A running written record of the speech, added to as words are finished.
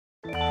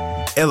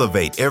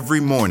Elevate every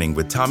morning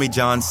with Tommy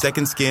John's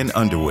Second Skin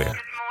underwear.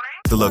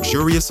 The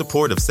luxurious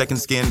support of Second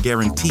Skin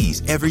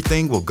guarantees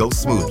everything will go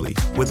smoothly.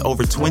 With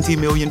over 20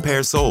 million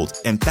pairs sold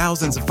and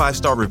thousands of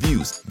 5-star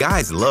reviews,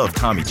 guys love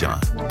Tommy John.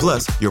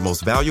 Plus, your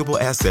most valuable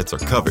assets are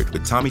covered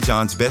with Tommy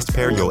John's best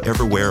pair you'll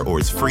ever wear or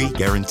its free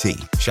guarantee.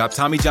 Shop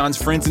Tommy John's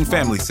Friends and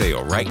Family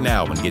Sale right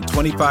now and get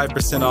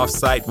 25% off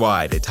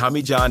site-wide at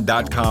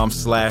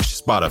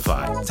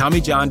TommyJohn.com/Spotify.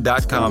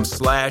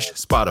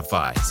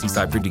 TommyJohn.com/Spotify. See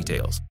site for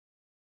details.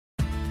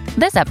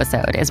 This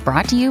episode is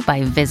brought to you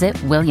by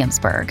Visit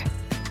Williamsburg.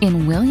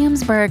 In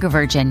Williamsburg,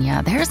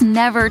 Virginia, there's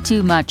never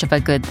too much of a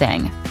good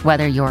thing.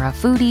 Whether you're a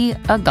foodie,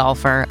 a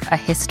golfer, a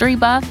history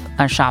buff,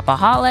 a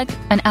shopaholic,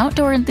 an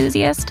outdoor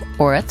enthusiast,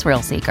 or a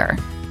thrill seeker,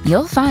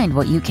 you'll find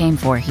what you came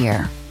for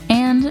here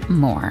and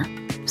more.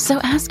 So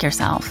ask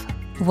yourself,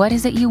 what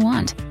is it you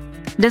want?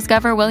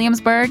 Discover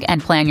Williamsburg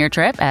and plan your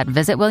trip at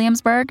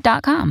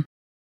visitwilliamsburg.com.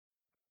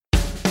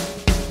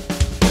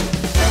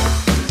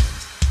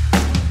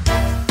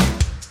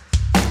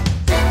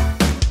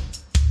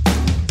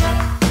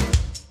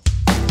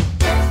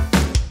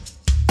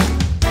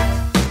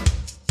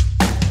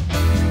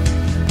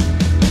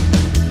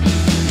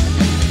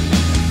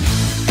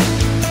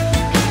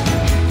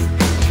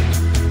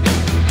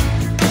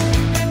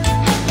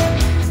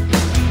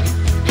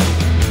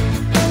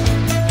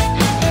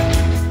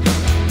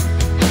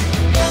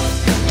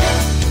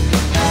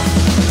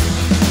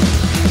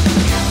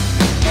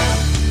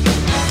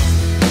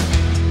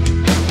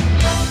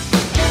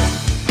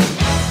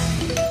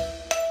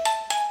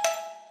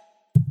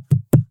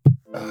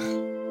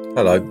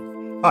 Hello.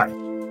 Hi.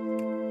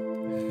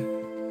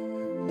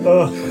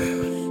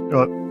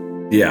 Right.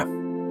 Yeah.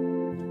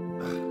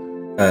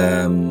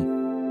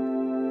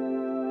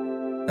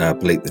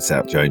 Bleep this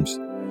out, James.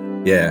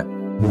 Yeah.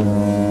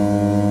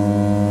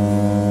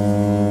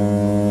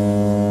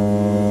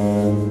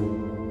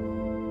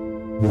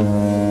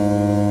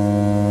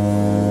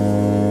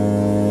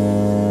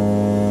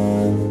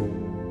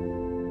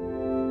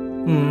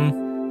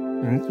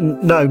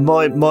 No,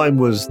 mine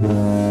was.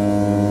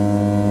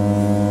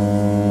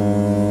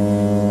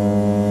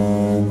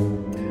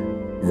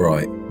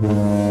 Right.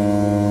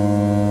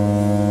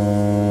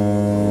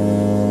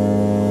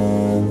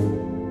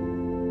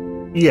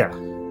 Yeah.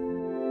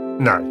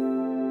 No.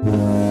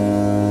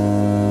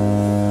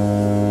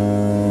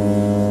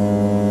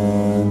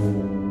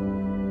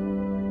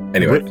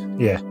 Anyway.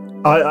 Yeah.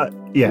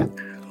 Yeah.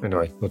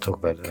 Anyway, we'll talk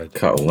about it later.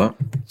 Cut all that.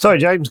 Sorry,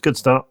 James. Good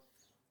start.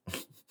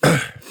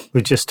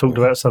 We just talked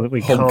about something we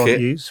Honk can't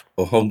it. use.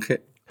 Or honk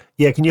it.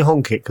 Yeah, can you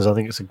honk it? Because I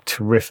think it's a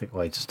terrific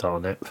way to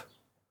start an app.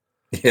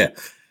 Yeah.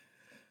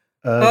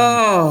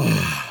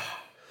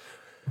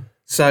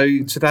 So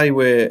today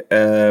we're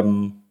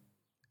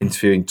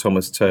interviewing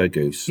Thomas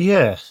Turgoose,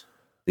 Yeah.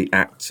 the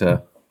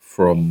actor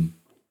from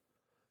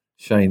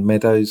Shane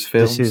Meadows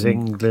films. This is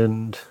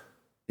England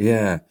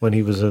Yeah. when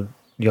he was a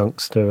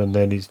youngster, and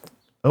then he's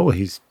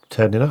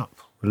turning up.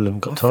 We haven't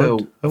got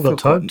time.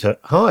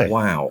 Hi.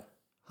 Wow.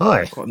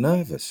 Hi. I'm quite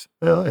nervous.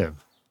 Yeah, I am.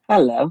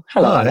 Hello.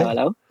 Hi.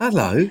 Hello.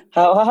 Hello.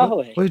 How are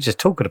we? We were just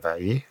talking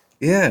about you.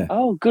 Yeah.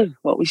 Oh, good.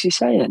 What was you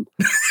saying?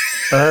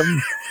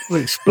 We're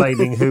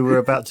explaining who we're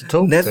about to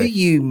talk Never to.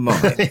 you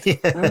mind. Yeah.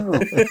 Oh,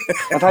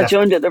 have I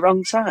joined at the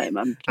wrong time?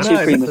 I'm too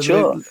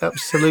premature.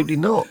 Absolutely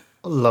not.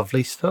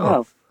 Lovely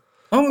start.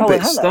 Oh, I'm a Oh,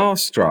 bit hello.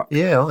 starstruck.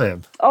 Yeah, I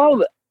am.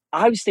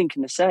 I was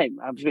thinking the same.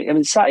 I've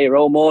been sat here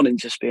all morning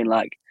just being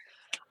like,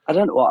 I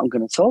don't know what I'm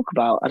going to talk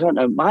about. I don't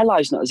know. My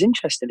life's not as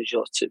interesting as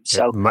yours too.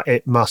 So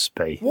It must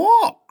be.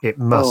 What? It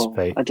must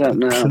be. I don't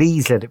know.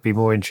 Please let it be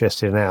more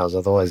interesting than ours.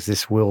 Otherwise,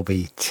 this will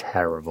be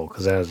terrible.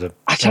 Because ours are.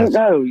 I don't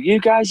know. You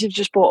guys have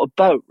just bought a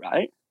boat,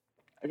 right?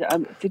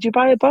 Did you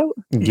buy a boat?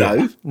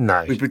 Yeah.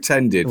 No. We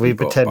pretended. We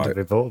bought a pretended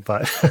we boat.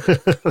 bought a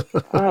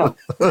boat. Oh.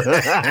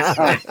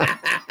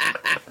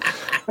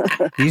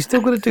 Are you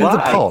still going to do Why? the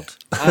pod?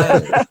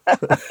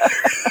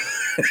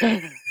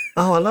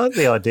 Oh, I like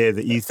the idea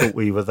that you thought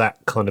we were that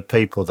kind of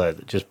people, though,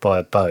 that just buy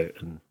a boat.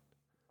 And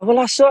Well,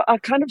 I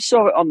kind of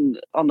saw it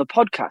on the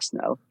podcast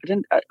now. I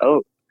didn't.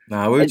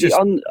 No, we're just.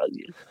 Go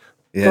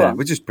Yeah, on.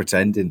 we're just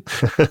pretending.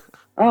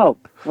 Oh,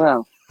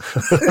 well.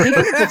 If you're going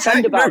to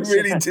pretend about I'm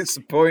really something,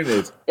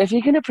 disappointed. if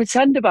you're going to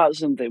pretend about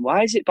something,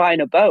 why is it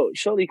buying a boat?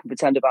 Surely you can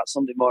pretend about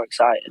something more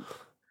exciting.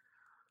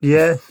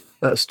 yeah,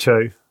 that's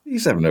true.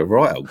 He's having a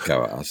right old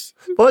go at us.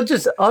 Well, I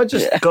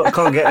just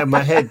can't get in my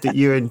head that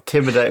you're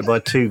intimidated by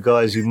two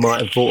guys who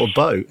might have bought a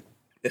boat,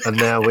 and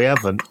now we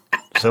haven't.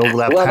 So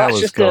all our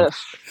power's gone.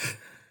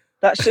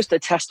 That's just a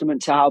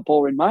testament to how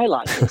boring my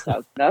life is,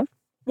 though. No,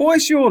 Why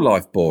is your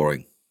life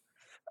boring?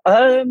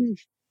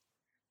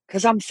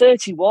 because I'm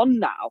 31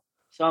 now,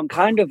 so I'm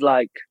kind of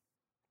like,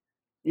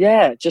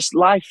 yeah, just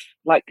life.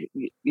 Like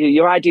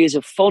your ideas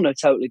of fun are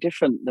totally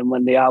different than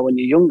when they are when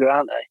you're younger,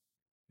 aren't they?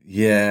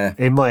 Yeah.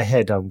 In my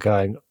head, I'm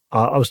going.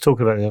 I was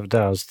talking about it the other day.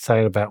 I was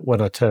saying about when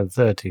I turned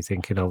 30,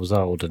 thinking I was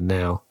old, and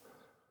now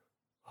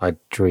I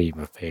dream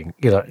of being.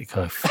 You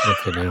go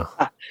flipping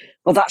out.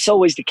 Well, that's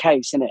always the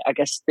case, isn't it? I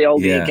guess the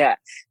older Yeah. you get,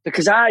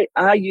 because I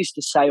used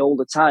to say all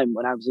the time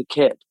when I was a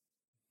kid,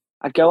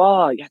 I'd go,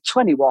 oh, yeah,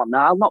 21.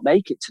 Now I'll not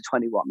make it to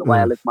 21 the way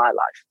I live my life.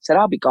 I said,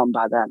 I'll be gone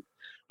by then.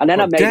 And then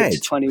I made it to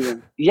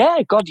 21. Yeah,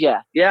 God,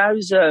 yeah. Yeah, I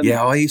was...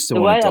 I used to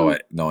want to die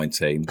at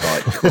 19.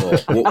 Like,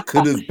 what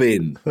could have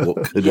been?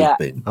 What could have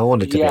been? I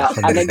wanted to be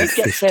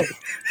 150.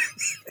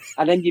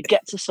 And then you'd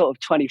get to sort of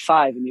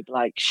 25 and you'd be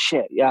like,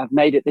 shit, yeah, I've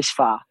made it this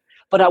far.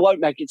 But I won't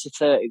make it to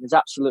 30. There's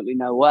absolutely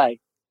no way.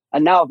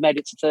 And now I've made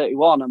it to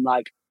 31. I'm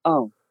like,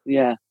 oh,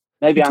 yeah,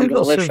 maybe I'm going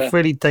to live for...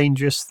 really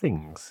dangerous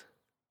things.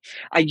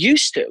 I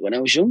used to when I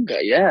was younger,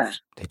 yeah.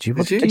 Did you?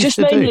 Just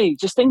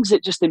things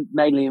that just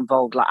mainly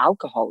involved like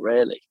alcohol,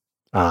 really.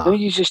 When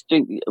you just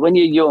think, when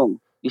you're young,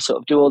 you sort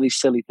of do all these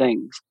silly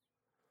things.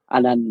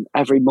 And then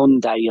every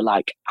Monday you're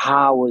like,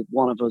 how was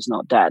one of us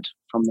not dead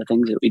from the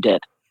things that we did?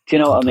 Do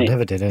you know what I mean? I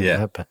never did any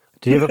of that.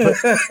 Do you ever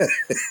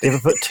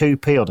put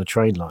 2p on a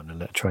train line and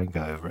let a train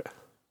go over it?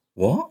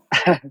 What?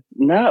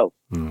 No.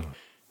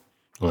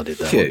 I did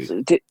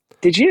that.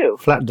 Did you?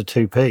 Flattened a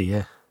 2p,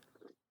 yeah.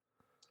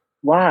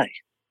 Why?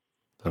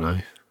 I don't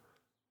know.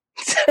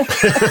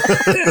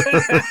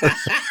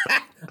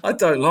 I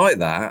don't like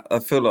that. I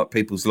feel like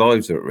people's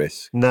lives are at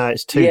risk. No,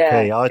 it's 2p.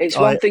 Yeah, it's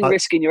one thing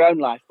risking your own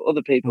life, but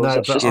other people's.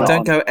 No, but you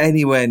don't go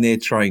anywhere near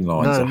train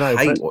lines. I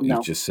hate what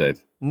you've just said.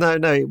 No,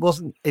 it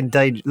wasn't in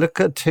danger. Look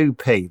at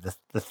 2p,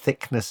 the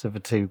thickness of a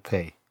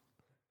 2p.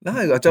 No,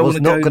 I don't want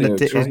to go near a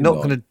train. It's not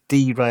going to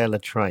derail a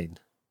train.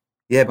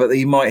 Yeah, but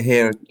you might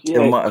hear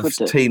a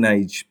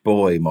teenage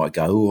boy might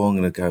go, oh, I'm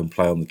going to go and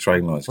play on the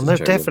train lines. Well, no,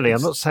 definitely.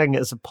 I'm not saying it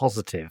as a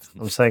positive.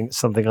 I'm saying it's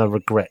something I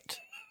regret.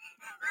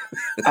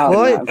 Oh,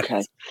 no,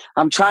 okay.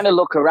 I'm trying to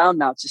look around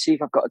now to see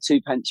if I've got a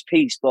 2p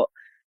piece, but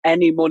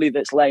any money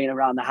that's laying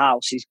around the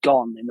house is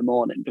gone in the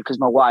morning because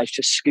my wife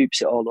just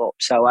scoops it all up,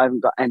 so I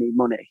haven't got any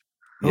money.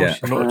 Yeah,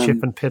 she's not a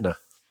chip and pinner.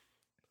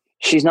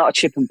 She's not a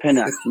chip and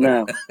pinner.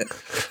 No.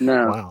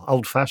 Wow,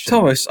 old fashioned.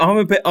 Thomas, I'm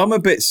a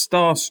bit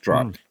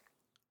starstruck.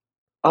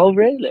 Oh,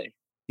 really?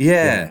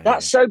 Yeah.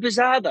 That's so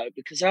bizarre, though,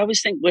 because I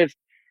always think with,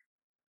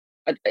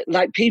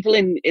 like, people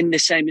in the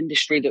same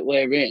industry that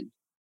we're in,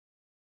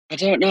 I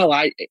don't know,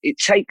 it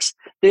takes,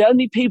 the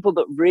only people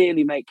that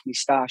really make me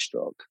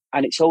starstruck,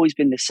 and it's always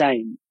been the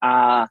same,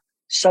 are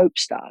soap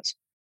stars.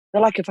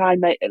 They're like, if I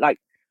made, like,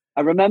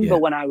 I remember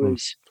when I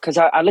was, because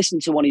I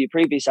listened to one of your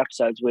previous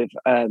episodes with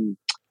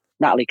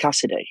Natalie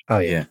Cassidy. Oh,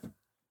 yeah.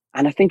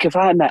 And I think if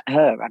I met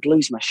her, I'd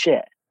lose my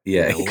shit.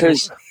 Yeah.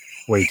 Because...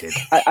 We did.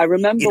 I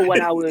remember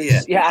when I was,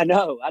 I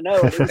know,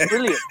 it was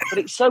brilliant. But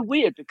it's so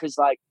weird because,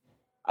 like,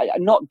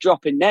 I'm not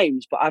dropping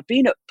names, but I've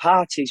been at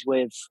parties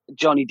with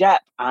Johnny Depp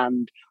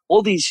and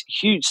all these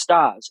huge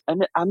stars,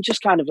 and I'm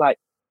just kind of like,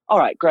 all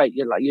right, great,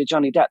 you're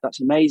Johnny Depp, that's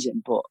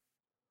amazing. But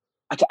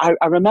I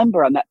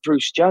remember I met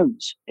Bruce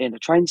Jones in a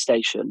train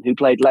station, who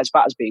played Les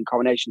Battersby in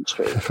Coronation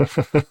Street.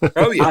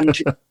 Oh yeah.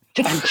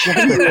 And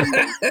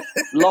genuinely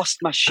lost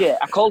my shit.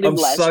 I called him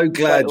Les. I'm so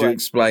glad you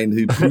explained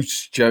who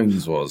Bruce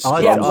Jones was.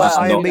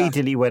 I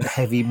immediately went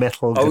heavy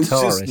metal guitarist.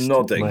 I was just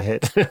nodding. In my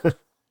head.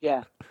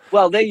 Yeah.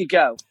 Well, there you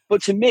go.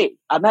 But to me,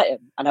 I met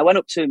him and I went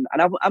up to him,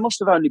 and I must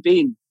have only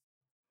been...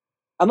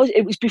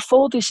 it was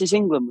before This Is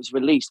England was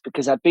released,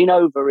 because I'd been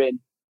over in...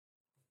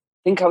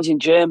 I think I was in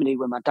Germany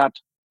with my dad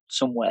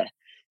somewhere.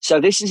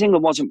 So This Is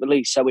England wasn't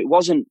released, so it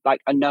wasn't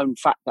like a known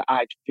fact that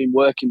I'd been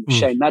working with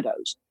Shane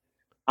Meadows.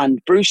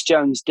 And Bruce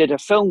Jones did a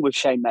film with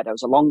Shane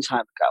Meadows a long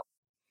time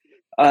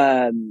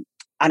ago.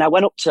 And I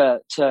went up to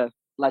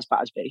Les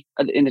Battersby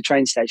in the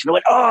train station. I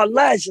went, oh,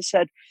 Les, I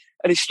said.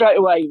 And straight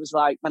away he was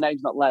like, my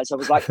name's not Les. I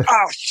was like,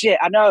 oh, shit,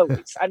 I know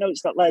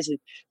it's not Les.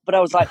 But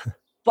I was like,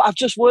 but I've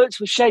just worked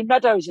with Shane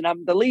Meadows and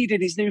I'm the lead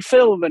in his new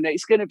film and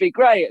it's going to be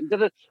great.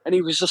 And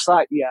he was just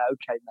like, yeah,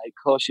 okay, mate,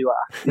 of course you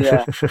are.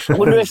 Yeah. I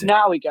wonder if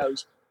now he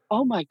goes,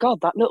 oh, my God,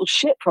 that little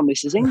shit from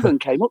This Is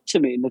England came up to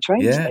me in the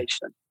train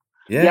station.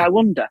 Yeah, I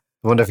wonder.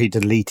 I wonder if he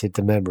deleted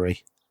the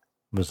memory.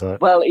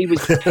 Well, he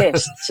was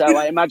pissed, so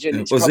I imagine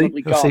it's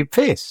probably gone. Was he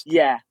pissed?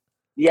 Yeah.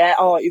 Yeah,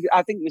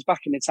 I think it was back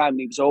in the time when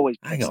he was always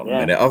pissed. Hang on a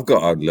minute, I've got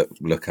to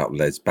look up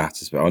Les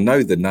Battersby. I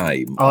know the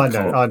name. I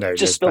know.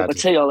 Just spilled my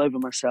tea all over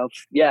myself.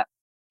 Yeah.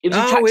 He was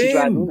a taxi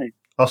driver, wasn't he?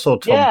 I saw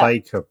Tom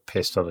Baker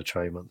pissed on a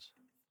train once.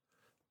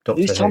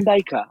 Who's Tom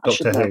Baker?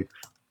 Doctor Who.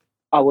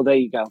 Oh, well, there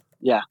you go.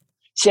 Yeah.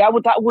 See,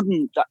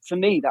 for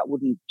me,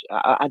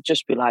 I'd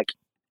just be like,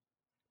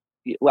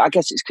 well, I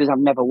guess it's because I've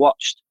never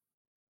watched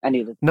any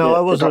of the. No,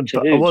 I wasn't.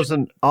 But I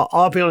wasn't.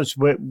 I'll be honest.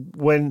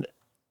 When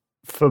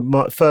for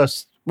my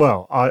first,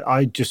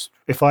 I just,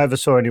 if I ever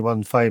saw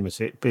anyone famous,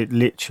 it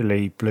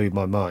literally blew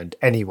my mind.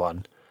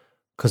 Anyone,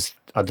 because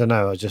I don't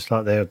know. I just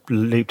like they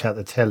leaped out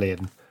the telly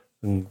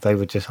and they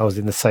were just. I was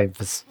in the same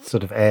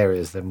sort of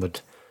areas. Then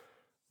would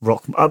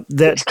rock.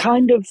 It's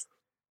kind of.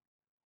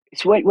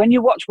 It's when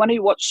you watch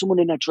someone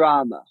in a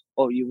drama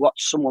or you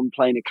watch someone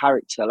playing a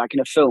character, like in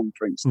a film,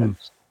 for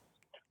instance.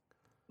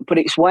 But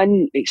it's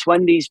when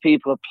these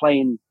people are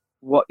playing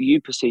what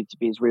you perceive to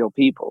be as real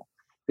people,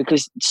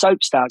 because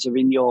soap stars are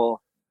in your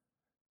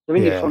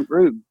front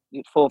room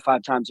 4 or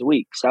 5 times a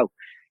week. So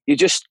you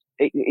just,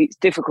 it's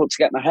difficult to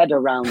get my head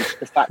around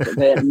the fact that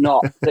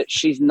that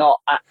she's not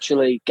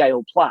actually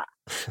Gail Platt.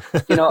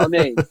 You know what I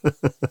mean?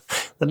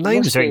 The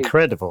names are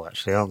incredible,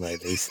 actually, aren't they?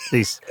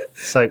 These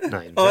soap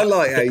names. I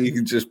like how you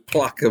can just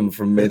pluck them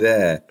from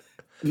midair.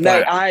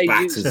 Mate, I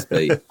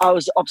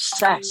was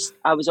obsessed.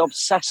 I was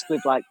obsessed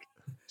with like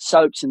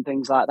soaps and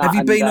things like that. Have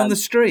you been on the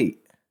street?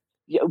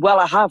 Yeah, well,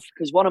 I have,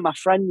 because one of my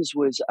friends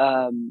was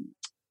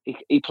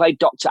he played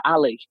Dr.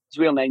 Ali. His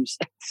real name's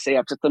see,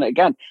 I've just done it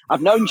again.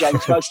 I've known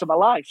James most of my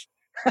life.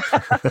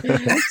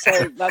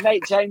 So my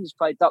mate James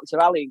played Dr.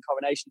 Ali in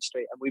Coronation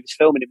Street, and we was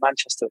filming in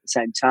Manchester at the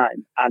same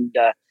time. And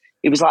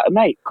he was like,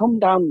 "Mate, come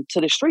down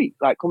to the street,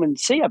 like come and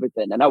see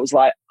everything." And I was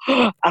like,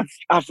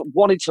 I've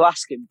wanted to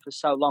ask him for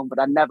so long, but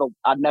I never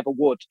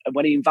would. And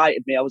when he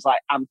invited me, I was like,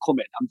 "I'm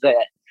coming, I'm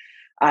there."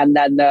 And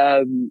then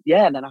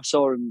and then I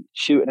saw him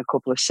shooting a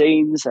couple of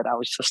scenes, and I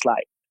was just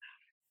like,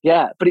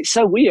 yeah. But it's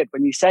so weird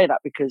when you say that,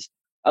 because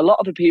a lot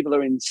of the people who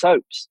are in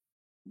soaps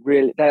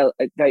really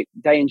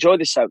they enjoy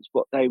the soaps,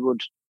 but a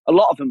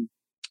lot of them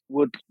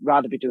would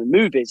rather be doing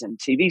movies and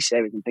TV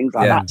series and things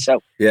like that. So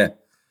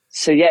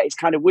it's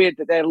kind of weird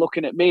that they're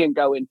looking at me and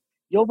going,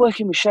 "You're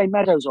working with Shane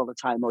Meadows all the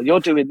time," or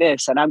 "You're doing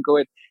this," and I'm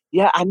going,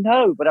 "Yeah, I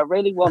know, but I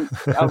really want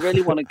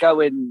to go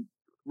in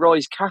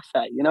Roy's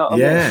Cafe." You know what I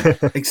mean?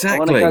 Yeah, exactly. I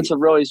want to go to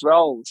Roy's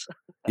Rolls.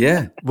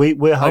 Yeah, we're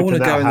hoping I want to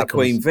go in happens. the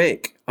Queen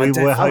Vic.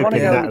 We're hoping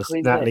that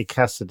Queen Natalie Vic.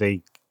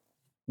 Cassidy.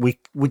 We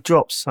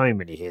dropped so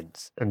many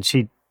hints, and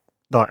she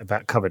like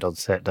about coming on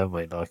set, don't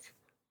we? Like,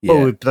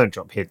 well, we don't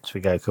drop hints.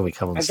 We go, "Can we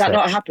come on Has set?" that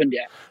not happened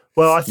yet?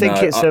 Well, I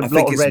think it's a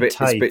lot of red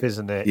tape,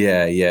 isn't it?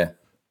 Yeah.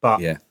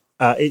 But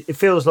it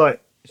feels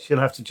like she'll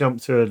have to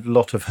jump through a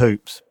lot of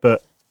hoops.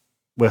 But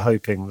we're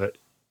hoping that.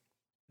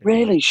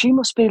 Really, she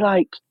must be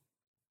like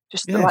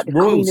just like the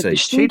royalty. queen of the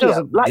studio. She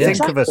doesn't like,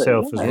 think of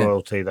herself as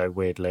royalty, though.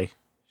 Weirdly,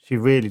 she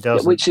really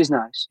doesn't. Which is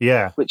nice.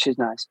 Yeah, which is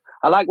nice.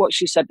 I like what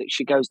she said, that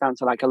she goes down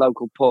to like a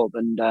local pub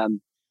and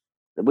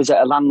was it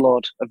a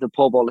landlord of the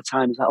pub all the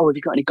time? He's like, "Oh, have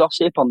you got any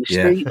gossip on the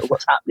street or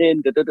what's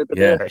happening?"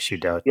 Yeah, she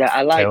does. Yeah,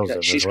 I like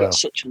that. She's got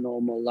such a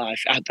normal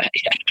life. I bet.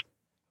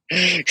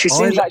 Yeah. She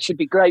seems like she'd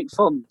be great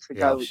fun to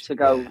go to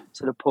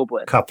the pub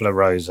with. A couple of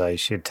rosés,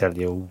 she'd tell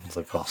you all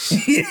the gossip.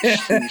 She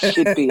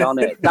should be on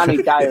it.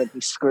 Danny Dyer would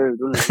be screwed,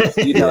 wouldn't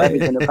he? You know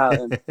everything about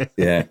him.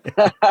 Yeah.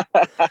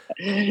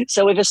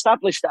 So we've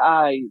established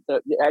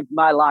that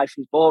my life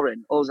is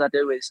boring. All I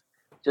do is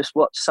just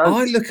watch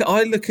soaps.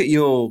 I look at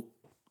your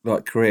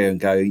like career and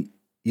go,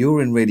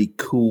 "You're in really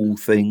cool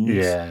things."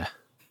 Yeah.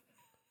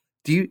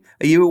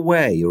 Are you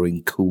aware you're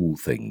in cool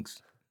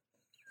things?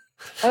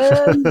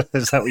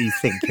 Is that what you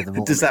think in the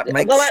morning? Does that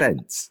make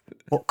sense?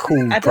 What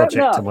cool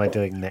project am I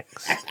doing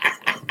next?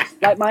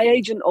 Like my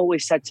agent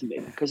always said to me,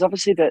 because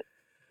obviously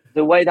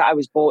the way that I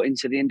was brought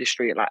into the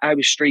industry, like I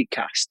was street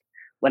cast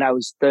when I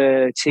was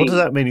 13. What does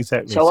that mean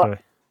exactly?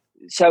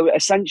 So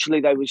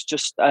essentially there was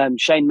just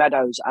Shane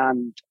Meadows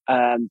and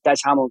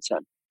Des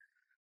Hamilton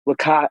were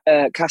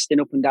casting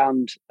up and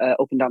down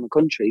the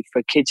country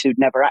for kids who'd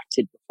never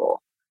acted before,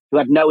 who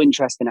had no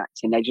interest in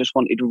acting. They just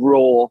wanted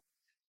raw,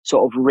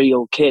 sort of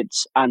real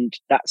kids, and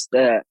that's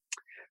the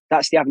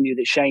avenue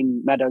that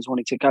Shane Meadows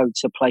wanted to go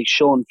to play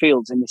Sean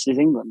Fields in This Is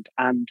England.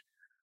 And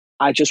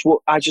I just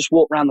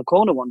walked around the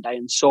corner one day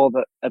and saw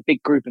that a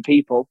big group of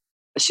people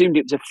assumed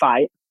it was a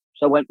fight,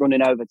 so I went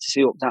running over to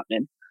see what was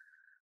happening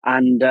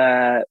and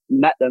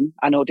met them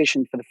and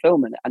auditioned for the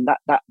film, and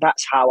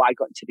that's how I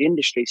got into the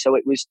industry. So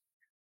it was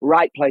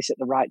right place at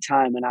the right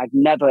time, and I'd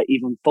never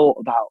even thought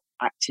about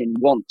acting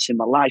once in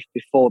my life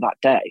before that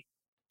day.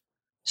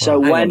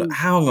 So hang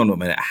on a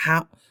minute.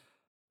 How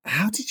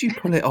did you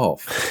pull it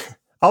off?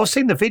 I was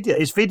seeing the video.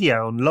 It's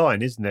video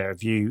online, isn't there,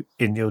 of you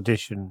in the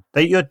audition?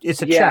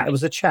 It's a chat. It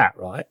was a chat,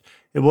 right?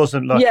 It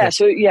wasn't like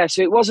So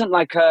it wasn't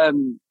like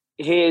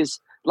here's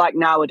like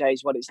nowadays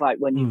what it's like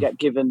when you get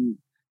given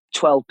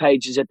 12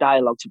 pages of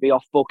dialogue to be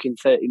off book in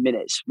 30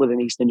 minutes with an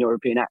Eastern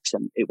European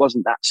accent. It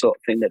wasn't that sort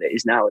of thing that it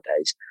is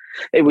nowadays.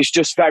 It was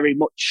just very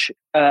much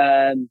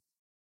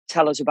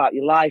tell us about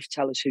your life,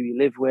 tell us who you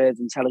live with,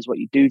 and tell us what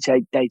you do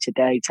day to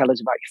day, tell us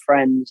about your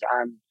friends.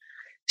 And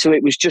so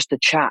it was just a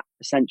chat,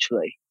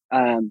 essentially.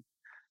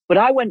 But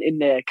I went in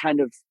there kind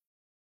of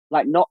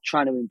like not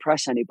trying to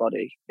impress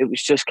anybody. It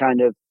was just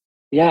kind of,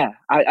 I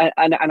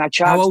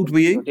charged. How old were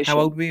you? How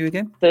old were you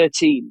again?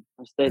 13.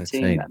 I was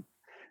 13 then.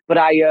 But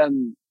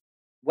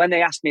when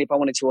they asked me if I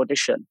wanted to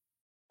audition,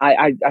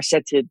 I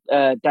said to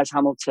Des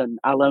Hamilton,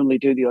 "I'll only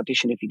do the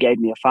audition if you gave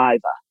me a £5."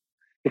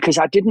 Because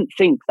I didn't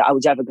think that I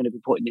was ever going to be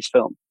put in this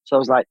film. So I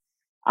was like,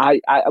 I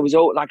was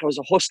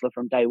a hustler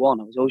from day one.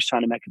 I was always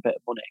trying to make a bit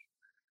of money.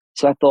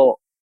 So I thought,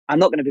 I'm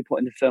not going to be put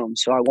in the film,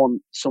 so I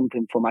want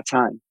something for my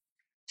time.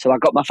 So I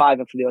got my £5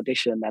 for the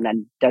audition, and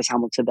then Des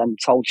Hamilton then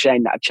told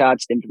Shane that I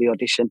charged him for the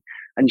audition.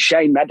 And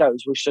Shane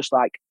Meadows was just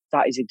like,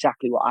 that is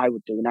exactly what I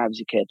would do when I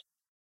was a kid.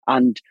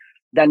 And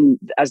then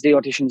as the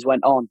auditions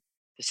went on,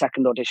 the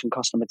second audition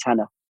cost them a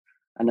tenner.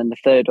 And then the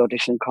third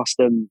audition cost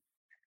them,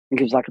 I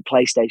think it was like a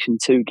PlayStation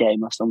 2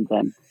 game or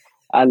something.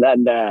 And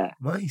then,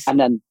 nice. and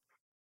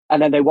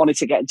And then they wanted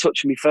to get in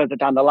touch with me further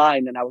down the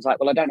line. And I was like,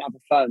 well, I don't have a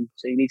phone,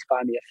 so you need to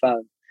buy me a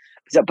phone.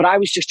 But I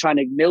was just trying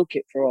to milk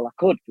it for all I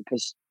could,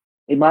 because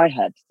in my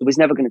head, there was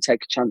never going to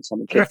take a chance on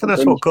the kid. Do you reckon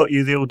that's what got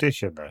you the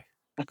audition, though?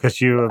 Because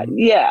you,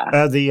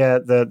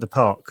 the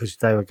part, because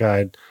they were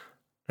going,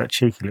 that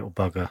cheeky little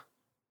bugger.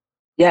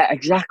 Yeah,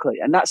 exactly.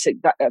 And that's it.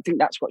 I think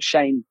that's what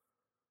Shane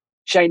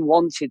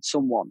wanted,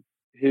 someone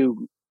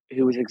who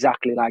was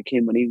exactly like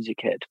him when he was a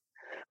kid.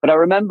 But I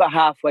remember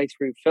halfway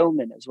through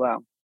filming as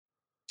well,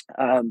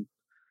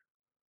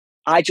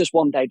 I just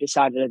one day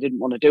decided I didn't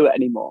want to do it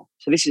anymore.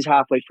 So this is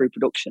halfway through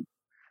production.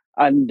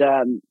 And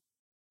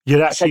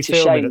you're actually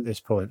filming at this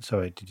point,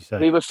 sorry, did you say?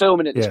 We were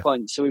filming at this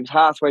point. So we was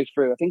halfway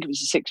through. I think it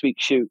was a 6-week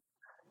shoot.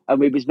 And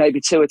we was maybe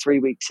 2 or 3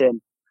 weeks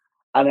in.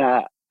 And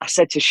I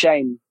said to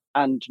Shane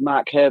and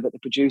Mark Herbert, the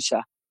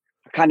producer,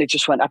 I kind of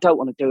just went, I don't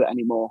want to do it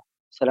anymore.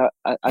 I said,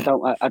 I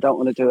don't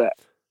want to do it.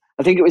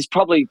 I think it was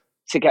probably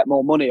to get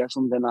more money or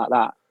something like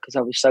that, because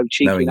I was so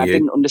cheeky and I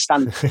didn't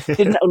understand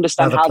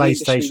another how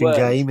PlayStation the industry works.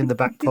 Game in the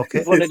back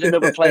pocket. Wanted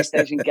another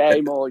PlayStation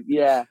game, or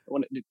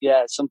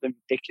something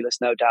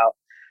ridiculous, no doubt.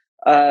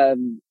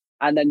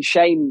 And then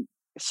Shane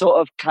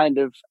sort of kind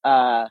of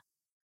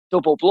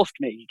double bluffed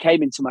me. He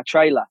came into my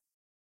trailer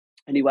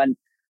and he went,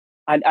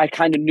 I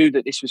kind of knew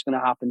that this was going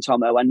to happen,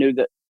 Tomo. I knew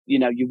that,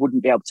 you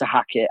wouldn't be able to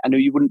hack it. I knew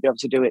you wouldn't be able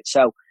to do it.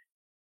 So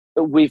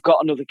we've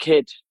got another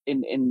kid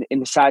in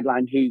the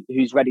sideline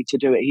who's ready to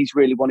do it. He's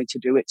really wanted to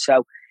do it.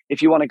 So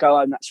if you want to go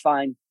home, that's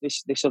fine.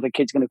 This other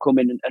kid's going to come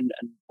in and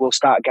we'll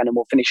start again and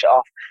we'll finish it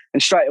off.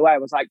 And straight away I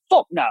was like,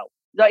 fuck no.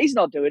 He's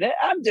not doing it.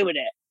 I'm doing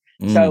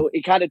it. So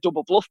he kind of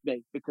double bluffed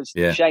me, because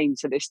Shane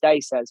to this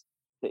day says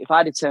that if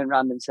I'd have turned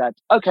around and said,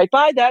 okay,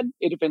 bye then,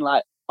 he'd have been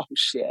like, oh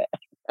shit.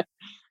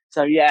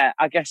 So yeah,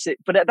 I guess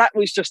but that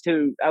was just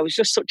I was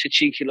just such a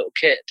cheeky little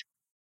kid.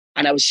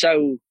 And I was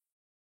so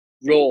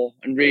raw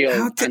and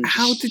real.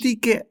 How did he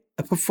get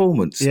a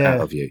performance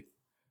out of you?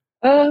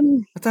 I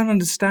don't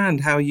understand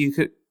how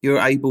you're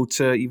able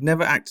to. You've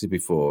never acted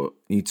before,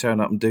 and you turn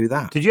up and do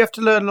that. Did you have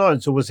to learn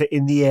lines, or was it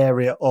in the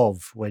area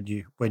of when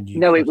you?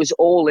 No, it was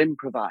all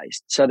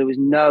improvised. So there was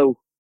no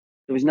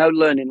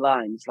learning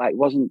lines. Like, it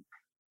wasn't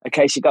a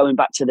case of going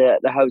back to the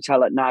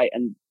hotel at night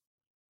and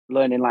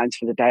learning lines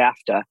for the day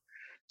after.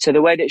 So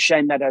the way that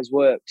Shane Meadows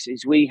works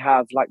is we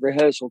have like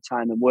rehearsal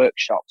time and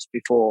workshops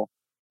before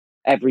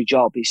every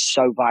job is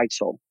so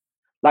vital.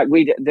 Like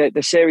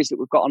the series that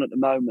we've got on at the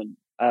moment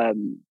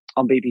on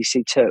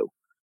BBC Two,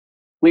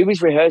 we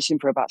was rehearsing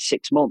for about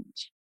 6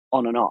 months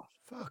on and off.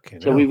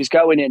 So we was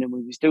going in and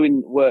we was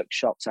doing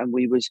workshops and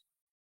we was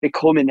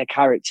becoming the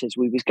characters.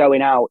 We was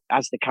going out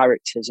as the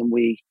characters, and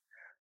we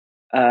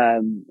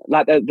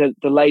like the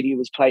lady who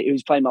was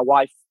playing my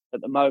wife at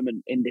the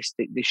moment in this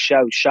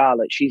show,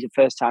 Charlotte. She's a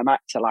first time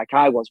actor like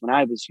I was when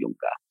I was younger.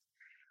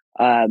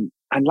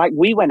 And like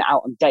we went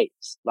out on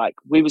dates, like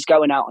we was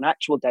going out on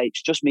actual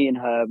dates, just me and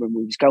her, and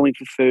we was going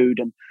for food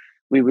and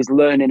we was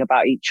learning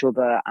about each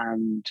other.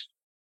 And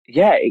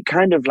yeah, it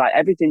kind of like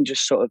everything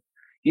just sort of,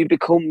 you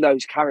become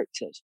those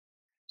characters.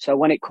 So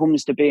when it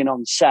comes to being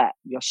on set,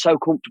 you're so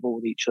comfortable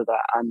with each other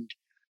and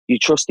you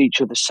trust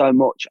each other so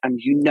much and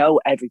you know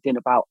everything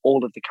about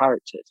all of the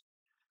characters.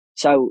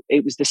 So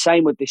it was the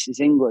same with This Is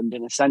England,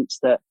 in a sense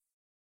that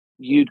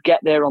you'd get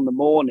there on the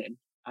morning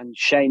and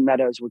Shane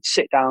Meadows would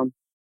sit down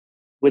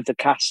with the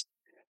cast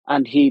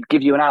and he'd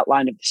give you an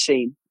outline of the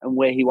scene and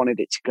where he wanted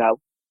it to go.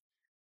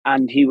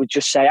 And he would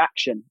just say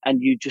action,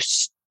 and you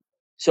just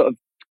sort of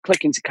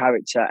click into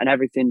character and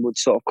everything would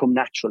sort of come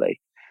naturally.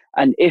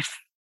 And if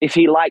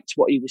he liked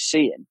what he was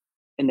seeing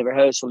in the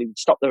rehearsal, he would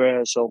stop the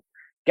rehearsal,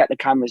 get the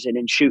cameras in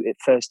and shoot it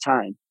first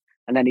time.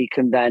 And then he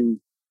can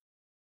then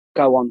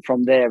go on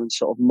from there and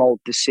sort of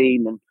mold the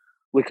scene, and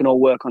we can all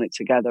work on it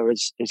together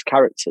as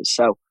characters.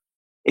 So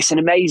it's an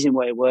amazing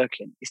way of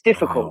working. It's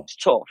difficult. Wow. It's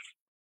tough.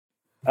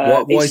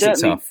 Why is it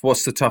tough?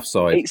 What's the tough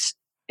side?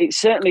 It's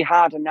certainly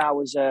harder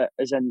now as a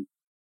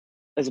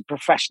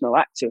professional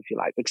actor, if you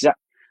like, because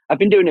I've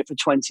been doing it for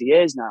 20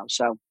 years now.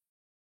 So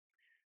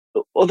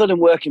other than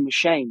working with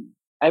Shane,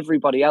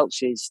 everybody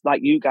else is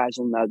like you guys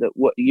will know that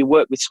you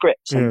work with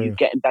scripts and you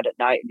get in bed at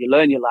night and you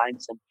learn your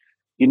lines and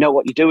you know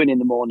what you're doing in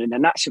the morning.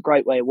 And that's a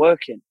great way of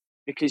working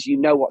because you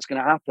know what's going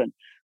to happen.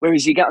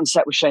 Whereas you get on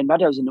set with Shane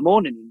Meadows in the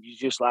morning and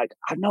you're just like,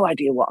 I have no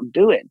idea what I'm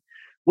doing.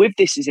 With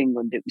This Is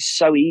England, it was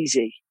so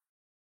easy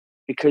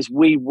because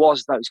we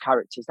was those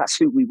characters. That's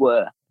who we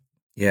were.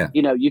 Yeah.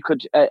 You know, you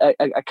could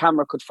a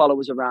camera could follow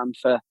us around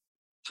for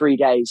 3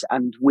 days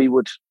and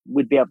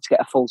we'd be able to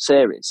get a full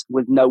series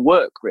with no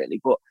work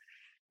really. But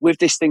with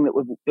this thing that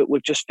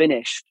we've just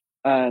finished,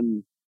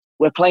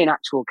 we're playing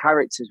actual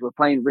characters. We're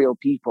playing real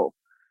people.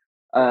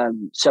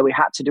 So we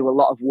had to do a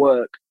lot of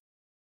work,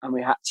 and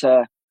we have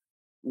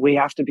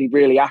to be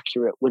really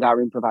accurate with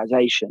our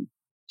improvisation.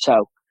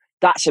 So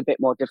that's a bit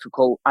more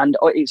difficult. And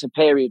it's a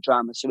period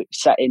drama, so it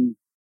was set in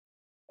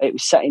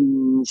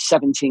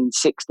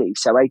 1760,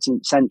 so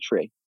 18th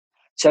century.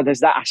 So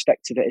there's that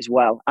aspect of it as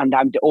well. And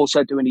I'm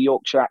also doing a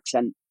Yorkshire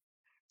accent.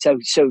 So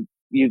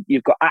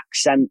you've got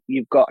accent,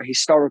 you've got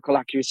historical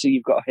accuracy,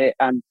 you've got hit,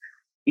 and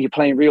you're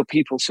playing real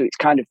people, so it's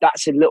kind of,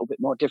 that's a little bit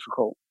more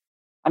difficult.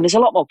 And there's a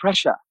lot more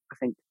pressure, I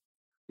think,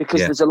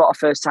 because there's a lot of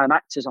first-time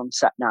actors on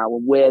set now,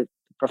 and we're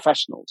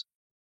professionals.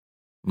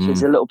 So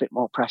there's a little bit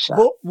more pressure.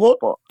 What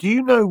do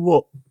you know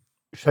what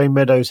Shane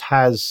Meadows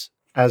has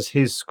as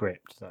his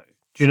script, though?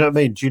 Do you know what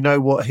I mean? Do you know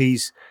what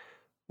he's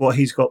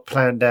got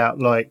planned out?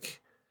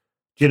 Like,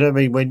 do you know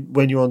what I mean?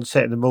 When you're on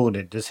set in the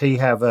morning, does he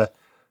have a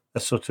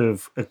sort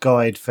of a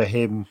guide for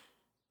him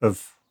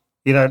of,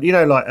 like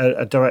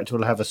a director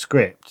will have a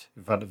script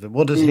in front of him.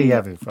 What does he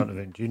have in front of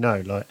him? Do you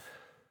know? Like,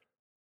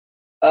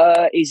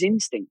 his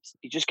instincts.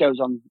 He just goes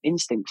on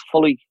instincts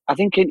fully. I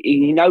think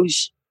he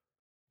knows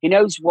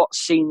what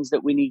scenes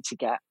that we need to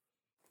get.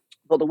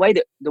 But the way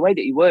that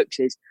he works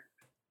is,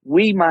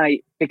 we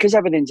might, because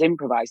everything's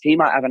improvised, he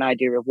might have an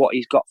idea of what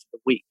he's got for the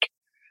week.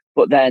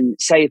 But then,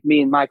 say if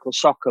me and Michael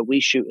Soccer, we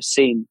shoot a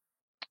scene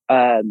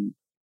on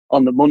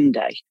the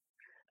Monday,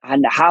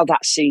 and how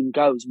that scene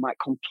goes might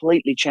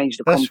completely change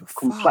the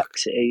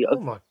complexity. Oh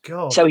my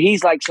God. So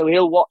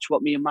he'll watch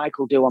what me and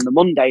Michael do on the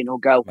Monday, and he'll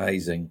go,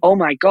 amazing. Oh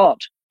my God,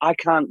 I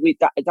can't,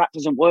 that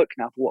doesn't work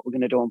now for what we're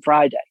going to do on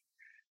Friday.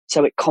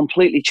 So it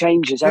completely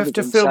changes everything.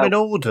 You have to film in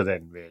order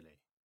then, really?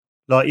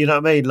 Like, you know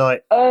what I mean?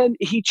 Like,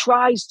 he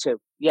tries to.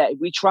 Yeah,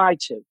 we try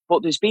to.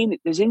 But there's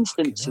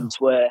instances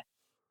where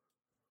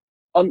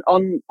on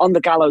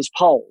the Gallows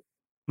Pole,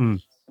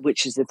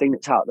 which is the thing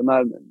that's out at the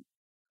moment,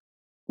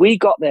 we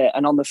got there,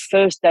 and on the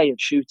first day of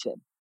shooting,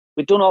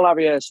 we'd done all our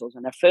rehearsals,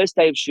 and the first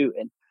day of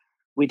shooting,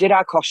 we did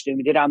our costume,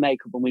 we did our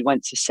makeup, and we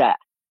went to set.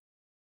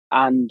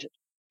 And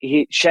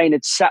Shane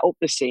had set up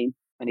the scene,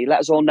 and he let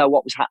us all know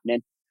what was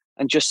happening,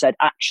 and just said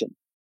action.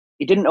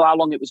 He didn't know how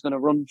long it was going to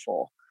run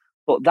for,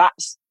 but that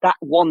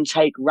one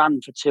take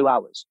ran for 2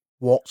 hours.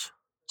 What?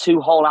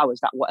 2 whole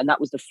hours. And that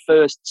was the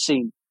first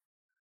scene.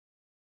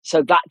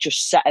 So that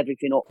just set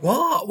everything up.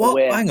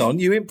 What? Hang on,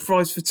 you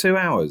improvised for 2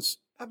 hours?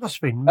 That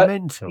must have been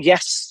mental.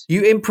 Yes.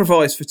 You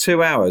improvised for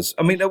 2 hours?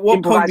 I mean, at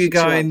what point were you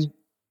going...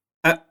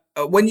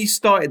 when you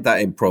started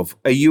that improv,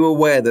 are you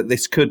aware that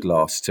this could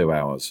last 2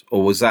 hours?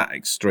 Or was that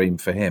extreme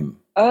for him?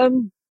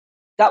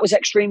 That was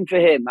extreme for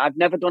him. I've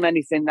never done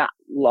anything that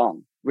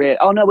long. Really.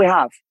 Oh, no, we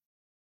have.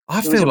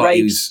 I feel like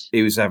he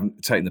was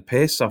taking the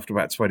piss after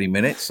about 20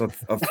 minutes. I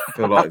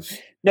feel like...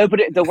 No,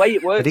 but the way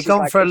it works... Had he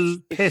gone for a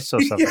piss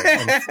or something?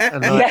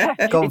 Yeah.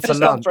 And gone for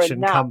lunch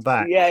and come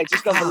back? Yeah,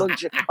 just gone for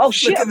lunch. Oh,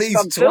 shit, look at these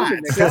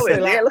twats. Yeah,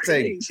 look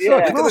at these.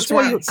 Yeah. Can I ask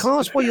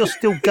why you're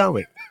still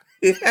going?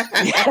 So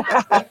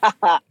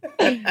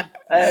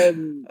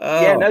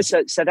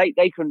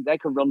they can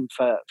run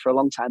for a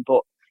long time,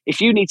 but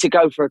if you need to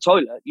go for a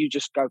toilet, you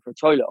just go for a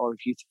toilet, or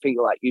if you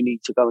feel like you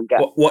need to go and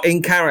get what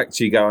in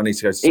character you go, I need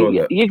to go to the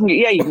toilet. You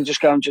can just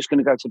go, I'm just going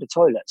to go to the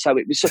toilet. So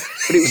it was such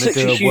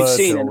a huge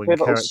scene and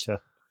pivotal character.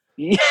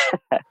 Yeah,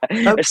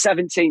 a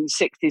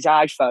 1760s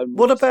iPhone.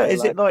 What about,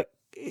 is it like,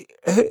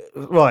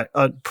 right,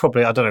 I don't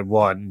know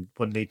why I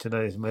wouldn't need to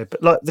know this,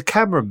 but like the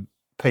camera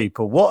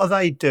people, what are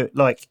they doing?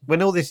 Like,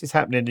 when all this is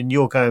happening and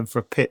you're going for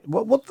a pit,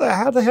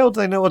 how the hell do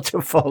they know what to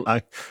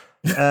follow?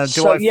 Do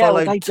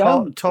I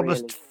follow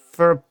Thomas really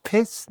for a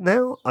piss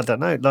now? I don't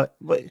know. Like,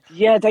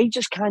 yeah, they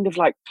just kind of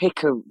like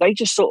they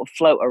just sort of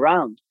float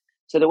around.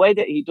 So the way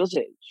that he does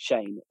it,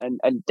 Shane,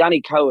 and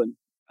Danny Cohen,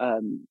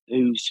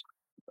 who's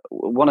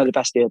one of the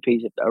best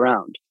DOPs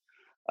around,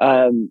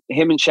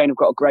 him and Shane have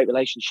got a great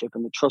relationship,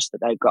 and the trust that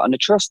they've got, and the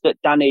trust that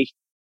Danny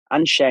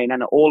and Shane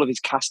and all of his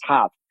cast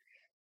have,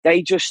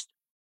 it's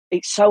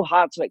so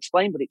hard to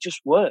explain, but it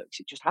just works.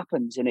 It just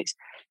happens. And it's,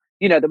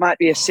 there might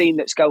be a scene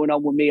that's going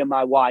on with me and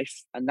my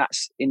wife, and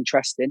that's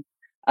interesting.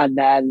 And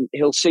then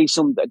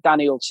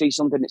Danny will see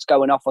something that's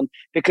going off on,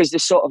 because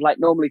there's sort of like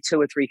normally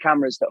 2 or 3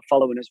 cameras that are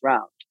following us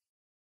around.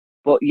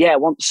 But yeah,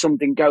 once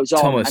something goes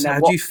on. Thomas, how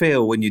do you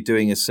feel when you're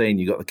doing a scene,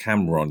 you've got the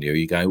camera on you,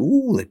 you're going,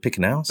 ooh, they're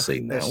picking our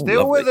scene now. They're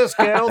still with us,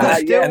 girl.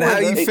 And how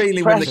are you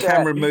feeling when the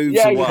camera moves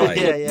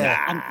away?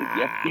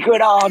 Yeah. You're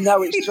going, oh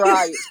no, it's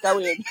dry, it's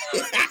going.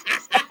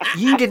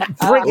 You didn't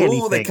bring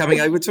anything. Oh, they're coming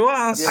over to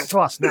us. Back to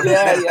us now.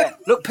 Yeah.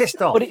 Look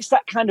pissed off. But it's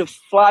that kind of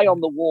fly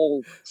on the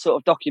wall sort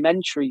of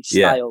documentary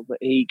style that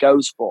he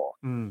goes for.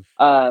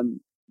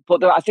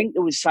 But I think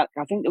there was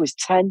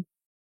 10,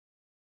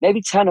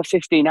 maybe 10 or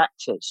 15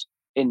 actors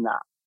in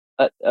that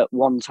at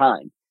one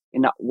time,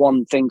 in that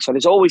one thing. So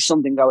there's always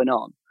something going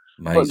on.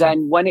 Amazing. But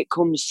then when it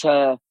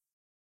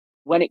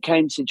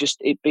came to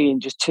just it being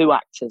just 2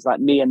 actors,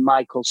 like me and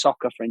Michael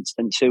Soccer, for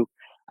instance, who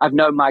I've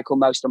known Michael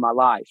most of my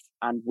life,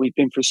 and we've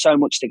been through so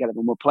much together,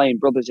 and we're playing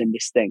brothers in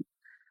this thing.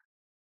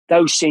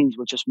 Those scenes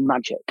were just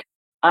magic,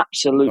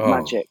 absolute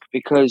magic,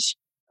 because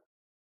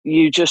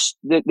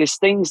there's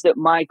things that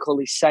Michael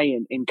is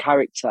saying in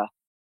character,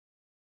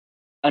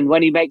 and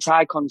when he makes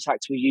eye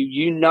contact with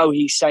you,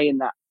 he's saying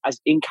that as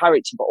in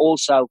character, but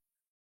also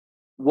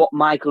what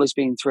Michael has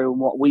been through and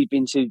what we've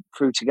been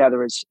through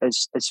together as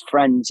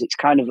friends. It's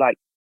kind of like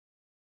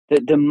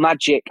the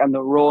magic and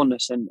the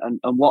rawness and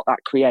what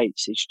that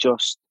creates is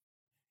just,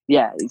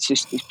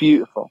 it's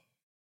beautiful.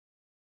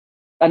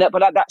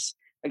 But that's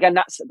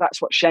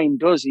what Shane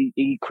does.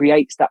 He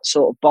creates that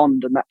sort of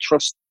bond and that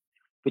trust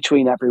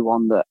between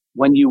everyone that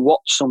when you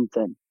watch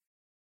something,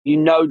 you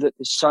know that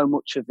there's so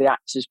much of the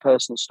actor's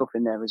personal stuff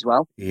in there as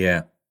well.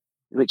 Yeah.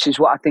 Which is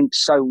what I think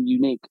is so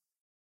unique.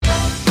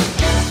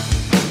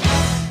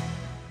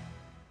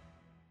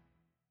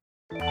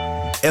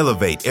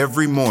 Elevate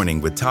every morning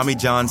with Tommy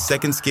John's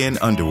Second Skin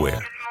underwear.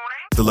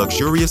 The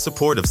luxurious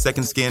support of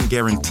Second Skin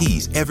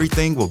guarantees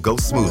everything will go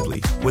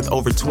smoothly. With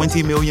over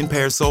 20 million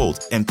pairs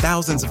sold and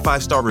thousands of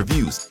 5-star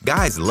reviews,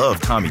 guys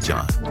love Tommy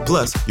John.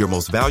 Plus, your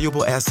most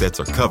valuable assets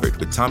are covered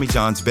with Tommy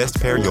John's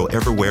best pair you'll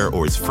ever wear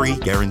or its free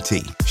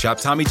guarantee. Shop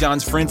Tommy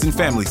John's Friends and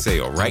Family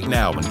Sale right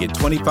now and get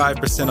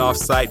 25% off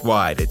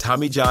site-wide at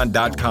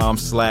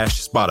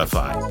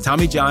TommyJohn.com/Spotify.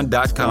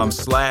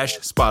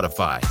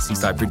 TommyJohn.com/Spotify. See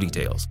site for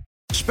details.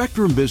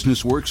 Spectrum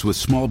Business works with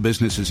small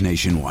businesses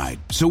nationwide,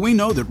 so we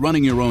know that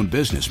running your own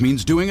business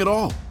means doing it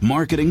all.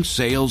 Marketing,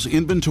 sales,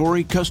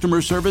 inventory,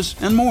 customer service,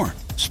 and more.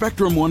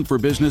 Spectrum One for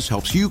Business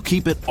helps you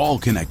keep it all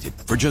connected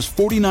for just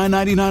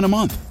 $49.99 a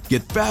month.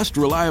 Get fast,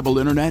 reliable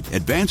internet,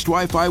 advanced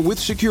Wi-Fi with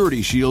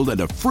Security Shield,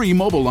 and a free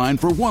mobile line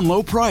for one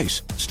low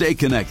price. Stay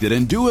connected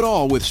and do it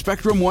all with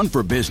Spectrum One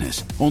for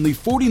Business. Only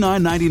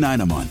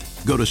 $49.99 a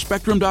month. Go to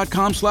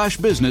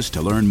spectrum.com/business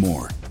to learn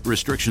more.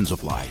 Restrictions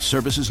apply.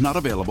 Services not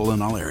available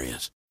in all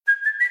areas.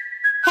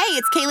 Hey,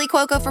 it's Kaylee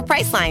Cuoco for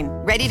Priceline.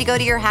 Ready to go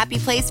to your happy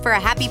place for a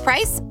happy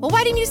price? Well,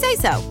 why didn't you say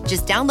so?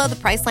 Just download the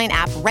Priceline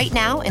app right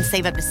now and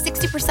save up to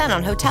 60%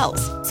 on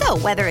hotels. So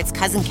whether it's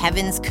Cousin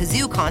Kevin's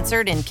Kazoo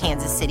Concert in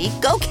Kansas City,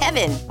 go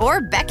Kevin,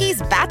 or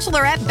Becky's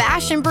Bachelorette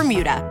Bash in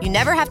Bermuda, you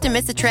never have to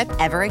miss a trip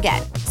ever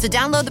again. So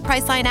download the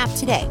Priceline app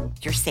today.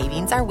 Your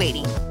savings are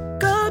waiting.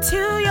 Go to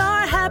your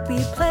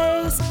happy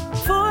place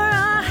for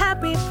a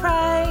happy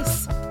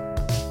price.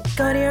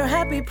 Go to your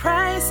happy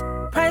price,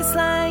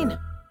 Priceline.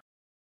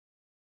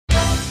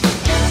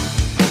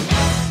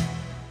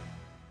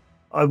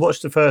 I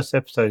watched the first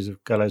episodes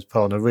of Gallows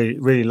Pole and I really,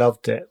 really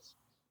loved it.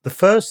 The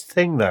first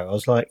thing, though, I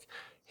was like,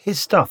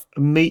 his stuff,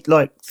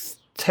 like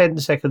 10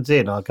 seconds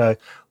in, I go,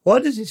 why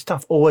does his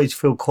stuff always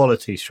feel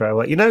quality straight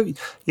away? You know,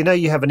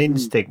 you have an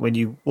instinct when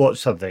you watch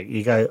something,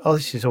 you go, oh,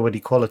 this is already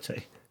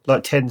quality.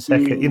 Like 10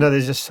 seconds,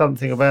 there's just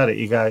something about it.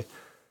 You go,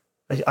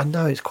 I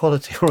know it's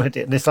quality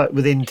already. And it's like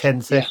within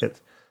 10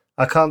 seconds.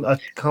 I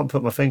can't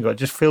put my finger on it. It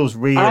just feels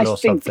real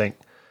something.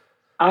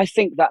 I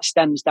think that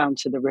stems down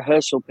to the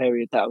rehearsal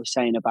period that I was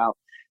saying about,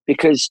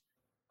 because,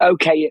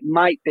 okay, it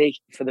might be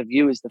for the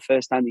viewers the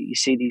first time that you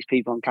see these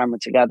people on camera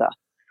together,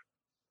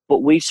 but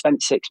we've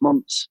spent 6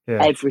 months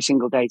every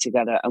single day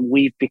together and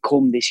we've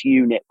become this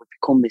unit, we've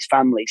become this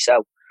family.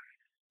 So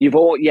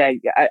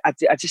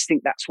I just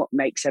think that's what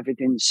makes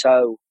everything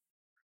so,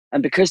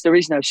 and because there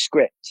is no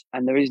script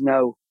and there is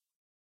no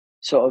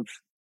sort of,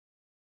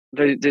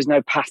 there's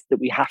no path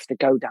that we have to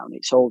go down.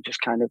 It's all just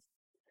kind of,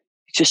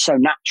 it's just so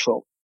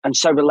natural and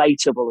so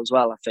relatable as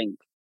well, I think.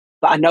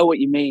 But I know what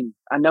you mean.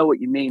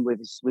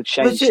 With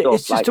Shane's stuff.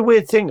 It's just a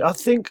weird thing. I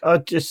think I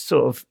just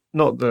sort of,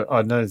 not that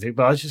I know anything,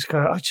 but I just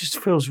go, it just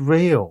feels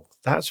real.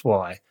 That's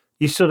why.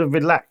 You sort of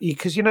relax,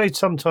 because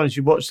sometimes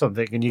you watch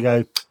something and you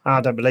go, I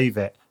don't believe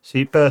it. So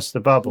you burst the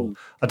bubble.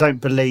 I don't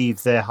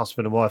believe they're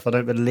husband and wife. I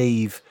don't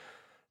believe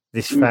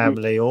this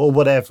family or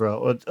whatever,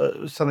 or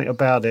something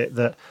about it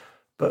that.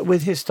 But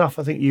with his stuff,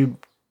 I think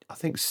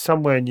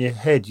somewhere in your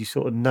head you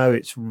sort of know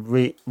it's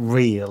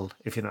real,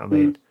 if you know what I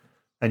mean.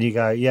 And you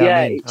go,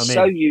 it's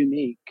so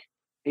unique.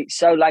 It's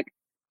so like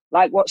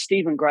what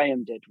Stephen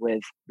Graham did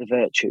with The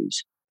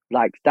Virtues.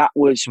 Like that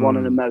was one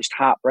of the most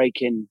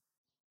heartbreaking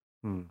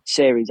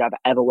series I've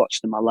ever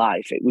watched in my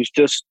life. It was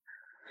just,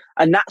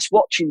 and that's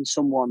watching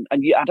someone.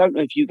 And I don't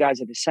know if you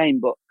guys are the same,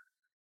 but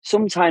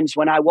sometimes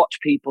when I watch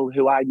people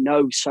who I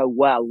know so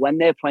well, when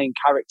they're playing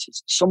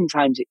characters,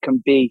 sometimes it can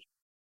be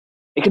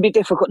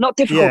difficult, not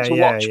difficult to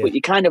watch, but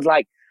you kind of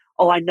like,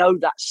 oh, I know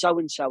that's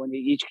so-and-so, and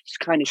you just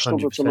kind of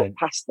struggle 100%. To look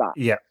past that.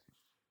 Yeah.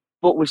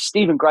 But with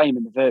Stephen Graham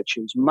in The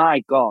Virtues,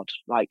 my God,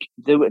 like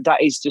that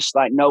is just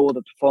like no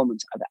other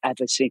performance I've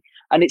ever seen.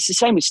 And it's the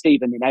same with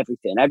Stephen in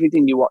everything.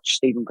 Everything you watch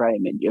Stephen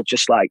Graham in, you're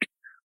just like,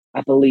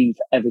 I believe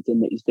everything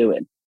that he's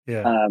doing.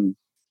 Yeah.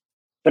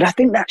 But I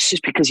think that's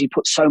just because he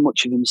put so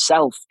much of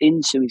himself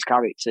into his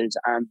characters.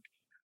 And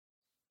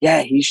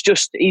he's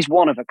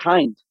one of a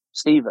kind,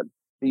 Stephen.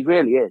 He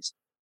really is.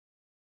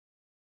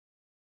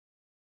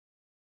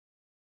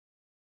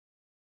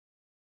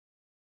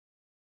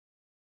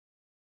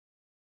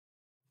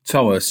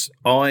 Thomas,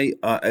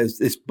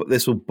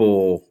 this will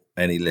bore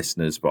any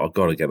listeners, but I've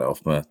got to get it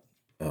off my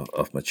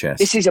chest.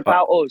 This is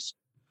about us.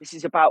 This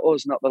is about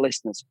us, not the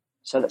listeners.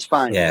 So that's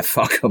fine. Yeah,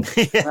 fuck them.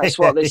 That's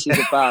what this is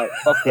about.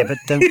 Yeah, but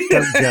don't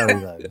go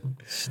though.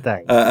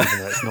 Stay.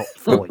 It's not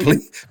for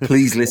you.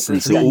 Please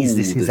listen to all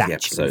the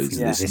episodes.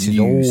 This is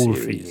all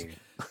for you.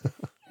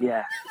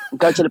 Yeah,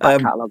 go to the back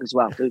catalogue as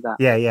well. Do that.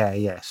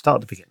 Yeah. Start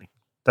at the beginning.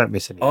 Don't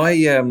miss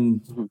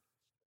anything.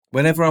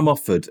 Whenever I'm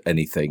offered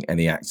anything,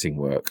 any acting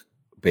work,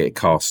 be it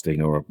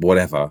casting or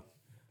whatever,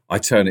 I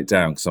turn it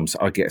down because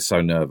I get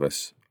so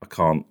nervous. I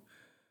can't.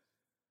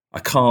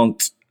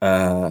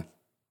 I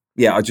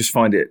just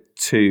find it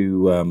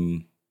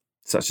too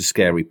such a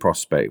scary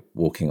prospect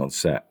walking on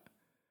set.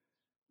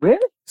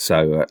 Really?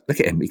 So look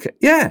at him.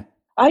 Yeah.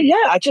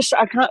 I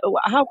can't.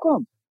 How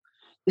come?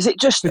 Is it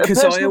just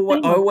Because a I personal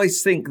thing?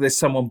 always think there's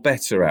someone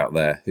better out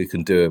there who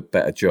can do a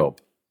better job.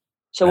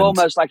 So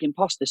almost like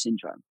imposter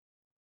syndrome.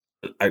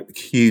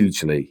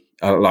 Hugely.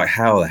 Like,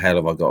 how the hell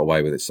have I got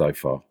away with it so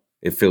far?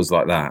 It feels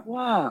like that.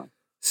 Wow.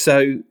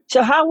 So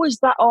how was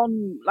that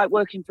on, like,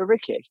 working for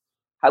Ricky?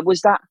 How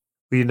was that?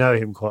 Well, you know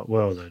him quite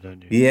well, though,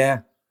 don't you?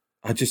 Yeah.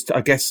 I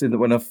guess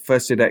when I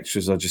first did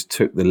extras, I just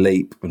took the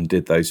leap and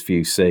did those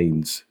few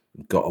scenes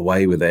and got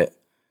away with it.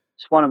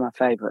 It's one of my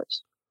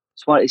favourites.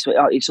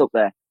 It's up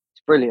there.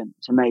 It's brilliant.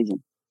 It's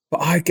amazing.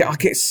 But I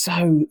get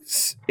so...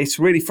 It's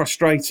really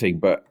frustrating,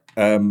 but...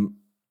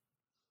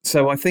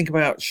 So I think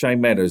about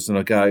Shane Meadows and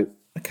I go,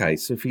 okay,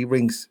 so if he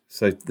rings...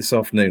 So this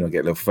afternoon I get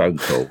a little phone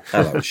call.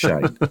 Hello,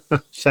 Shane.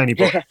 Shaney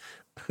boy. Yeah.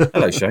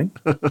 Hello, Shane.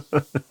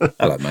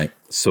 Hello, mate.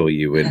 Saw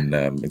you in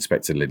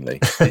Inspector Lindley.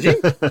 Did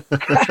you?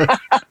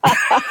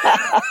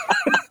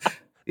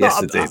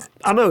 Yes, I did.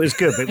 I know it was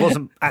good, but it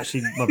wasn't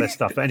actually my best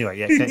stuff. But anyway,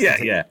 yeah.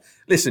 Yeah.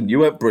 Listen, you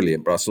weren't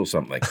brilliant, but I saw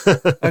something.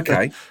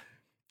 Okay.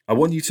 I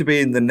want you to be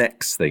in the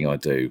next thing I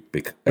do.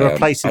 You're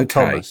replacing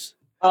Thomas.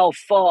 Oh,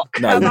 fuck.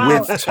 No,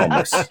 with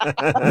Thomas.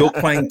 You're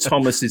playing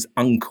Thomas's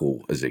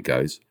uncle, as it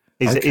goes.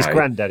 His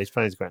granddad. He's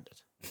playing his granddad.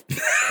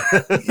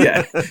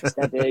 Yeah.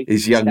 Steady.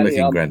 His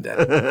young-looking on.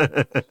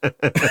 granddad.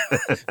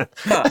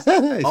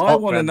 I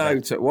want to know...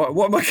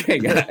 What am I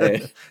getting at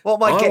here? What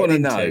am I getting want to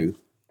into? know,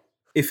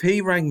 if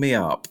he rang me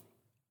up,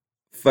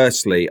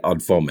 firstly,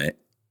 I'd vomit.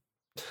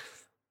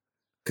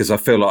 Because I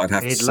feel like I'd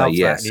have to say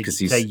yes. Because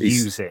he's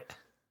use it.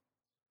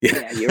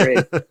 Yeah, you're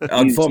in.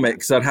 I'd vomit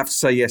because I'd have to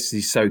say yes,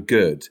 he's so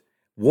good.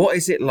 What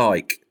is it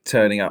like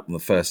turning up on the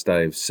first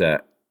day of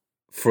set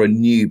for a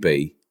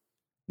newbie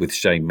with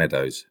Shane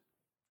Meadows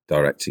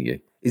directing you?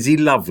 Is he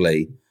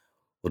lovely,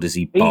 or does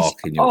he bark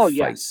in your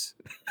face?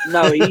 Yeah.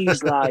 No,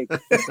 he's like...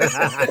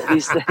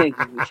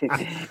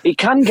 he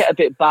can get a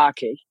bit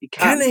barky. He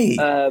can. Can he?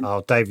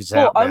 David's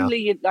out now.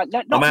 Only...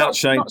 I'm out,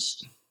 Shane.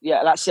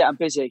 Yeah, that's it. I'm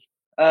busy.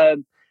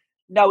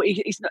 No,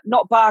 he's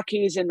not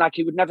barky as in, like,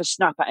 he would never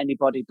snap at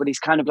anybody, but he's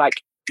kind of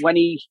like, when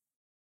he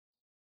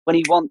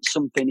wants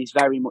something, he's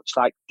very much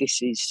like,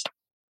 this is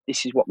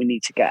what we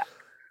need to get.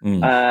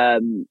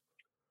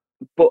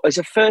 But as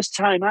a first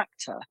time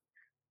actor,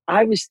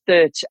 I was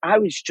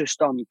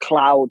just on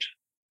cloud.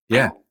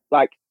 Yeah.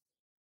 Like,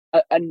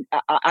 and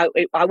I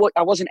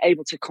wasn't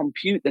able to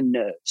compute the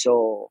nerves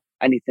or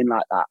anything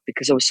like that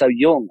because I was so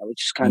young. I was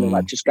just kind of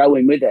like just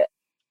going with it.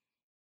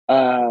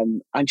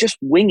 And just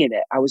winging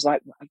it. I was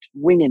like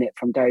winging it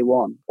from day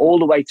one, all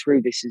the way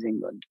through This Is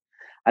England.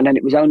 And then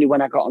it was only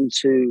when I got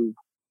onto,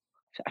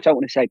 I don't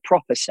want to say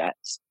proper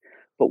sets,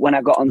 but when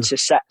I got onto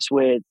sets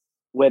where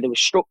there was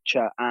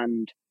structure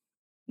and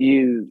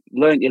you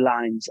learnt your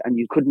lines and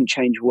you couldn't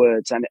change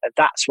words. And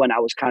that's when I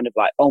was kind of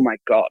like, oh my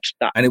God.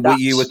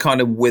 You were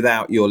kind of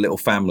without your little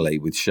family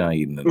with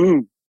Shane.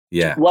 And,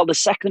 yeah. Well, the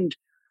second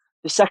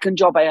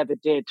job I ever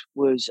did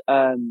was,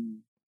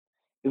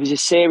 it was a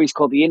series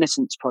called The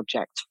Innocence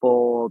Project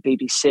for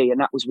BBC, and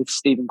that was with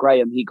Stephen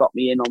Graham. He got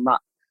me in on that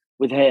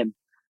with him.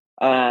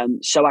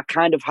 So I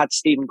kind of had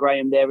Stephen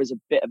Graham there as a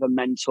bit of a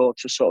mentor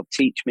to sort of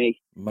teach me.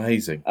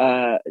 Amazing.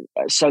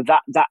 So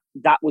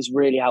that was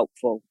really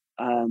helpful.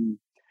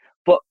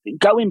 But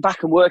going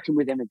back and working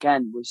with him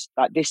again was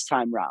like this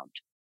time round.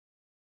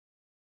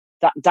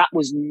 That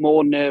was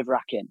more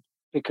nerve-wracking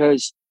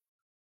because,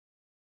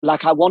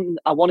 like, I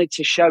wanted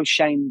to show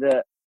Shane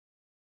that,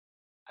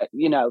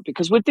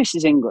 because with This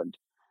Is England,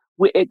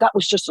 that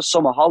was just a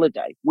summer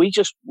holiday. We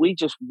just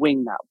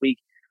winged that.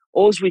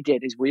 All we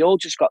did is we all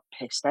just got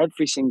pissed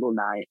every single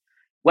night,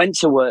 went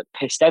to work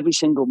pissed every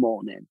single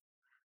morning,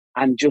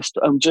 and just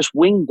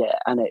winged it.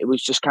 And it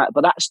was just kind of,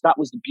 but that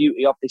was the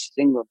beauty of This Is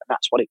England, and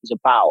that's what it was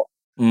about.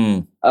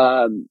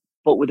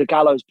 But with the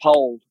gallows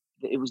pole,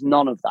 it was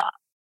none of that.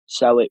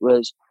 So it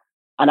was,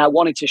 and I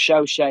wanted to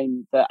show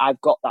Shane that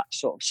I've got that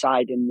sort of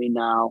side in me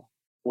now,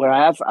 where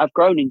I've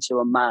grown into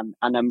a man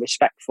and I'm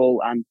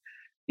respectful, and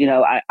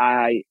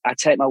I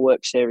take my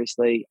work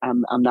seriously.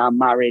 I'm now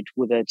married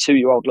with a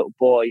 2-year-old little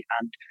boy,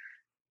 and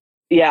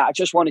yeah, I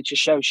just wanted to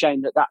show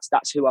Shane that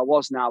that's who I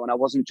was now, and I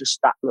wasn't just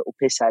that little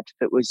pisshead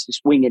that was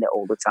just winging it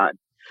all the time.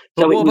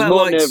 So it was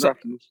more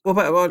nerve-wracking. What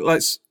about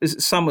is it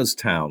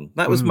Somerstown?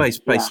 That was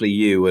basically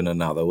you and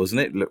another,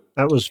 wasn't it?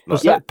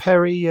 That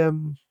Perry?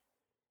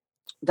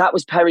 That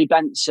was Perry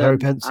Benson. Perry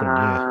Benson,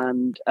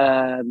 and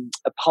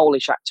a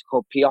Polish actor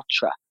called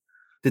Piotr.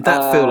 Did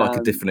that feel like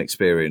a different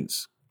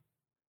experience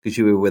because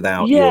you were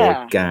without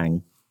your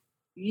gang?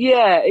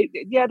 Yeah,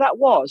 that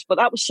was. But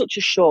that was such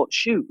a short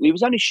shoot. We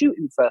was only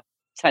shooting for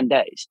 10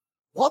 days.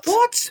 What?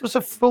 It was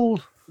a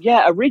full...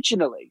 Yeah,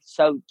 originally.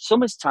 So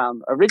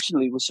Somerstown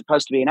originally was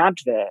supposed to be an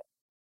advert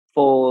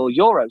for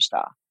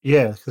Eurostar.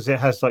 Yeah, because it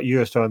has like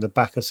Eurostar on the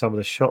back of some of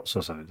the shots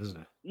or something,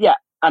 doesn't it? Yeah,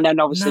 and then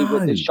obviously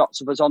with the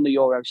shots of us on the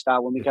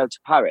Eurostar when we go to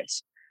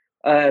Paris.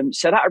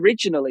 So that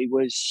originally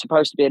was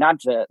supposed to be an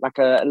advert, like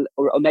or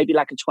maybe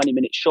like a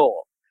 20-minute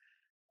short.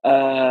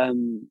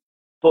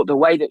 But the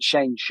way that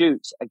Shane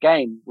shoots,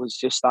 again, was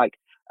just like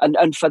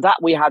And for that,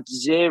 we had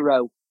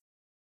zero.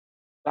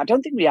 I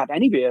don't think we had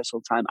any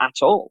rehearsal time at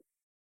all.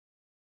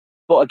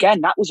 But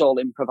again, that was all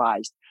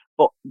improvised.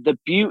 But the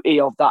beauty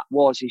of that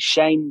is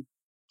Shane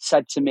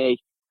said to me,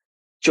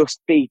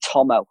 just be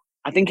Tomo.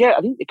 I think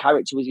the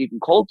character was even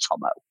called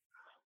Tomo.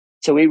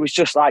 So he was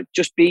just like,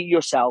 just be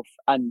yourself,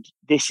 and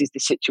this is the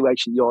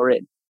situation you're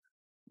in.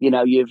 You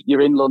know,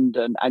 you're in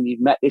London and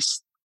you've met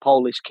this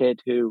Polish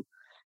kid who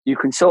you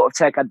can sort of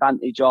take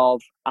advantage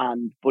of,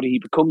 but he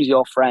becomes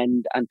your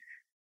friend.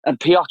 And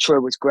Piotr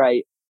was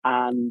great,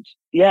 and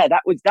yeah,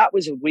 that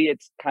was a weird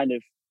kind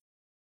of,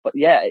 but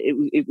yeah,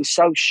 it was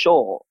so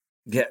short.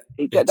 Yeah,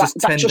 just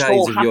 10 just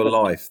days of your happened.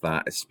 life.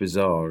 It's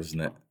bizarre,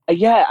 isn't it?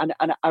 Yeah,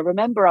 and I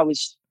remember I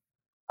was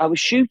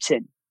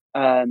shooting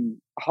a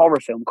horror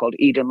film called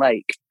Eden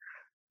Lake.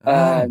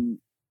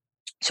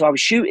 So I was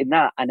shooting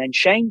that, and then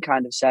Shane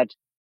kind of said,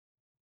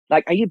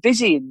 like, "Are you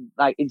busy in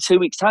 2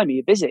 weeks' time? Are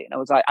you busy?" And I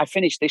was like, "I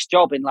finished this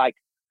job in like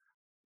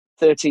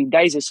 13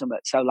 days or something.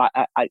 So like,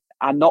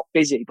 I'm not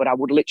busy, but I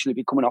would literally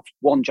be coming off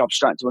one job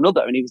straight to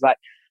another." And he was like,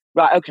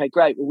 "Right, okay,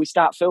 great. Well, we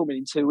start filming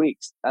in 2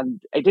 weeks."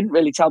 And he didn't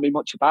really tell me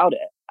much about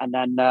it. And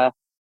then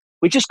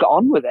we just got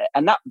on with it.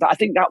 And that I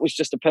think that was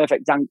just a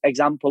perfect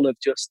example of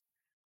just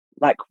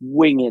like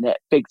winging it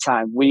big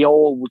time. We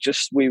was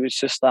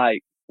just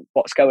like,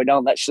 what's going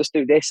on? Let's just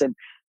do this, and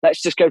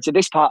let's just go to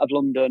this part of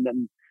London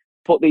and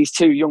put these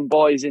two young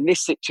boys in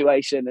this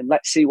situation, and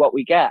let's see what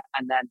we get.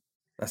 And then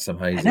that's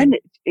amazing. And then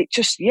it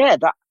just,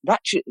 that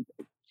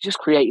just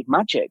created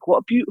magic. What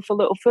a beautiful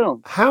little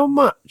film. How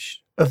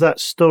much of that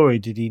story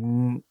do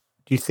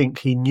you think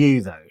he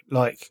knew though?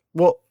 Like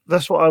what?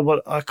 That's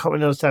what I can't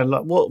really understand.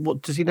 Like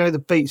what does he know the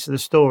beats of the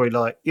story?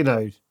 Like, you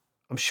know,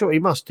 I'm sure he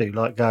must do.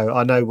 Like go,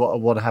 I know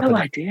what happened. No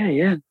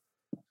idea.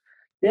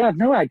 Yeah, I've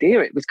no idea.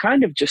 It was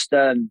kind of just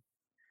that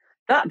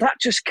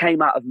just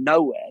came out of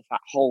nowhere. That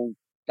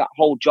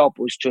whole job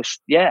was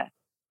just, yeah.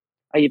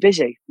 Are you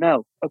busy?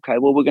 No. Okay.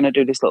 Well, we're going to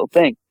do this little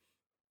thing,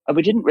 and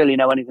we didn't really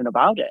know anything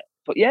about it.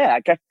 But yeah, I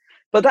guess.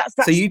 But that's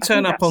so you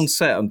turn up on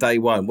set on day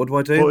one. What do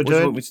I do? What do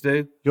you want me to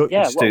do?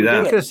 Just do that.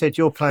 You could have said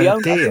you're playing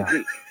deer.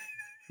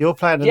 You're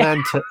playing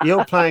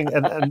You're playing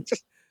and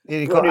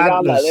you've got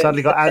antlers.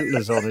 Suddenly got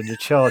antlers on, and you're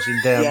charging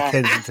down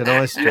Kensington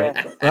High Street.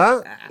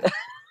 Huh?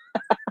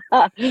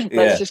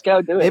 Let's just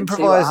go do it.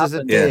 Improvise as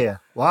a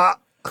deer. What?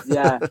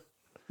 Yeah.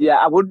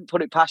 I wouldn't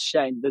put it past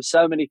Shane. There's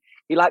so many.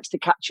 He likes to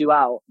catch you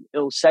out.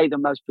 He'll say the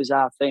most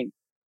bizarre thing,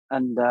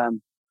 and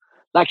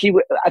I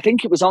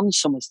think it was on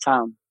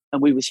Summerstown,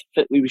 and we was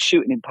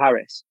shooting in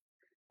Paris,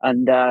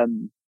 and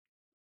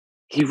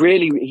he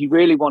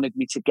really wanted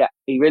me to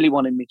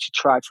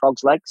try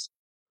frogs' legs,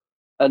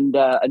 and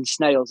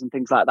snails and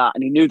things like that,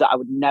 and he knew that I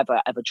would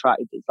never ever try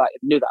it. Like,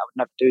 he knew that I would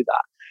never do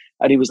that,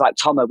 and he was like,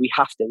 "Tomo, we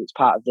have to. It's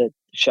part of the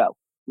show."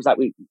 It was like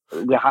we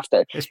have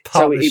to. It's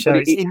part of the show.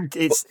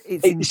 It's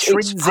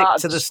intrinsic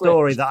to the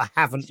story that I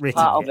haven't written.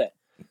 Part of it.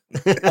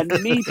 And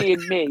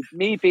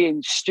me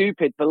being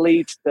stupid,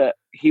 believed that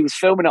he was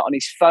filming it on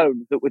his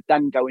phone that would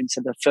then go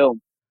into the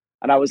film.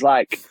 And I was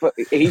like, but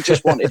he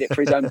just wanted it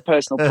for his own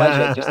personal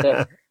pleasure, just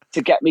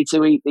to get me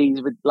to eat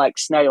these with like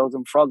snails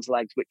and frogs'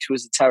 legs, which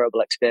was a terrible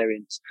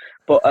experience.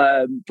 But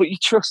you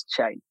trust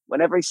Shane.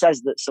 Whenever he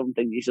says that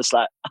something, you're just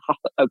like, oh,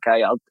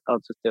 okay, I'll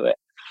just do it.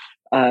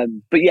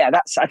 But yeah,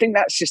 I think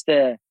that's just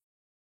the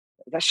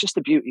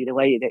beauty of the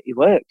way that it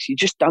works. You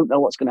just don't know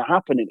what's going to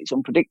happen, and it's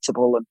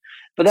unpredictable.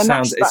 But then it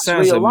sounds an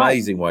real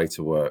amazing life. way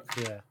to work.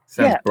 Yeah,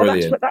 sounds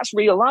brilliant. Well, that's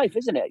real life,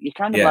 isn't it? You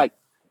kind of like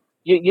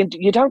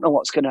you don't know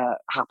what's going to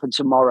happen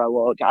tomorrow,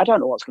 or I don't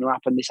know what's going to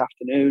happen this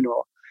afternoon,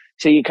 or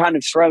so you're kind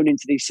of thrown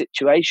into these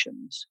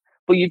situations.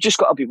 But you've just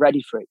got to be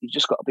ready for it. You've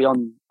just got to be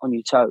on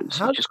your toes.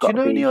 Do you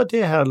know any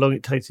idea how long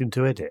it takes him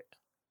to edit?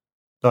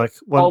 Like,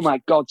 oh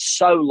my God,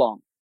 so long,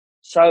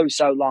 so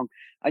long,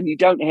 and you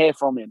don't hear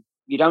from him.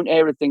 You don't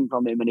hear a thing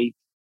from him, and he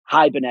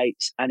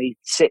hibernates, and he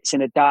sits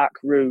in a dark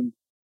room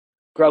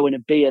growing a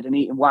beard and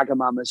eating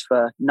Wagamamas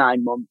for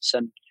 9 months,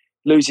 and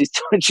loses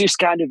just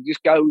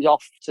goes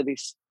off to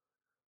this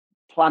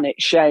planet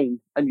Shane,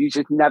 and you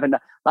just never know.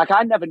 Like,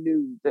 I never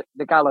knew that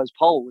the Gallows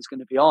Pole was going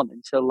to be on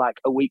until like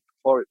a week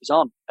before it was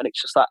on, and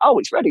it's just like, oh,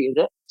 it's ready, is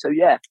it? So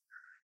yeah,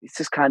 it's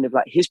just kind of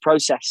like his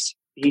process.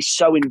 He's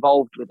so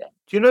involved with it.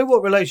 Do you know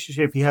what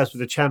relationship he has with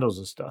the channels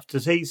and stuff?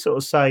 Does he sort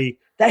of say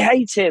they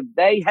hate him?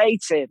 They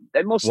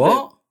must.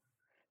 What?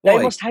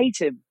 They must hate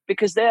him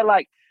because they're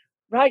like,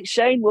 right,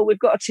 Shane, well, we've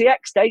got a TX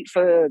date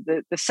for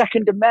the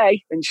 2nd of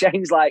May. And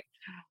Shane's like,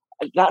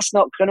 that's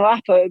not going to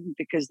happen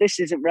because this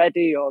isn't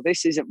ready or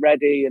this isn't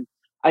ready.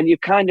 And you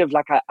kind of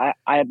like,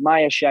 I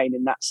admire Shane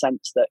in that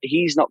sense that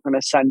he's not going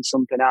to send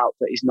something out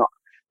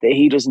that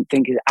he doesn't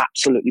think is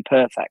absolutely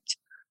perfect.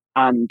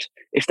 And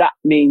if that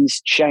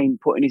means Shane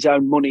putting his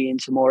own money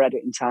into more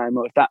editing time,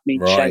 or if that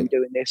means Shane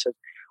doing this,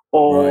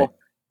 or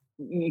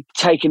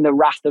taking the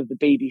wrath of the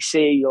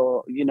BBC,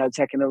 or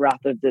taking the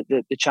wrath of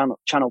the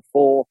Channel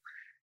 4,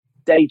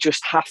 they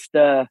just have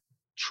to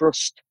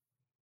trust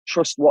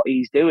what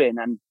he's doing,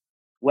 and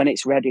when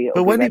it's ready,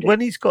 but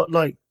when he's got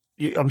like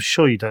I'm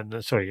sure you don't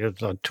know. Sorry,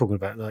 I'm talking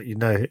about like you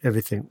know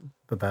everything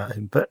about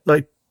him, but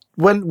like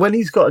when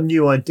he's got a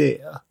new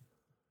idea,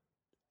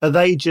 are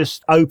they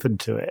just open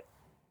to it,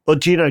 or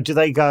do you know? Do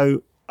they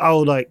go, oh,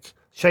 like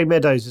Shane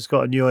Meadows has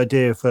got a new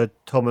idea for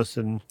Thomas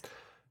and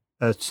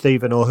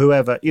Stephen or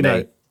whoever, you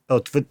know,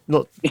 or for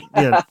not, you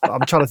know,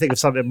 I'm trying to think of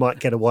something that might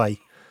get away.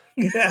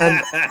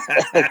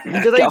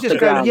 And do they just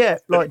go, yeah,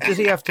 like, does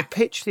he have to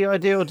pitch the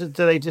idea, or do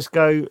they just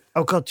go,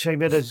 oh God, Shane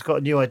Meadows has got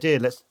a new idea,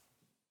 let's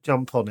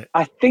jump on it?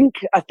 I think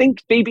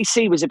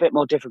BBC was a bit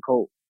more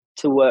difficult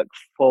to work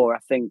for, I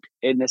think,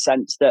 in the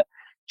sense that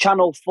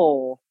Channel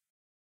 4,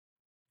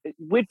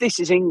 with This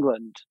Is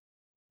England,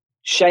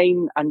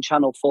 Shane and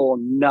Channel 4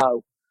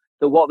 know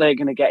that what they're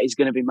going to get is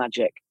going to be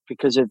magic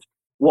because of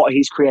what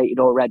he's created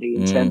already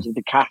in terms of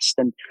the cast.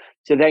 And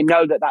so they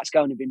know that that's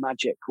going to be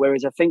magic.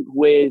 Whereas I think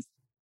with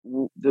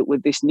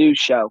this new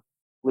show,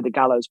 with the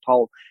Gallows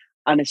Pole,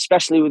 and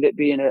especially with it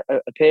being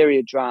a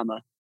period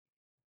drama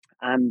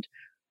and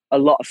a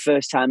lot of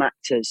first-time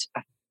actors,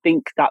 I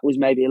think that was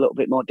maybe a little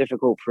bit more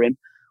difficult for him.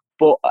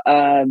 But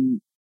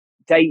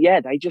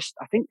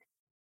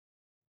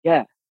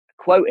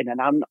quoting, and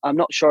I'm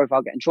not sure if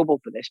I'll get in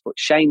trouble for this, but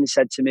Shane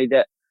said to me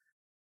that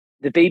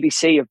the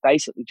BBC have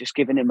basically just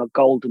given him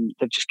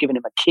they've just given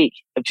him a key,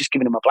 they've just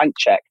given him a blank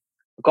check,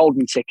 a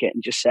golden ticket,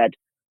 and just said,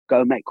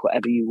 go make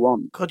whatever you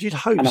want. God, you'd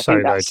hope so,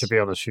 though, to be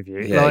honest with you.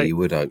 Yeah, like, you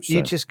would hope so.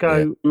 You just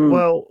go,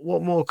 well,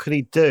 what more could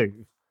he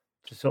do?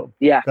 To sort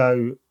of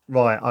go,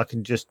 right, I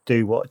can just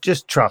do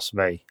just trust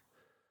me.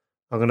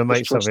 I'm going to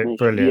make something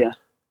brilliant.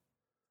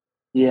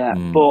 Yeah.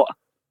 But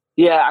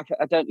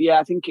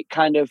I think it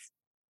kind of,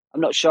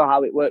 I'm not sure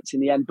how it worked in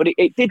the end, but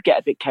it did get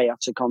a bit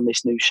chaotic on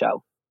this new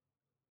show,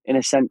 in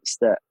a sense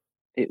that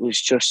it was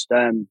just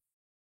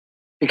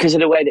because of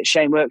the way that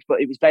Shane works,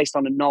 but it was based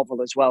on a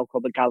novel as well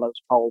called The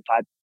Gallows Pole by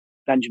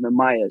Benjamin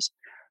Myers.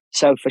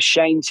 So for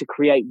Shane to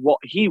create what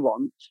he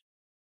wants,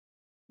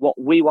 what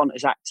we want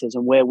as actors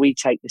and where we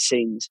take the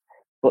scenes,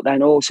 but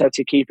then also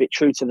to keep it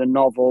true to the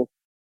novel,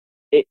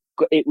 it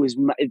was,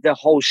 the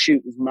whole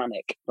shoot was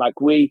manic. Like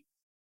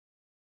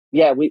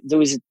there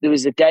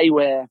was a day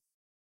where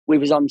we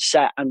was on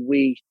set and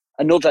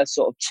another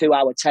sort of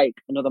 2-hour take,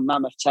 another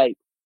mammoth take.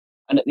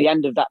 And at the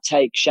end of that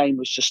take, Shane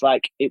was just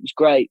like, it was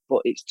great,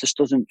 but it just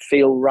doesn't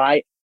feel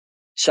right.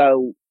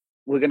 So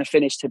we're going to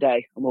finish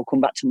today and we'll come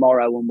back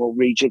tomorrow and we'll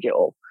rejig it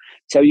all.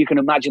 So you can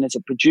imagine as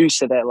a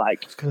producer, they're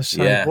like, I was going to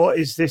say, what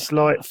is this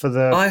like for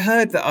the... I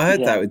heard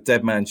that with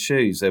Dead Man's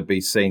Shoes. There'd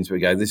be scenes where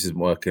we go, this isn't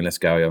working, let's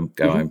go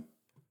home.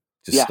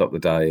 Just stop the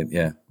day.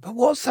 And, But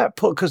what's that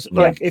put? Because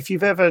if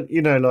you've ever,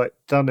 you know, like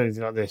done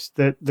anything like this,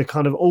 the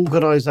kind of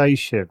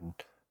organisation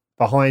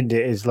behind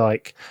it is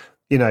like,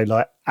 you know,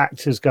 like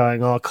actors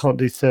going, oh, I can't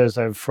do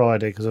Thursday and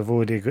Friday because I've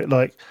already agreed.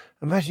 Like,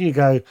 imagine you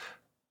go,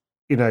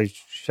 you know,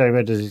 Shane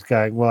Meadows is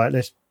going, right,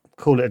 let's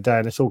call it a day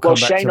and let's all come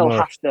back Shane tomorrow. Will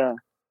have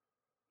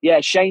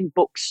to, Shane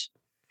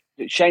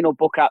will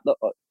book out the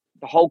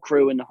whole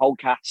crew and the whole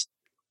cast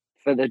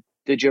for the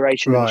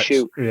duration of the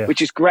shoot,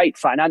 which is great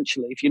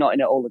financially if you're not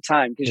in it all the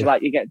time, because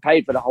you're getting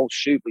paid for the whole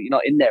shoot, but you're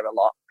not in there a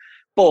lot.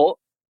 But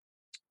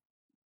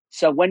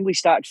so when we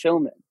started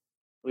filming,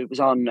 it was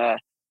on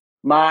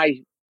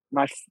my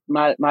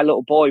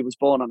little boy was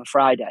born on a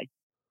Friday,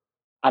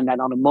 and then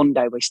on a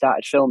Monday we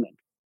started filming.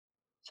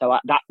 So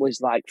that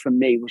was like, for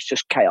me, was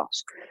just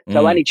chaos.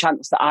 So any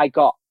chance that I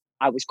got,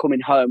 I was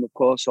coming home, of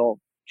course, or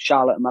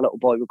Charlotte and my little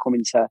boy were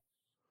coming to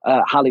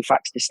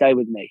Halifax to stay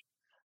with me.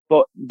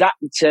 But that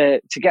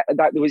to get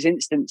that, there was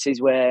instances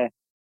where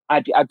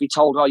I'd be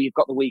told, "Oh, you've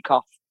got the week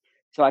off."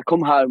 So I'd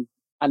come home,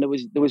 and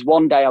there was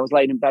one day I was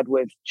laying in bed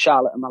with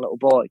Charlotte and my little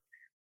boy,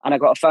 and I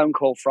got a phone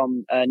call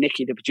from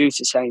Nikki, the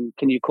producer, saying,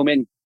 "Can you come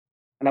in?"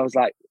 And I was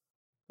like,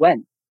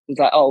 "When?" He was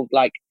like, "Oh,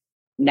 like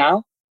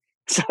now."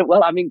 So,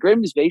 well, I'm in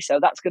Grimsby, so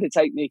that's going to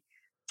take me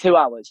 2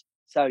 hours.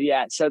 So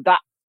so that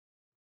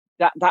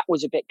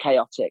was a bit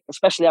chaotic,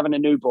 especially having a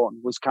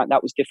newborn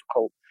that was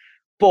difficult.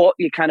 But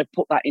you kind of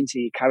put that into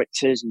your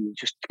characters and you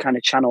just kind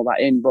of channel that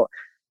in. But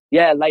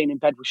laying in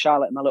bed with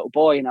Charlotte and my little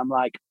boy, and I'm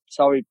like,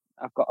 sorry,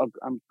 I've got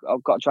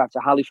to drive to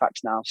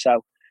Halifax now.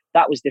 So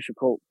that was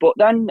difficult. But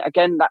then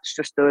again, that's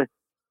just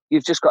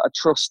you've just got to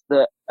trust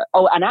that.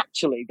 Oh, and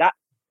actually that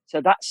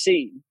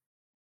scene.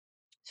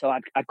 So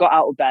I got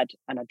out of bed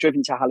and I'd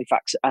driven to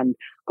Halifax and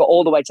got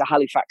all the way to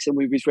Halifax, and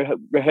we was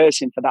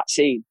rehearsing for that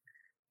scene.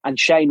 And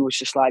Shane was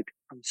just like,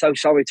 I'm so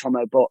sorry,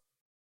 Tomo, but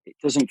it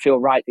doesn't feel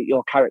right that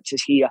your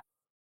character's here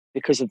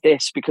because of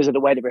this, because of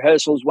the way the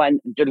rehearsals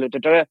went, and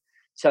da-da-da-da.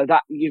 So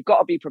that you've got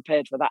to be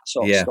prepared for that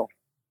sort of stuff.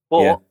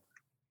 But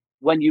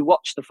when you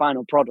watch the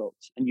final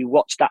product and you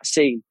watch that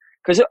scene,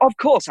 because of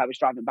course I was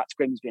driving back to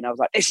Grimsby and I was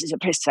like, this is a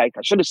piss take.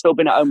 I should have still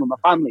been at home with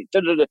my family.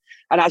 Da-da-da.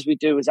 And as we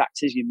do as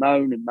actors, you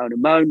moan and moan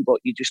and moan,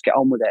 but you just get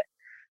on with it.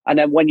 And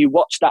then when you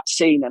watch that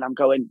scene and I'm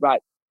going,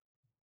 right,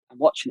 I'm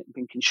watching it and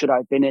thinking, should I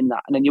have been in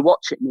that? And then you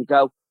watch it and you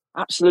go,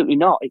 absolutely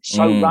not. It's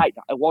so right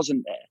that I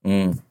wasn't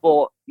there.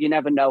 But you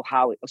never know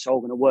how it's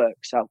all going to work.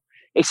 So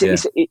it's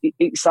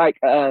like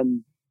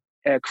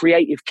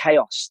creative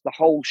chaos. The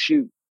whole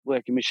shoot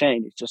working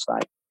machine is just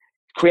like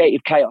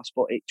creative chaos,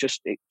 but it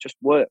just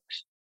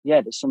works.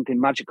 Yeah, there's something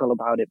magical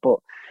about it. But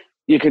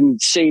you can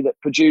see that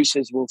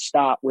producers will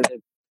start with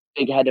a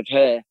big head of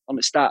hair on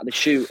the start of the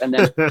shoot, and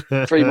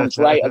then 3 months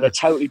later they're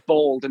totally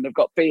bald and they've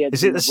got beards.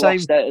 Is it the same?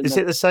 Is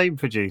it the same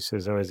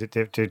producers, or is it?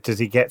 Does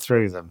he get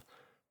through them,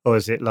 or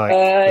is it like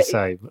the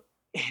same?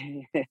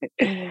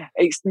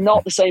 It's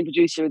not the same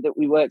producer that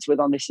we worked with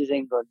on This Is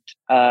England.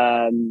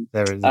 They're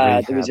in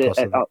rehab, there was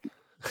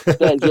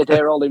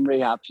they're all in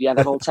rehab. Yeah,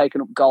 they've all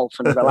taken up golf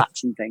and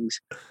relaxing things.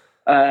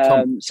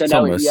 Thomas,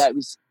 it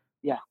was.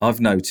 Yeah, I've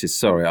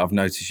noticed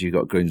you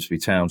got Grimsby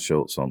Town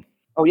shorts on.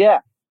 Oh yeah.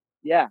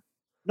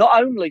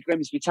 Not only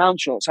Grimsby Town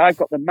shorts, I've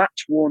got the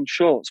match worn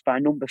shorts by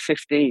number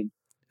 15.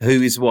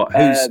 Who is what?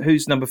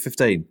 Who's number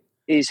 15?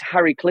 Is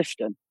Harry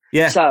Clifton.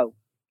 Yeah. So,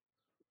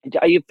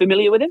 are you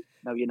familiar with him?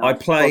 No, you're not. I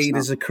played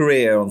as a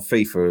career on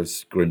FIFA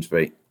as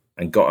Grimsby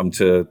and got him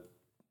to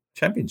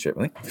Championship,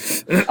 I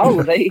think. Oh,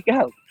 well, there you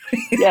go.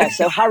 Yeah,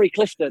 so Harry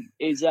Clifton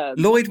is...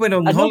 Lloyd went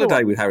on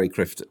holiday with Harry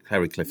Clifton.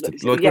 Lloyd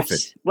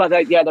Griffith. Well,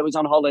 they was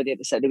on holiday.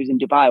 They said they was in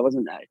Dubai,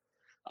 wasn't they?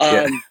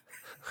 I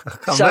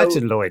can't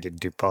imagine Lloyd in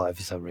Dubai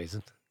for some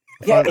reason.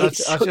 Yeah, I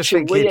just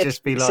think he'd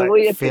just be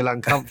like, feel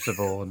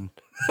uncomfortable and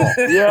hot.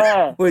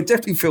 Yeah. Well, he'd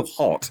definitely feel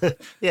hot.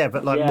 Yeah,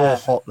 but more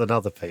hot than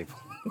other people.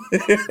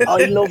 Oh,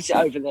 he loves it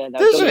over there. Though,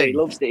 Does he? He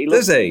loves it.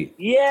 Does he?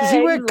 Yeah. Does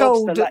he wear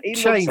gold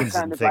chains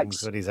and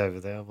things when he's over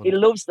there? He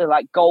loves the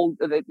gold,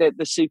 the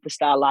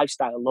superstar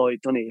lifestyle,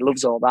 Lloyd, doesn't he? He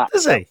loves all that.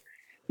 Does he?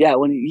 Yeah, he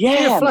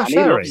loves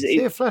it. Is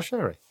he a Flash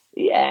Harry?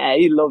 Yeah,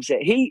 he loves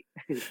it.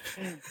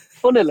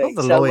 Funnily,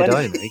 not the Lloyd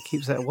I know. He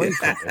keeps that away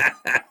from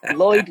me.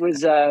 Lloyd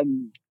was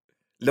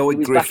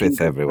Lloyd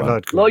Griffith,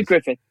 everyone. Lloyd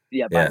Griffith.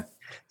 Yeah.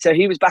 So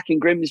he was back in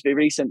Grimsby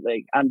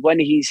recently, and when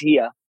he's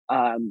here,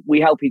 we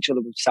help each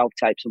other with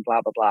self-tapes and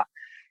blah, blah, blah.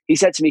 He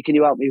said to me, can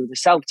you help me with the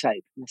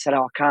self-tape? And I said,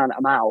 I can't,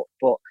 I'm out.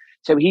 But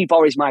so he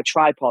borrows my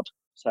tripod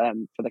for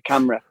the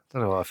camera. I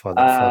don't know why I find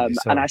that funny.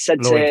 And I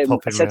said to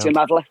him,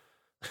 I'd left.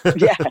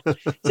 Yeah.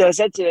 So I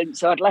said to him,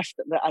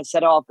 I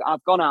said,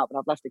 I've gone out, but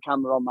I've left the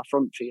camera on my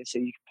front for you so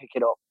you can pick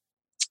it up.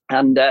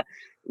 And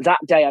that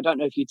day, I don't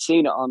know if you'd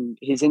seen it on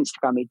his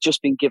Instagram, he'd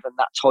just been given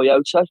that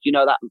Toyota,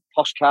 that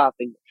posh car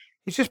thing.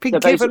 He's just been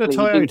given a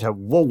Toyota.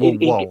 Whoa.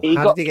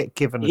 How did he get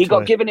given a Toyota? He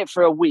got given it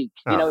for a week.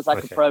 It's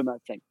like a promo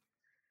thing.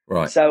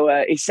 Right.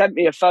 So he sent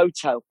me a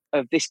photo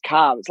of this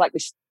car. It's like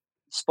this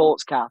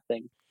sports car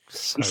thing.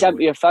 He sent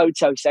me a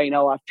photo saying,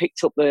 I've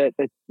picked up the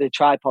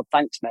tripod,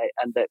 thanks, mate.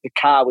 And the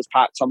car was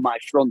parked on my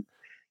front.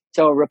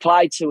 So I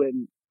replied to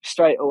him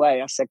straight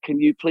away. I said, can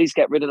you please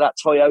get rid of that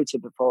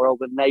Toyota before all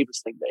the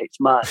neighbours think that it's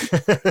mine?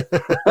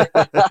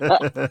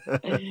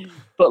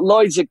 But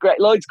Lloyd's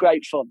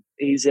great fun.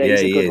 He's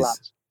a good lad.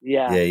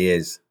 Yeah, he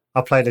is.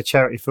 I played a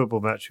charity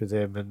football match with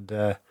him,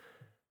 and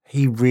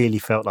he really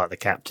felt like the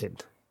captain.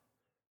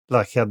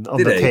 Like on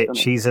the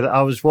pitch,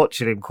 I was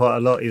watching him quite a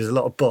lot. He was a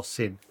lot of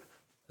bossing,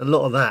 a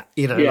lot of that,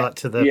 like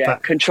to the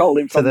back,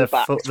 controlling from the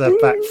back, the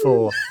back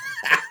four,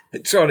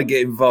 trying to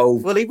get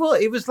involved. Well,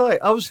 he was like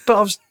I was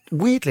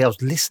weirdly, I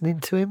was listening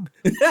to him.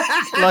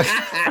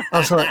 I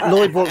was like,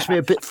 Lloyd wants me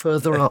a bit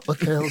further up.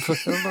 Okay, I'm like,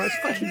 it's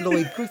fucking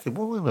Lloyd Griffith.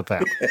 What am I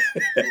about?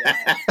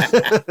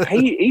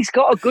 He's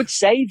got a good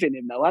save in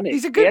him, though, hasn't he?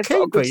 He's a good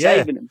keeper,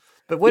 save in him.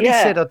 But when he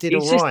said I did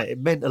all right, it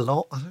meant a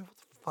lot. I don't know what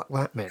the fuck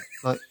that meant.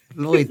 Like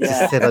Lloyd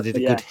just said I did a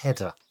good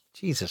header.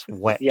 Jesus,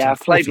 wept. Yeah, I've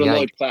played with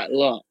Lloyd quite a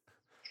lot.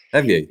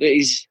 Have you?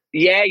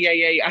 Yeah.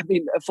 I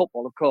mean,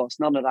 football, of course.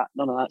 None of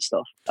that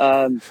stuff.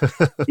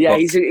 Yeah,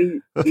 he's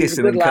a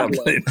good lad.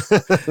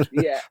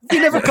 Yeah.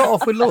 You never got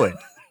off with Lloyd?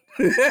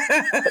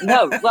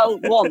 No, well,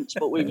 once,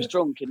 but we was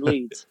drunk in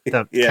Leeds.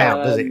 Don't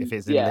count, does it, if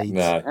it's in Leeds?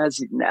 No.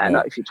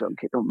 Not if you're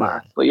drunk, it don't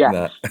matter. But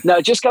yeah, no,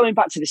 just going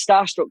back to the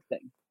starstruck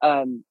thing,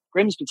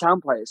 Grimsby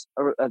Town players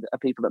are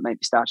people that make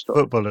me starstruck.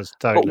 Footballers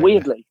don't. But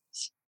weirdly,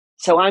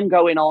 so I'm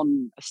going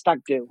on a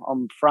stag do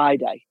on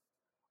Friday,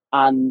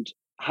 and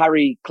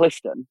Harry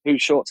Clifton,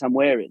 whose shorts I'm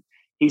wearing,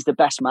 he's the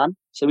best man.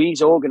 So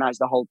he's organised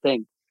the whole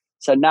thing.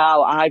 So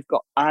now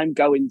I'm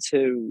going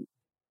to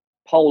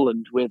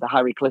Poland with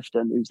Harry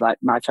Clifton, who's like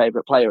my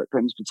favourite player at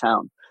Grimsby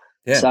Town.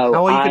 Yeah. So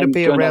how are you going to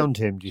be around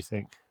him, do you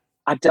think?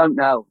 I don't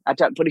know.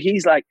 But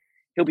he's like,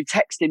 he'll be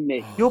texting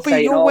me. You're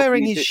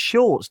wearing his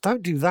shorts.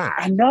 Don't do that.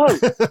 I know.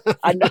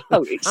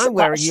 I'm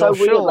wearing your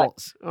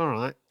shorts. All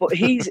right. But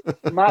he's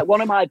one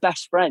of my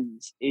best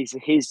friends is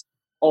his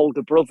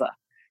older brother.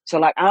 So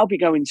like I'll be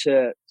going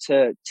to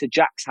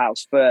Jack's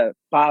house for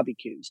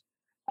barbecues,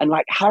 and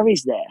like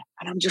Harry's there,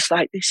 and I'm just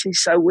like, this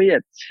is so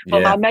weird.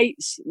 But my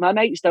mates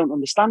don't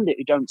understand it,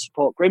 who don't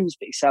support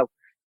Grimsby. So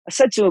I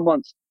said to him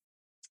once,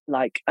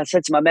 I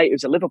said to my mate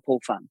who's a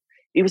Liverpool fan,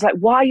 he was like,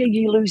 why are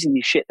you losing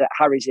your shit that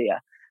Harry's here?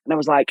 And I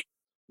was like,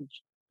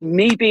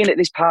 me being at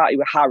this party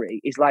with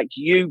Harry is like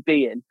you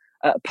being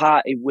at a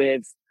party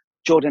with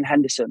Jordan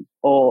Henderson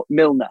or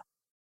Milner.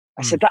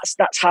 I said,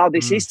 that's how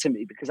this is to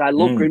me, because I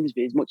love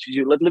Grimsby as much as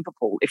you love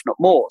Liverpool, if not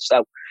more.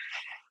 So,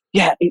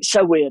 yeah, it's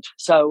so weird.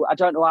 So I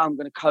don't know how I'm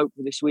going to cope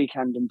with this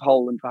weekend in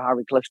Poland for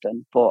Harry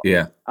Clifton, but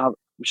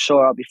I'm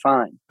sure I'll be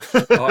fine.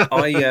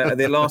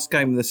 The last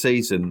game of the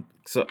season,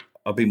 so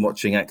I've been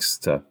watching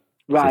Exeter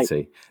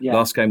City. Yeah.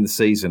 Last game of the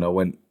season,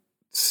 I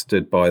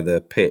stood by the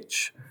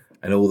pitch,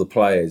 and all the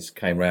players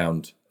came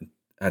round,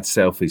 had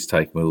selfies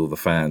taken with all the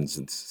fans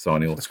and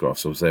signing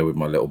autographs. I was there with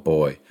my little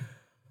boy.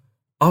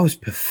 I was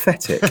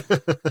pathetic.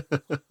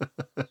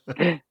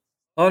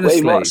 Honestly,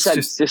 in what it's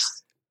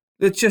sense?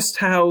 just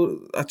how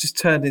I just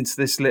turned into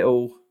this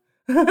little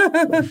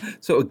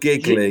sort of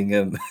giggling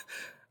and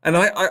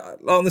I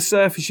on the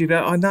surface,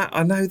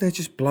 I know they're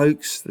just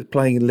blokes. They're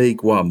playing in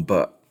League One,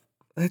 but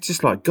they're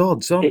just like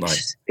gods, aren't they?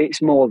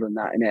 It's more than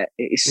that, isn't it?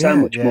 It is so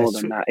much more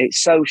than that.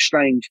 It's so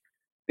strange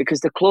because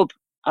the club,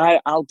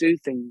 I'll do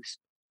things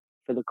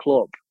for the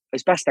club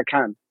as best I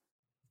can.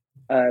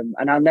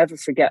 And I'll never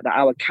forget that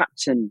our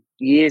captain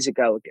years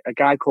ago, a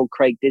guy called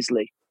Craig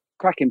Disley,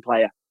 cracking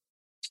player,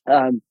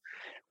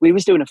 we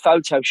was doing a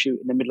photo shoot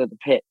in the middle of the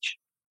pitch,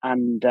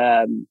 and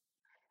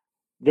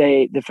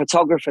the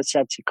photographer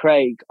said to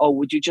Craig, "Oh,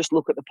 would you just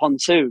look at the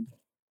pontoon?"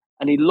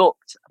 And he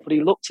looked, but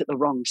he looked at the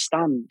wrong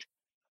stand.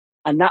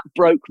 And that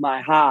broke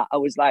my heart. I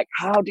was like,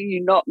 how do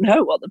you not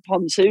know what the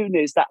pontoon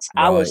is? That's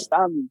our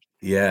stand.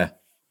 Yeah.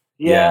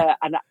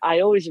 And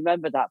I always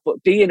remember that.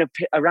 But being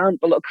around,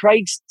 but look,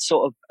 Craig's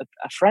sort of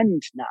a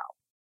friend now.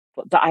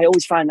 But that I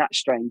always find that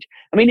strange.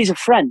 I mean, he's a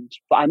friend,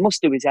 but I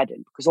must do his head in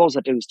because all I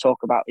do is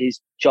talk about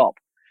his job.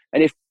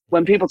 And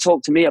when people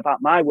talk to me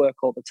about my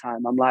work all the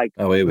time, I'm like,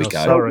 oh, here we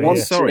go.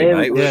 Sorry,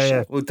 mate.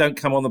 Yeah. Well, don't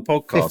come on the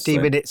podcast. 50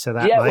 minutes of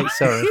that, mate.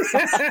 Sorry.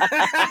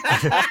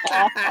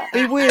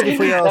 It'd be weird if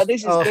we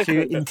asked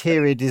you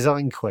interior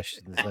design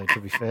questions, though,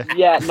 to be fair.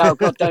 Yeah, no,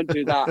 God, don't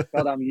do that.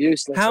 God, I'm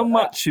useless. How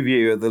much of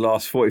you at the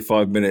last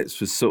 45 minutes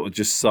was sort of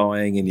just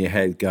sighing in your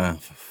head, going,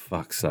 for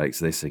fuck's sakes,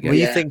 this again? Were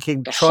you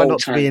thinking, try not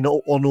to be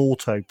on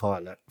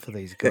autopilot for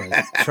these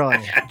guys?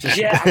 Try.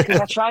 Yeah, because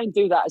I try and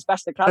do that as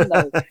best I can,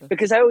 though.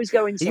 Because I always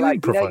go into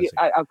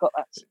I've got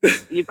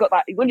that. You've got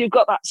that when you've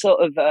got that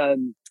sort of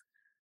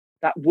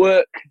that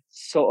work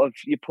sort of.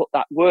 You put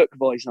that work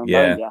voice on,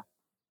 don't you?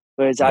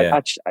 Whereas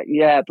but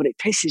it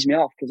pisses me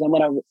off because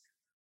then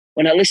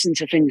when I listen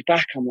to things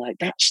back, I'm like,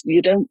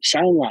 you don't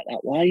sound like that.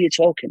 Why are you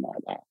talking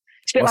like that?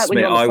 It's a bit like when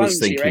you're on the phone I was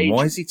thinking,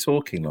 why is he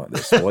talking like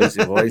this?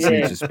 Why is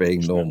he just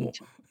being normal?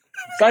 It's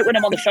like when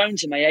I'm on the phone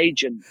to my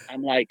agent,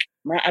 I'm like,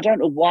 I don't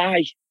know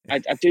why I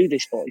do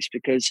this voice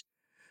because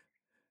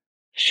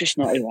it's just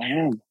not who I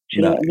am. Do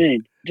you know what I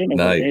mean? I don't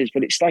know what it is,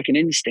 but it's like an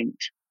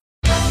instinct.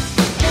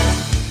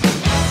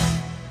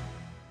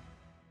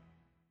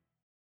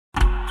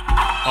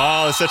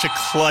 Oh, it's such a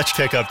clutch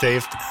pickup,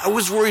 Dave. I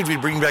was worried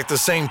we'd bring back the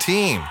same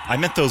team. I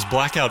meant those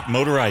blackout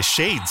motorized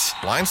shades.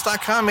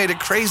 Blinds.com made it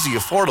crazy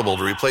affordable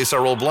to replace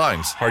our old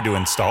blinds. Hard to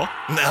install?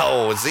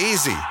 No, it's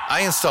easy.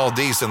 I installed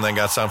these and then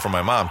got some for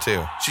my mom,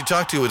 too. She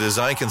talked to a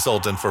design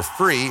consultant for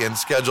free and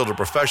scheduled a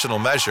professional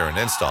measure and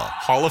install.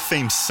 Hall of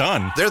Fame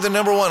son. They're the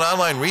 #1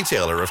 online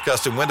retailer of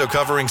custom window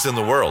coverings in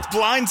the world.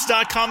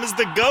 Blinds.com is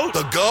the GOAT.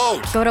 The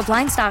GOAT. Go to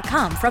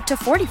Blinds.com for up to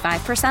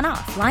 45%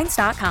 off.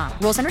 Blinds.com.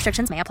 Rules and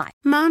restrictions may apply.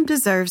 Mom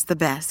deserves the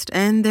best,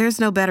 and there's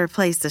no better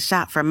place to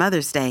shop for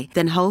Mother's Day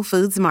than Whole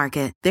Foods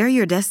Market. They're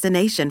your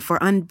destination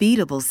for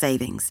unbeatable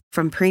savings,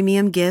 from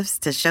premium gifts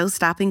to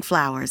show-stopping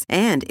flowers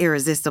and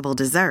irresistible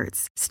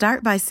desserts.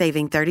 Start by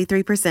saving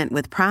 33%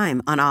 with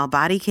Prime on all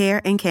body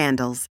care and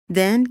candles.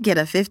 Then get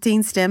a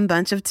 15-stem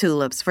bunch of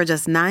tulips for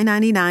just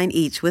 $9.99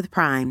 each with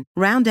Prime.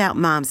 Round out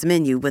Mom's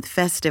menu with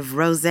festive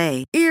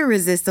rosé,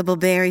 irresistible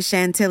berry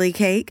chantilly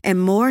cake,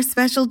 and more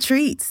special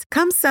treats.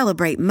 Come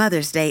celebrate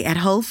Mother's Day at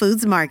Whole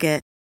Foods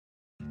Market.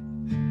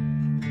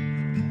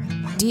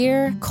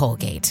 Dear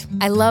Colgate,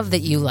 I love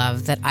that you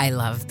love that I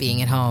love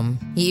being at home.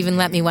 You even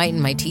let me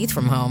whiten my teeth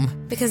from home.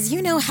 Because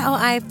you know how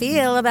I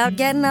feel about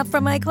getting up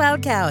from my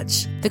cloud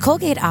couch. The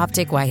Colgate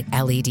Optic White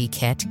LED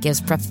Kit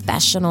gives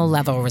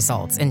professional-level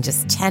results in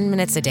just 10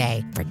 minutes a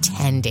day for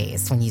 10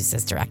 days when used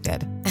as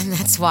directed. And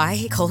that's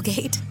why,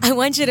 Colgate, I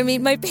want you to meet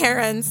my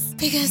parents.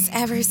 Because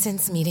ever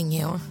since meeting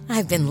you,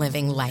 I've been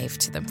living life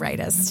to the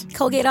brightest.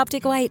 Colgate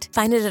Optic White.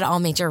 Find it at all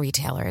major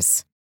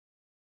retailers.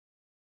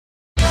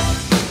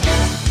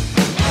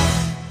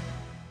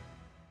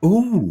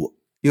 Ooh,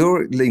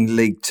 you're in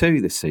League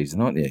 2 this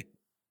season, aren't you?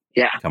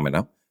 Yeah. Coming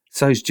up.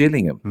 So's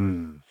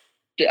Gillingham.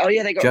 Oh,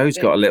 yeah, they got... Joe's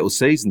got a little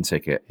season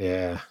ticket.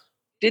 Yeah.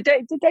 Did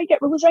they get...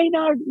 Was they in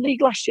our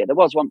league last year? There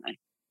was, wasn't they?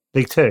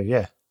 League 2,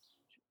 yeah.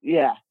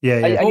 Yeah.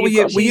 Yeah. Were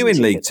you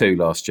in League 2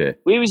 last year?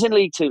 We was in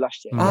League 2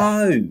 last year.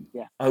 Oh.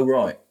 Yeah. Oh,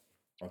 right.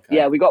 Okay.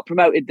 Yeah, we got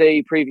promoted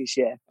the previous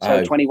year.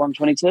 So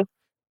 21-22.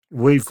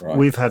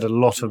 We've had a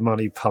lot of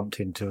money pumped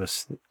into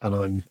us, and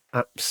I'm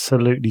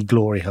absolutely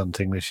glory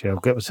hunting this year.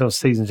 I've got myself a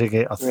season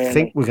ticket. I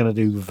think we're going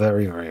to do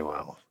very, very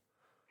well.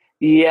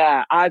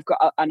 Yeah, I've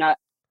got,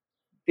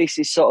 this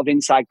is sort of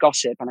inside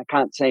gossip, and I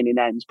can't say any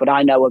names, but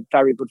I know a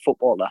very good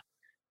footballer,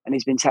 and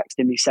he's been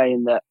texting me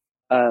saying that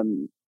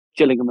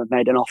Gillingham have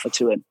made an offer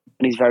to him,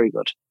 and he's very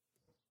good.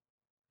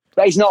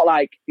 But he's not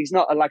like a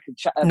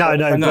no,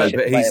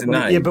 but he's a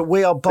name. Yeah, but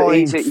we are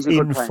buying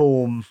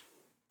in-form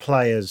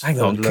players.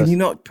 Hang on, can you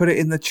not put it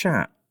in the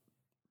chat?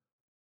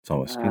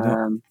 Thomas, can you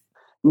not?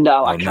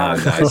 No, I Oh,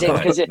 can't. no,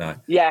 Because I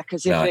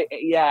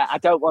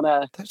don't want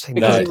to. Because he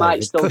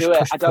might still do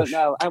it. I don't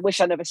know. I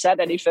wish I never said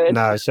anything.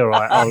 No, it's all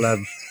right. I'll.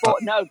 But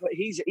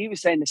he was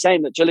saying the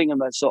same, that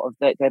Gillingham are sort of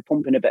they're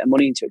pumping a bit of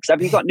money into it because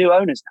have you got new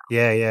owners now?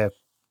 Yeah,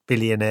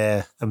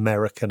 billionaire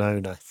American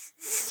owner.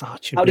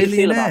 Such a How do you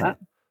feel about that?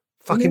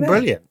 Fucking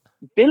brilliant.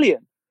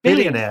 Billionaire.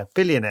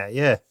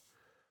 Yeah,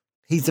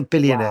 he's a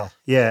billionaire. Wow.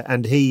 Yeah,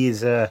 and he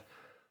is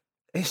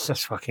it's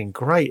just fucking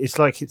great. It's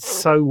like, it's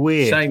so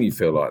weird. Shame you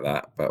feel like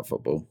that about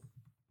football.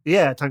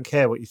 Yeah, I don't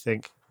care what you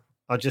think.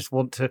 I just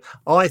want to.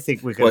 I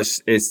think we're going. Well,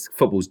 it's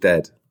football's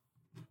dead.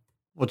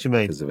 What do you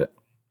mean? Because of it.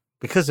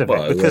 Because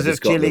of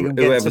Gillingham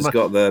gets whoever's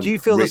got the do you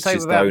feel the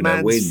same about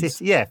Man wins.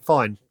 City? Yeah,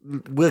 fine.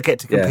 We'll get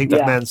to compete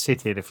with Man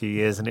City in a few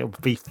years, and it'll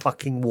be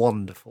fucking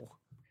wonderful.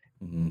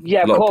 Mm-hmm.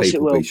 Yeah, a lot of course of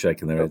people it will. Be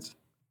shaking their heads.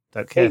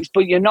 Don't care.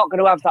 But you're not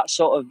going to have that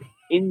sort of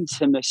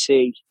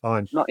intimacy.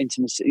 Fine. Not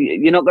intimacy.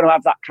 You're not going to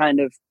have that kind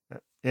of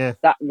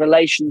that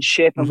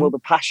relationship, and will the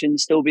passion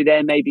still be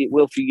there? Maybe it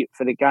will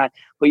for the guy,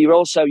 but you're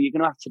going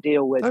to have to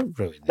deal with.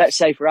 Let's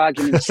say, for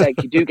argument's sake,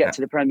 you do get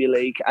to the Premier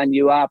League and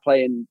you are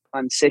playing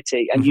Man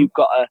City, and you've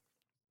got a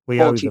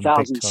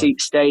 40,000 seat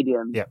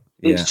stadium. Yeah.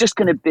 It's just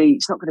going to be.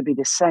 It's not going to be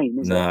the same,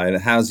 is it? No,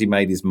 and how's he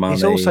made his money?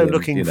 He's also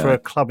looking for a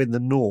club in the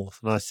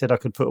north, and I said I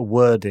could put a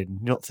word in.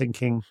 You're not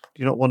thinking? Do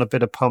you not want a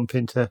bit of pump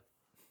into?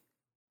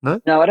 No,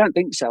 I don't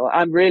think so.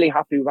 I'm really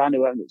happy with our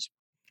new owners.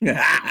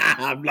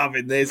 I'm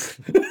loving this.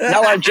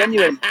 No, I'm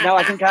genuine. No,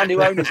 I think our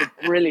new owners are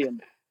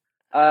brilliant.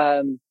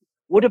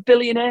 Would a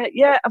billionaire?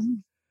 Yeah.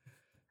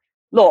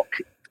 Look,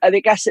 I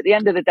guess at the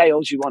end of the day,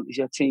 all you want is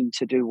your team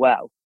to do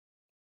well.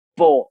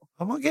 But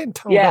I'm not getting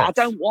told. Yeah, I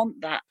don't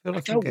want that. I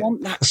don't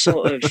want that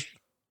sort of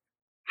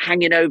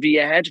hanging over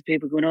your head.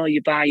 People going, "Oh,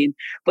 you're buying."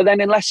 But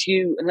then, unless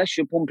you're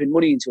pumping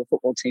money into a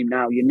football team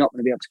now, you're not going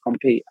to be able to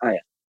compete, are you?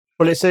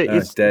 Well,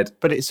 it's dead.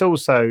 But it's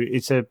also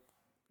it's a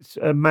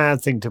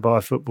mad thing to buy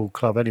a football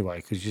club anyway,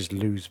 because you just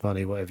lose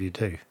money whatever you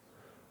do.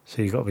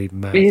 So you've got to be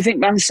mad. Do you think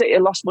Man City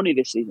lost money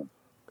this season?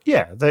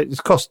 Yeah,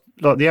 it's cost,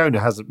 like, the owner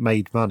hasn't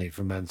made money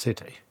from Man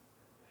City.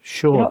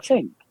 Sure. You don't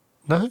think?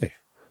 No.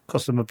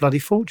 Cost them a bloody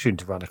fortune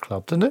to run a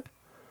club, doesn't it?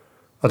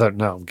 I don't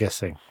know, I'm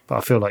guessing. But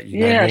I feel like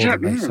you know more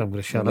than me, so I'm going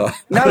to shut up.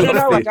 No,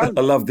 I don't.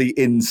 I love the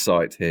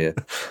insight here.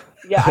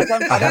 Yeah, I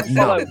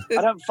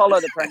don't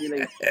follow the Premier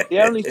League.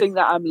 The only thing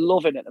that I'm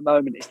loving at the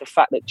moment is the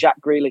fact that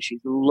Jack Grealish is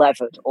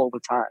levered all the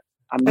time.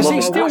 Is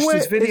he still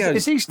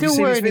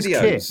wearing his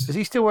kit? Is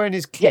he still wearing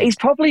his kit? Yeah, he's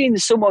probably in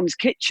someone's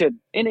kitchen,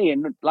 isn't he?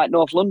 In like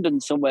North London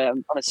somewhere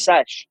on a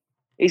sesh.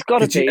 He's got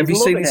to be. Have you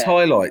seen his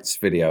highlights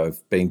video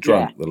of being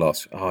drunk the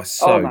last? Oh, it's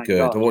so good.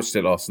 God. I watched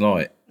it last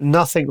night.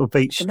 Nothing will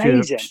beat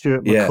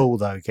Stuart McCall,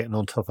 though, getting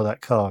on top of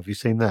that car. Have you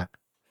seen that?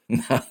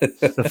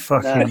 It's the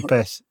fucking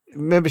best.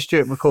 Remember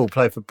Stuart McCall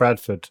played for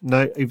Bradford?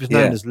 No, he was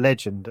known as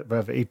Legend at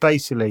Bradford. He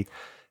basically,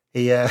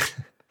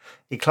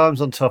 he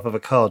climbs on top of a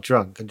car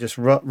drunk and just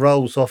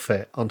rolls off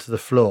it onto the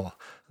floor.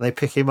 And they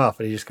pick him up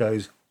and he just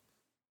goes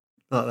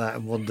like that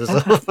and wanders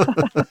off.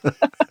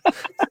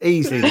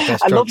 Easily the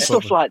best. I love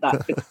stuff like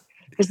that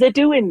because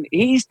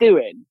he's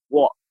doing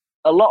what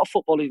a lot of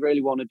footballers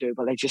really want to do,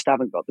 but they just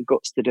haven't got the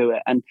guts to do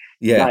it. And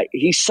like,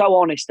 he's so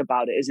honest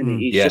about it, isn't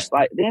he? He's just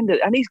like at the end of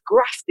it, and he's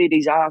grafted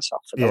his ass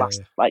off for the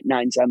last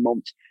 9-10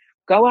 months.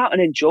 Go out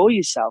and enjoy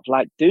yourself.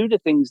 Like, do the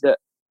things that.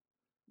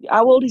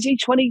 How old is he?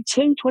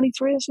 22,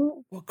 23 or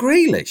something? Well,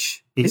 Grealish.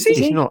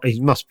 He's not.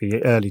 He must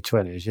be early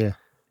 20s. Yeah.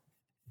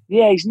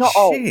 Yeah, he's not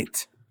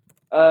old.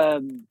 I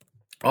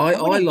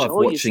love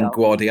watching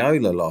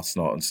Guardiola last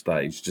night on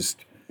stage.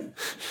 Just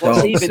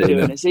what's he been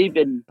doing? Has he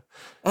been?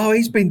 Oh,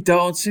 he's been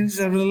dancing. He's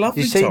having a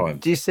lovely time.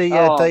 Do you see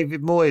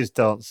David Moyes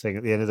dancing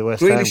at the end of the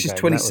West Ham game? Grealish is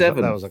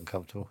 27. That was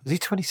uncomfortable. Is he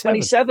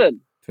 27?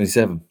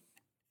 27.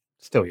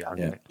 Still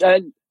young.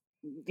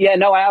 Yeah.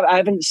 No, I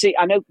haven't seen.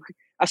 I know.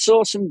 I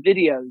saw some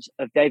videos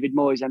of David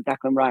Moyes and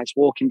Declan Rice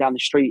walking down the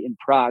street in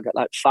Prague at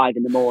like 5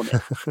 a.m,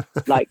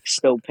 like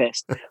still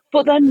pissed.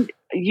 But then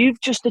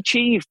you've just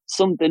achieved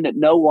something that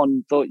no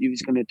one thought you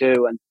was going to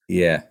do, and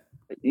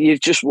you've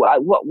just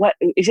what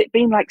is it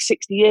been like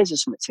 60 years or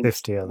something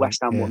since 50,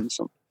 West Ham won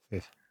something?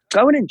 50.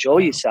 Go and enjoy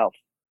yourself.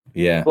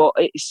 Yeah, but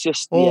it's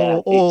just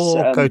or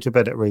go to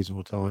bed at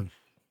reasonable time.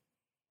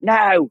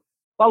 No,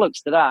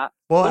 bollocks to that.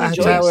 Well,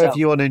 however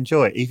you want to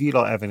enjoy it. If you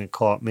like having a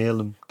quiet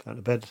meal and going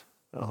to bed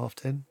at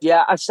 10:30.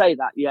 Yeah, I'd say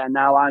that. Yeah,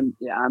 now I'm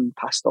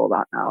past all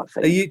that now, I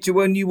think.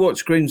 When you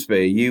watch Grimsby,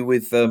 are you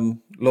with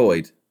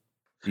Lloyd?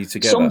 Are you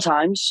together?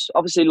 Sometimes.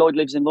 Obviously, Lloyd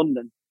lives in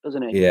London,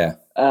 doesn't he? Yeah.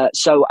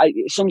 So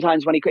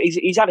sometimes when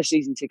he's had a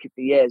season ticket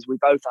for years, we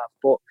both have,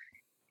 but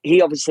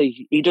he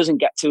doesn't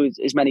get to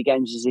as many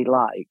games as he'd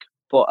like.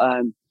 But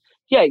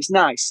it's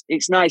nice.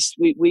 It's nice.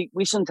 We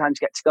sometimes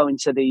get to go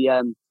into the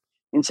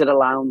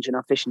lounge and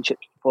have fish and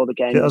chips before the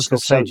game. I was going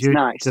to say,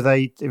 nice. Do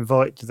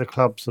the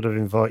club sort of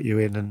invite you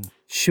in and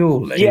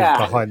surely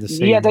behind the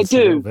scenes? Yeah, they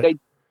do. They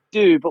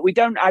do, but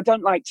I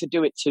don't like to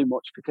do it too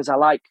much because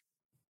I've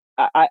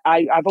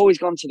always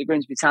gone to the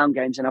Grimsby Town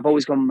games and I've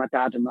always gone with my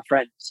dad and my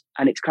friends,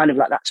 and it's kind of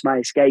like that's my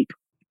escape.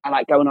 I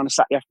like going on a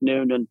Saturday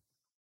afternoon and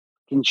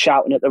and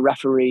shouting at the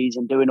referees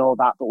and doing all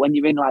that. But when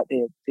you're in like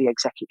the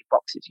executive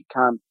boxes, you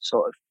can't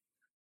sort of,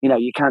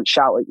 you can't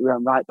shout at your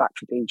own right back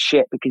for being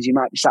shit because you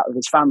might be sat with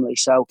his family.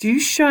 So do you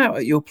shout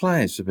at your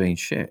players for being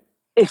shit?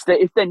 If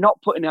they're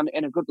not putting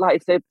in a good, like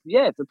if they're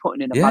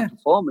putting in a bad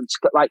performance,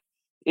 like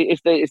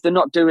if they're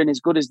not doing as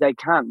good as they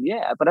can,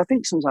 But I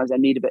think sometimes they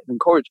need a bit of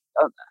encouragement,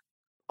 don't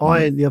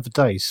they? The other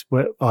day,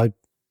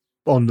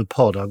 on the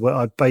pod,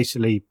 I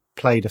basically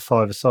played a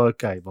 5-a-side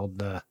game on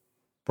the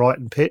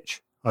Brighton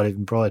pitch. I live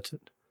in Brighton.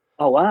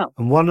 Oh wow!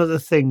 And one of the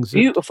things,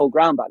 beautiful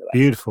ground, by the way.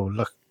 Beautiful.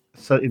 Look,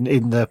 so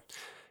in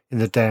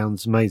the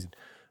Downs, amazing.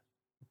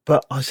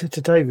 But I said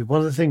to David, one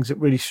of the things that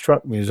really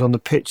struck me is on the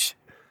pitch.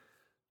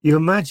 You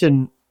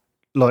imagine,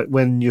 like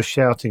when you're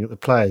shouting at the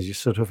players, you're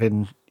sort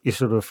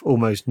of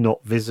almost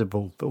not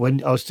visible. But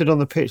when I stood on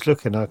the pitch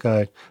looking, and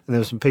there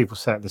were some people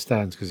sat in the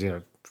stands because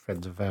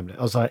friends and family.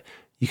 I was like,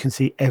 you can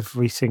see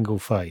every single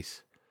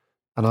face,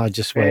 and I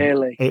just went.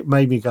 Really? It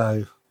made me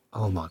go,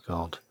 oh my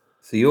God.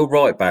 So your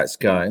right back's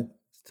going.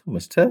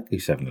 Thomas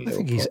Turgoose having a little. I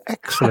think he's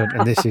excellent,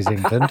 and this is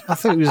England. I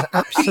think he was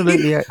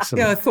absolutely excellent.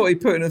 Yeah, I thought he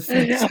put in a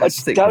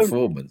fantastic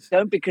performance.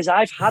 Don't, because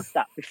I've had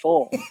that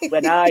before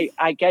when I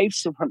gave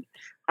someone,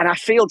 and I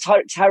feel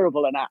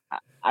terrible,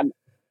 and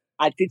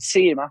I did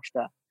see him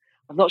after.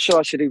 I'm not sure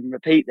I should even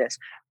repeat this,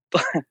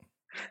 but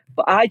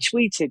I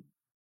tweeted.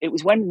 It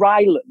was when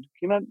Ryland,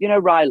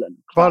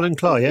 Ryland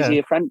Clark, yeah, is he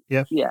a friend?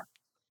 Yeah.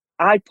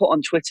 I put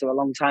on Twitter a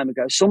long time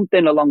ago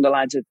something along the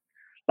lines of,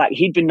 like,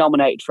 he'd been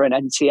nominated for an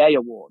NTA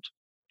award.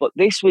 But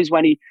this was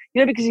when he,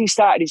 because he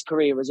started his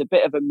career as a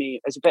bit of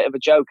a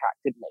joke act,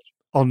 didn't he?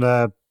 On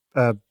the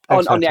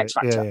X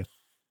Factor. Yeah.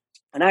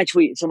 And I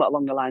tweeted something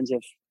along the lines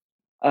of,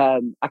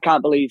 I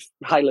can't believe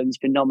Highland's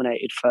been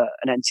nominated for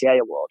an NTA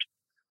award.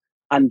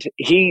 And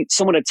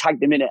someone had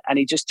tagged him in it, and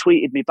he just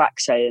tweeted me back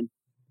saying,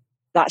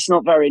 "That's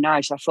not very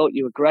nice. I thought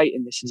you were great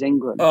in This Is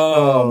England."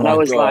 Oh, and I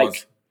was God.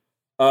 like,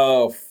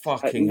 "Oh,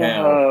 fucking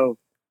hell!"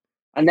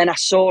 And then I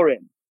saw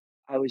him.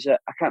 I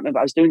can't remember.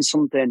 I was doing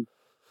something.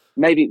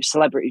 Maybe it was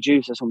Celebrity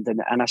Juice or something,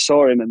 and I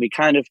saw him, and we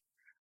kind of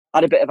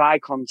had a bit of eye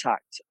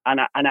contact,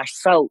 and I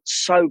felt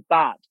so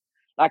bad.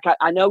 Like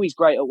I know he's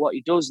great at what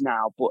he does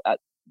now, but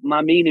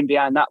my meaning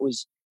behind that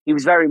was he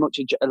was very much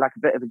like a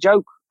bit of a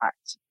joke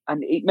act,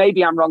 and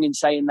maybe I'm wrong in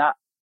saying that,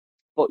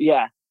 but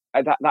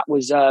that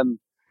was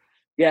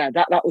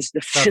that was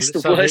just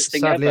the worst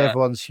thing sadly, ever.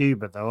 Everyone's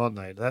human, though, aren't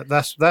they?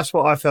 That's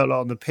what I felt like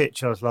on the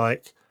pitch. I was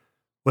like,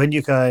 when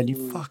you go and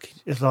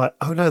it's like,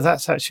 oh no,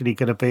 that's actually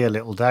going to be a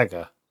little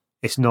dagger.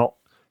 It's not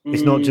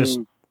just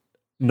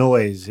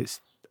noise.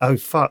 It's, oh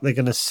fuck, they're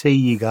going to see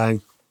you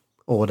going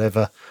or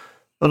whatever.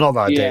 Well, not that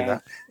I do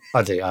that.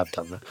 I've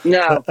done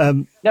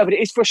that. No, but it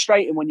is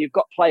frustrating when you've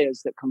got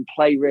players that can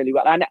play really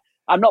well. And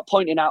I'm not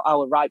pointing out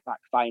our right back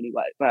by any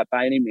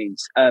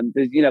means. But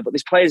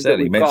there's players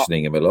certainly that we've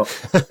mentioning him a lot.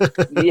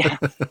 Yeah,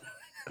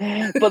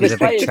 but there's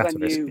players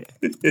when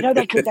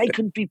they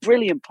can be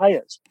brilliant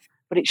players,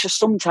 but it's just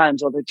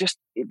sometimes,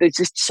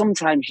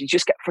 sometimes you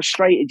just get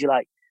frustrated. You're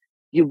like,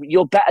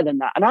 you're better than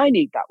that, and I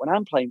need that when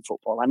I'm playing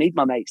football. I need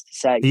my mates to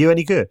say, "Are you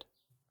any good?"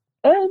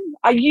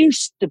 I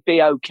used to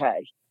be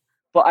okay,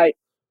 but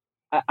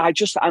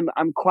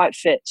I'm quite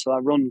fit, so I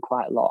run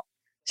quite a lot.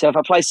 So if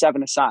I play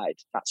 7-a-side,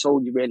 that's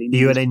all you really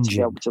need to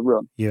be able to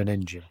run. You're an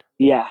engine.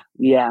 Yeah.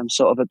 I'm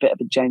sort of a bit of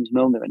a James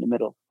Milner in the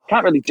middle.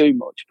 Can't really do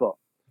much, but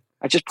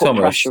I just put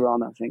pressure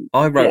on, I think.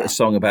 I wrote a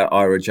song about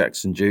Ira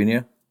Jackson Jr.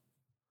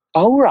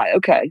 Oh, right,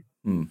 okay.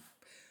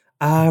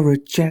 Ira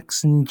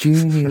Jackson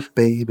Jr.,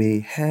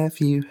 baby,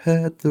 have you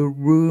heard the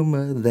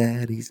rumour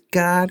that he's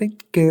got a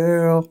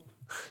girl?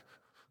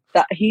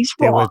 That he's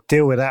what?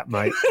 Deal with that,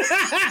 mate.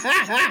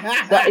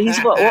 That he's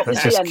what? What was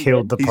the just ending?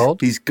 killed the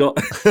pod. He's got.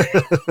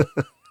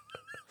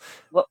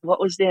 What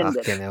was the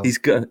ending? He's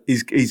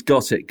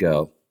got it,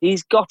 girl.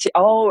 He's got it.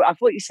 Oh, I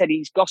thought you said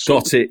he's got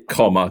it,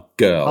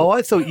 girl. Oh,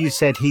 I thought you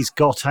said he's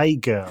got a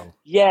girl.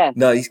 Yeah.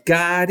 No, he's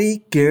got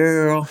it,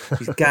 girl.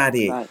 He's got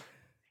it. Right.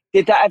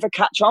 Did that ever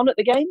catch on at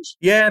the games?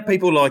 Yeah,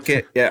 people like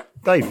it. Yeah.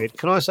 David,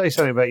 can I say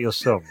something about your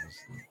songs?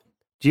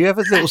 Do you have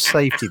a little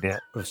safety net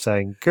of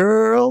saying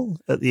 "girl"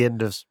 at the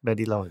end of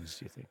many lines,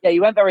 do you think? Yeah,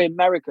 you went very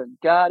American.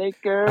 Got it,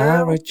 girl.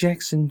 Ira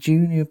Jackson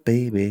Jr.,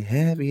 baby,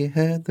 have you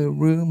heard the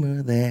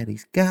rumour that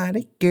he's got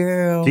a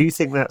girl? Do you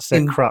think that's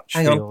their crutch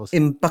for yours?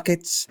 In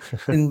buckets,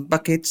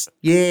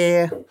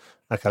 yeah.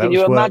 Okay, Can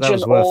you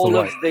imagine all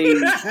of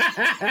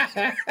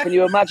the? Can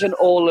you imagine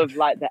all of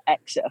like the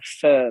Exeter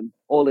firm,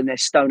 all in their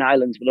Stone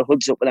Islands with the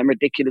hoods up with them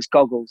ridiculous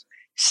goggles,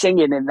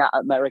 singing in that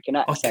American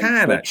accent? I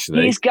can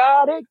actually. He's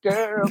got it,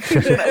 girl.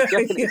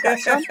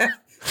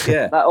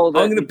 Yeah, like I'm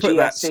going to put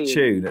that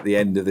tune at the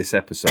end of this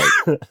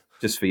episode,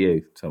 just for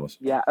you, Thomas.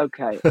 Yeah,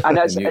 okay. And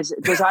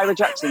does Ira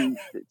Jackson?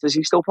 Does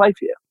he still play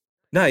for you?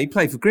 No, he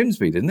played for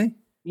Grimsby, didn't he?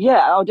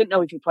 Yeah, I didn't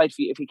know if he played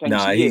for you. If he came to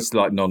you. No, he's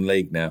like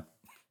non-league now.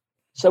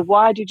 So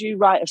why did you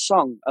write a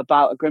song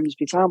about a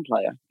Grimsby Town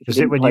player? Was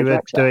it when you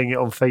were doing it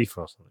on FIFA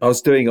or something? I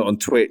was doing it on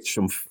Twitch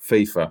on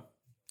FIFA.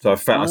 So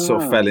I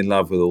sort of fell in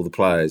love with all the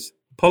players.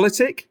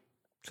 Politic?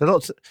 So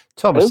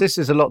Thomas, this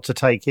is a lot to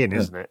take in,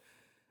 isn't it?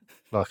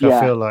 Like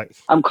I feel like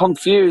I'm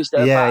confused.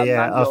 Yeah, about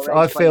yeah. a man your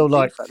I age feel playing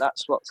like FIFA.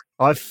 That's what.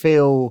 I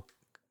feel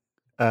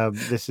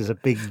this is a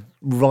big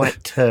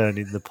right turn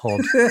in the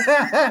pod.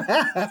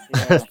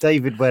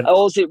 David went.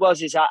 All it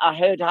was is I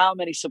heard how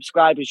many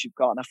subscribers you've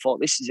got, and I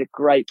thought this is a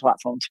great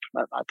platform to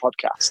promote my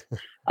podcast.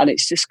 And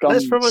it's just gone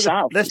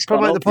south. Let's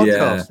promote the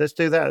podcast. Let's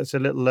do that. It's a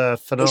little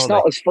finale. It's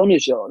not as fun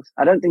as yours.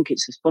 I don't think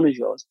it's as fun as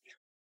yours.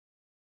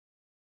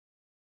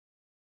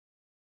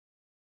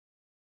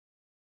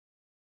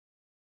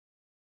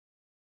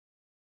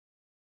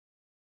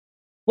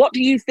 What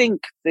do you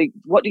think the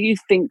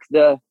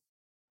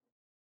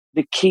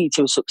key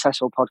to a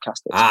successful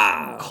podcast is?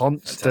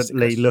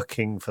 Constantly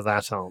looking for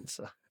that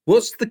answer.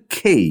 What's the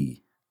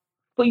key?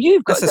 But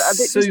you've got That's a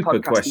this super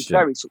podcast question. is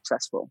very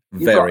successful.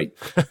 Very.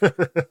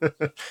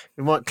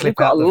 We might clip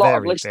out the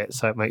very bit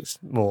so it makes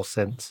more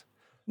sense.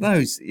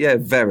 No,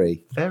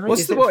 very. Very.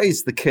 What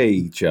is the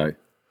key, Joe?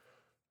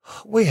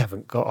 We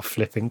haven't got a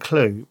flipping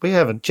clue. We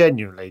haven't.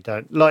 Genuinely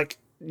don't. Like,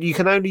 you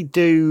can only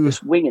do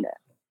just winging it.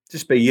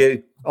 Just be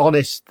you.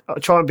 Honest.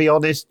 Try and be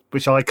honest,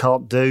 which I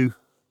can't do.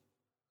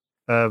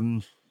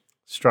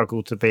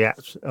 Struggle to be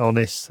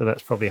honest, so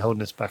that's probably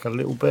holding us back a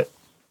little bit.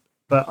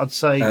 But I'd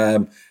say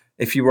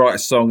if you write a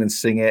song and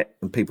sing it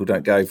and people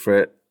don't go for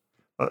it,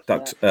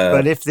 but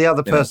if the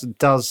other person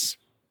does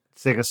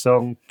sing a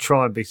song,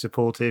 try and be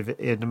supportive,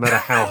 no matter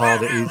how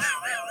hard it is.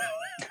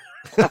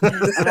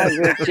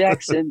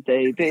 Jackson,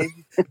 baby.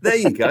 There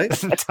you go.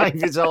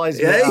 David's eyes.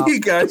 There you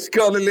go. It's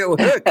got a little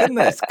hook, isn't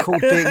it? It's called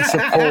being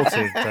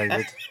supportive,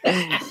 David.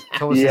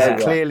 Thomas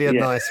is clearly a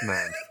nice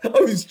man.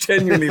 I was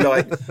genuinely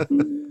like,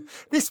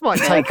 this might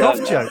take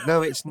off, Joe.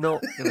 No, it's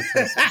not going to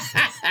take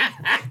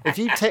off. If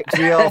you text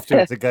me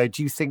afterwards and go,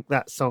 do you think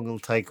that song will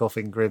take off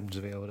in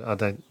Grimsby? I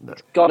don't know.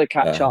 Got to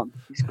catch on.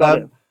 He's got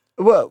to.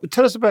 Well,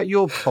 tell us about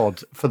your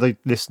pod for the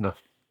listener.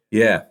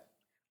 Yeah.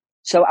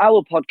 So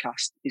our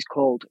podcast is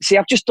called. See,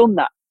 I've just done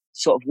that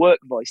sort of work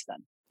voice then.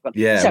 But,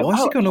 yeah, so why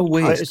is it going to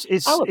weird? It's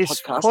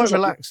quite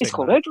relaxing. It's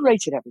called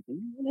Overrated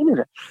Everything.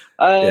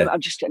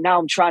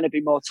 I'm trying to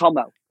be more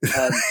Tomo.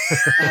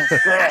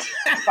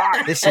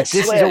 This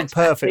is all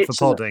perfect for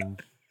podding.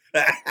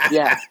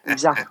 Yeah,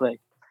 exactly.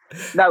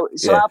 No,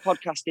 so our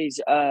podcast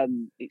is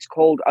it's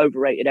called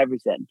Overrated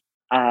Everything.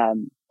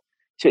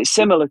 So it's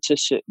similar to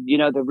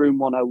the Room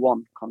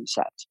 101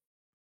 concept,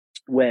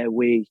 where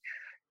we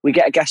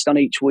get a guest on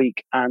each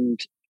week, and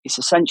it's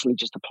essentially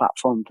just a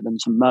platform for them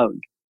to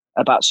moan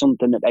about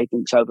something that they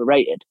think's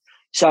overrated.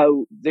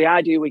 So the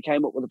idea we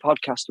came up with the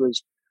podcast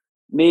was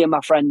me and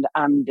my friend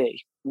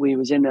Andy. We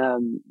was in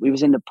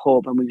the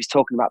pub and we was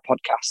talking about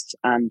podcasts,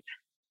 and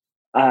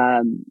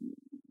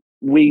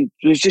we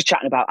was just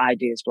chatting about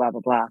ideas, blah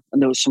blah blah.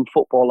 And there was some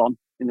football on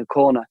in the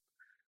corner,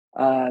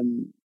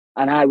 and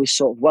I was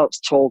sort of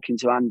talking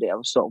to Andy. I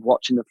was sort of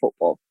watching the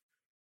football.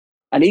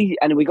 And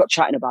we got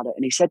chatting about it,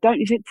 and he said, "Don't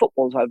you think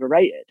football's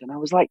overrated?" And I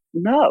was like,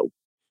 "No,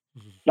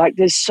 like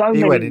there's so many."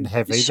 He went in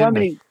heavy, didn't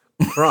he?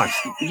 Right?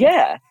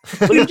 Yeah,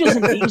 but he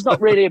doesn't. He's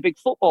not really a big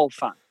football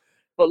fan.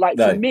 But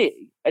for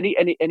me, and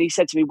he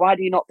said to me, "Why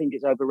do you not think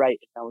it's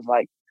overrated?" And I was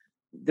like,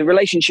 "The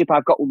relationship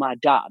I've got with my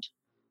dad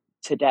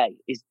today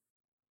is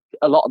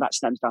a lot of that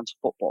stems down to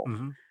football,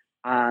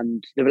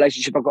 and the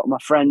relationship I've got with my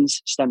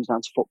friends stems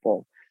down to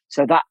football.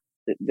 So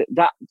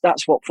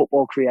that's what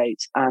football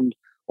creates, and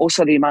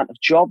also the amount of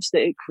jobs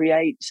that it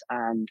creates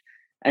and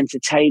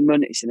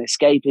entertainment. It's an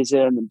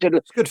escapism. And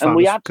it's good fun.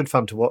 It's good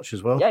fun to watch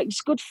as well. Yeah,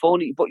 it's good fun,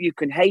 but you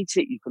can hate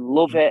it. You can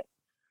love it.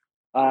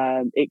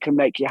 It can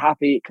make you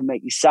happy. It can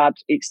make you sad.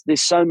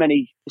 There's so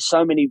many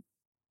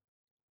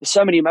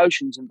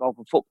emotions involved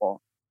with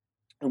football.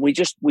 And we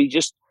just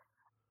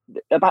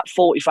about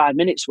 45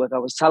 minutes worth, I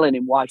was telling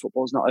him why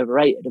football's not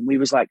overrated. And we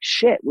was like,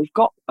 shit, we've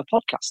got a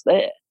podcast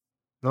there.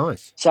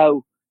 Nice.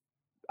 So,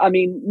 I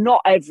mean,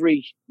 not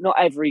every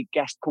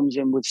guest comes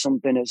in with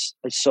something as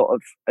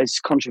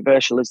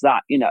controversial as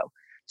that,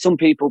 Some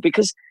people,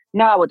 because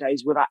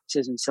nowadays with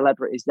actors and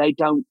celebrities, they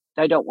don't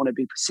want to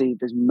be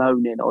perceived as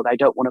moaning, or they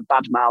don't want to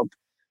badmouth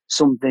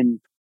something,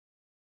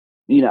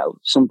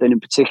 something in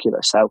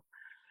particular. So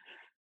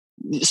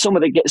some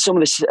of the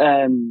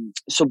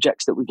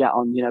subjects that we get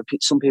on,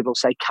 some people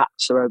say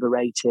cats are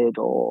overrated,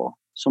 or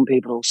some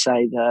people will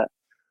say that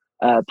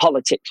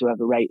politics are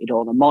overrated,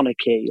 or the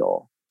monarchy,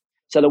 or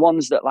so the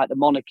ones that like the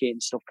monarchy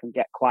and stuff can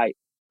get quite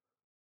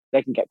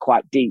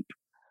deep.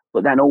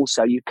 But then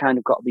also you kind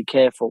of got to be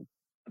careful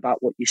about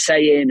what you're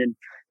saying,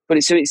 but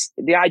it's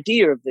the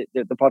idea of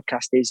the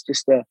podcast is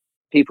just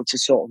people to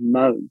sort of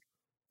moan.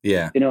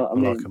 Yeah, you know what I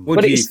mean.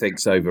 What do you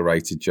think's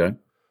overrated, Joe?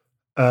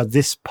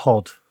 This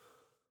podcast.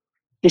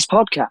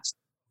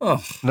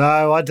 Oh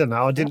no, I don't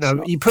know. I didn't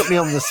know. You put me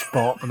on the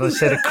spot, and I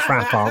said a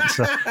crap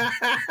answer.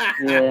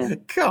 Yeah,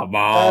 come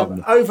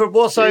on.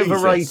 What's Jesus.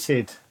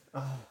 Overrated?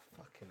 Oh,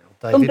 fucking hell,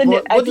 David. Something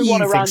that what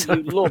everyone around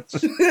you loves.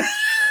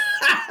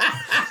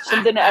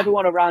 Something that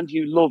everyone around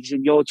you loves,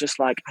 and you're just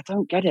like, I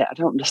don't get it. I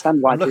don't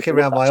understand why. I'm looking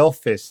around my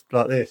office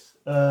like this.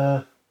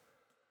 I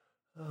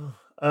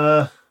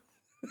don't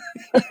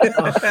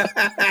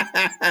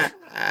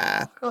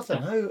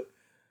know.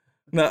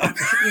 No.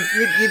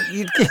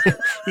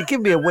 You'd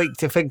give me a week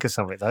to think of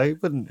something, though,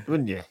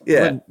 wouldn't you?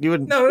 Yeah. You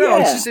wouldn't. No. Yeah.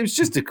 It was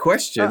just a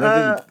question.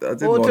 I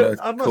didn't want to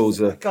cause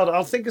a. God,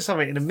 I'll think of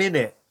something in a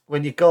minute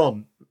when you're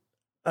gone.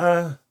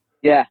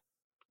 Yeah.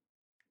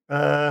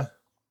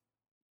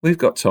 We've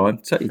got time.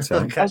 Take your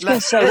time. I was going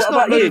to say, let's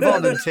what not about you? move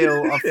on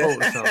until I've thought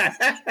of something.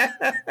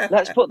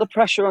 Let's put the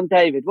pressure on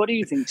David. What do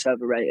you think's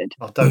overrated?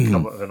 I don't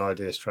come up with an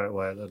idea straight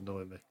away. It'll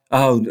annoy me.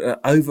 Oh,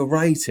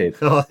 overrated.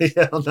 Oh,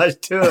 yeah, those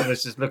two of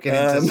us just looking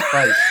into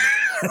space.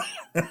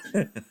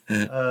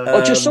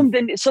 Or just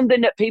something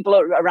that people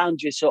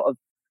around you sort of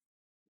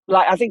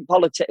like. I think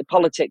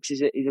politics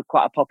is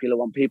quite a popular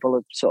one.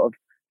 People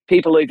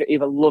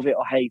either love it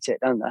or hate it,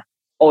 don't they?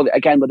 Or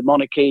again with the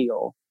monarchy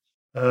or.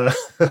 I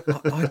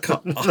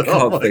can't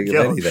think of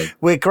anything.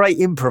 We're great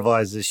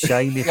improvisers,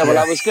 Shane.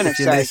 I was going to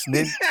say.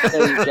 Listening.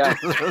 There you go.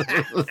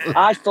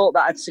 I thought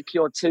that I'd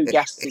secured 2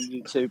 guests in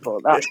you two,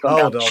 but that's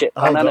gone down shit.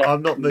 Hold on.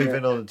 I'm not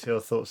moving on until I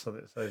thought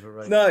something's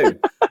overrated. No,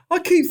 I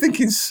keep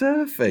thinking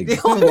surfing.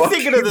 I was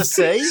thinking of the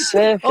sea.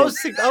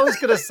 Surfing. I was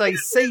going to say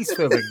sea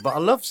swimming, but I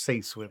love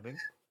sea swimming.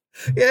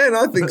 Yeah, and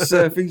I think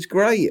surfing's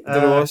great. I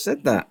don't know why I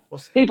said that.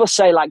 People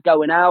say like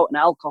going out and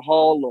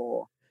alcohol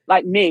or.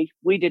 Like me,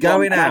 we did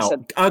going out.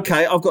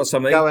 Okay, I've got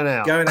something. Going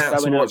out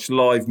to watch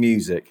live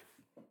music.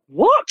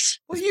 What?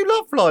 Well, you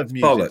love live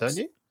music, Bollocks. don't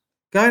you?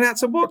 Going out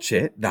to watch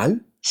it? No.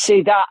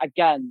 See, that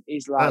again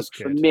is like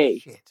for me.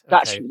 Shit.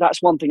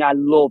 That's one thing I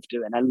love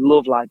doing. I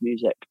love live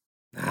music.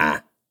 Nah,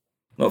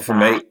 not for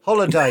me.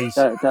 Holidays.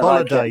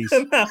 Holiday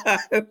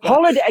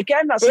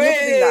again. That's another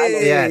thing that I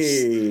love. Yes.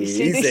 You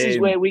see, this is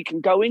where we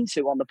can go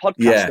into on the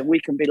podcast, and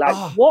we can be like,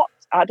 "What?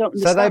 I don't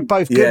understand." So they're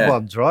both good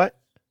ones, right?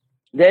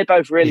 They're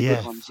both really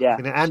good ones, yeah.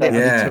 And it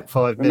only took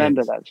 5 minutes.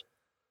 Remember those?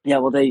 Yeah,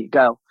 well, there you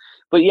go.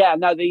 But yeah,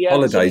 no, the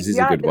Holidays is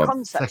a good one. The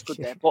concept's good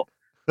there, but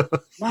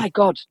my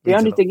God, the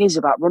only thing is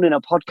about running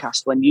a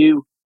podcast when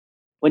you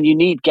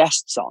need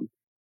guests on,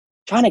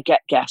 trying to get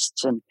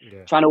guests and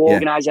trying to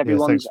organise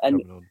everyone's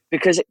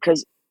because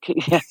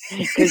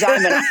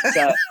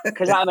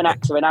I'm an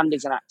actor and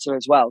Andy's an actor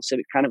as well, so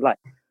it's kind of like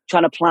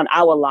trying to plan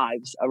our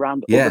lives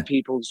around other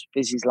people's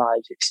busy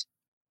lives.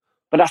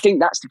 But I think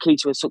that's the key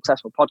to a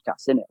successful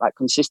podcast, isn't it? Like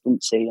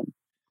consistency and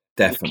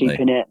definitely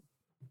keeping it.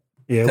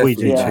 Yeah, definitely.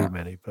 We do too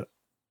many, but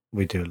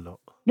we do a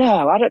lot.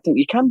 No, I don't think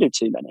you can do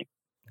too many.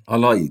 I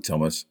like you,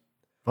 Thomas.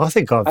 I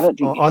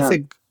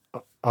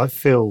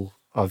feel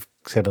I've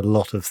said a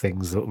lot of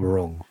things that were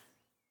wrong.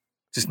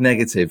 Just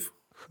negative.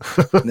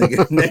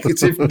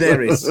 Negative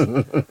Neris.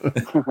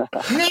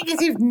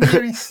 Negative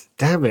Neris.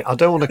 Damn it, I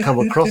don't want to come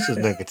across as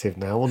negative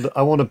now.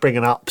 I want to bring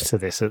an up to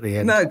this at the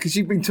end. No, because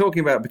you've been talking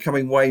about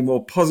becoming way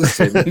more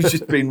positive. You've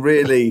just been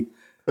really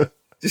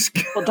just.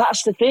 But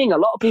that's the thing. A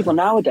lot of people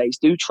nowadays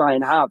do try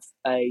and have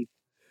a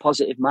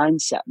positive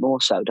mindset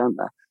more so, don't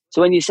they?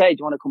 So when you say,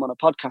 do you want to come on a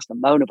podcast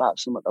and moan about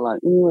something, they're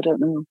like, oh, I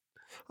don't know.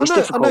 I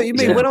know what you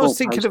mean. When I was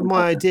thinking of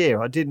my idea,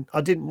 I didn't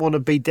want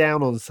to be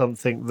down on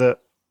something that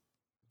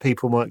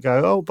people might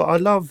go, oh, but I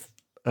love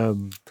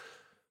Last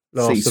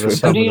of the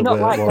Summer. Do you not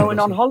like going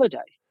on holiday?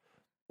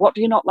 What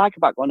do you not like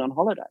about going on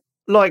holiday?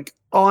 Like,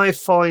 I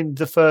find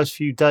the first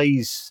few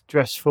days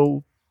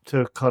stressful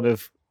to kind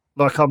of,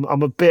 like, I'm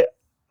a bit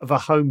of a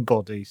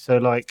homebody. So,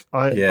 like,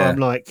 I'm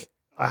like,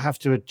 I have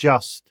to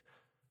adjust.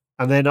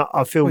 And then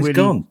I feel really...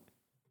 gone.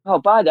 Oh,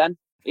 bye then.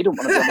 He don't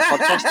want to be on the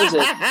podcast, does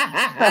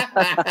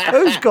he?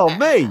 Who's gone?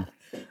 Me?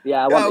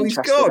 Yeah, I wasn't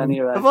interested gone.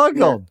 anyway. Have I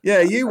gone? Yeah,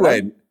 you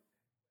went.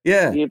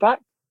 Yeah. Are you back?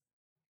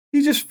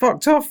 You just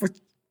fucked off.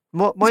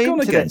 My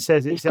internet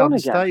says it's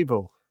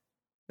unstable.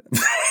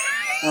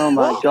 Oh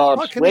my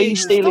God! Where are you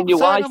stealing your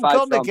Wi-Fi I'm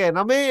gone from? Again.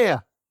 I'm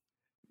here.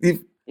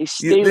 He's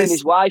stealing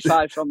his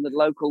Wi-Fi from the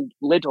local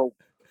Lidl.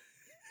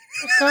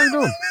 What's going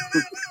on?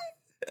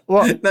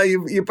 What? No,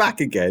 you're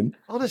back again.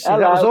 Honestly,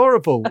 that was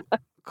horrible.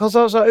 Because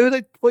I was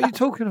like, what are you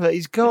talking about?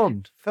 He's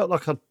gone. Felt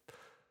like I'd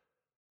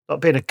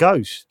been a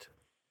ghost.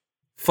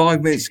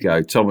 5 minutes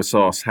ago, Thomas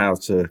asked how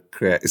to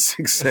create a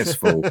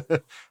successful...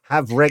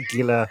 have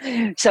regular...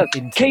 So,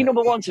 internet. Key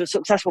number one to a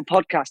successful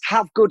podcast,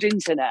 have good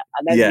internet.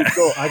 And then you've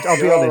got... I'll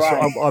be honest,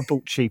 right. I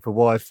bought cheaper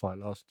Wi-Fi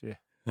last year.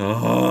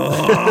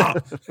 Oh.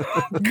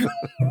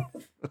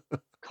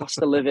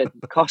 Cost of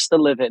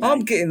living.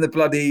 I'm getting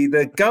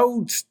the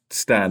gold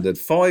standard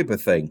fibre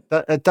thing.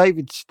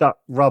 David stuck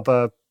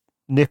rubber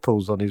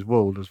nipples on his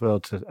wall as well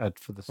to add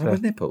for the sound.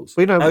 Rubber nipples?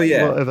 We know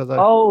whatever those...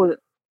 Oh,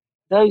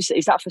 those...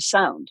 Is that for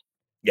sound?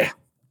 Yeah.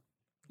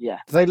 Yeah.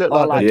 Do they look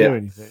like they do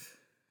anything?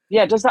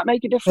 Yeah, does that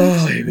make a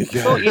difference? Oh, here we go.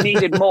 I thought you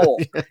needed more.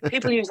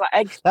 People use like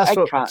egg That's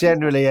what cartons.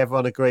 generally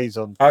everyone agrees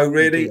on. Oh,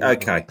 really?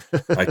 Okay.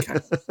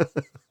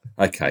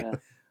 Okay.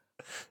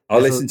 I'll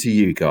listen to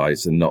you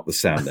guys and not the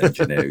sound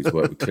engineer who's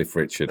worked with Cliff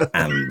Richard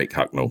and Mick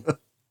Hucknall.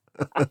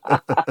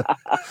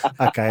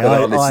 Okay,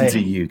 I'll listen to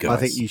you guys. I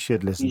think you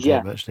should listen to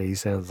him, actually. He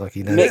sounds like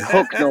he knows. Mick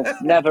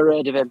Hucknall, never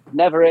heard of him.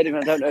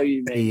 I don't know who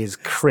you mean. He is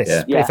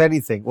crisp. Yeah. If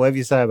anything, whatever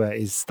you say about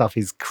his stuff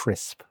is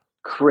crisp.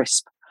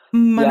 Crisp.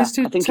 Money's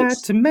too tight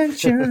to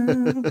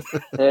mention.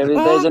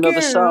 There's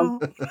another song.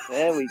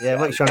 There we go. Yeah,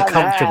 it makes you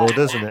uncomfortable,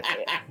 doesn't it?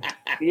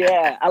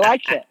 Yeah, I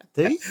like it.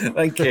 Do you?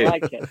 Thank you. I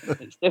like it.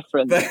 It's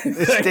different.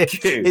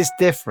 Thank you. It's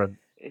different.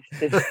 It's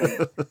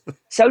different.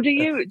 So do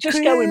you,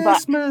 just going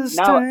back, now, he's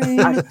off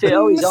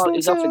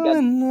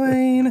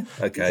again.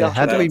 Okay. He's off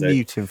How do we that'll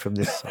mute him from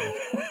this song?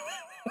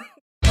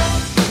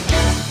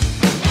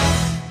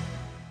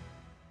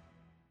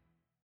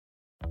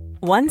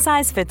 One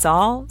size fits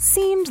all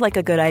seemed like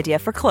a good idea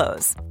for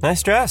clothes.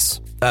 Nice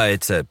dress.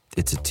 It's a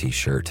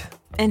t-shirt.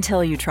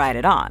 Until you tried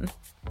it on.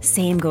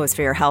 Same goes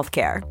for your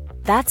healthcare.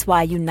 That's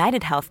why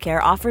United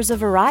Healthcare offers a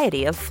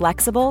variety of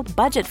flexible,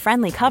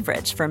 budget-friendly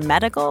coverage for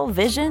medical,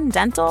 vision,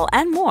 dental,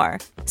 and more.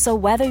 So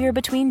whether you're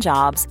between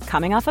jobs,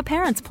 coming off a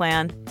parent's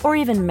plan, or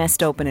even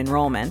missed open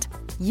enrollment,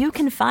 you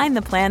can find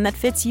the plan that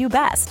fits you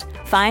best.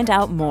 Find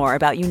out more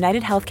about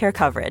United Healthcare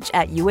coverage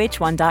at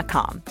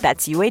uh1.com.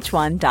 That's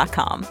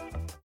uh1.com.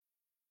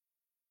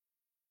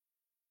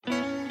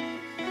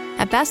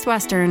 At Best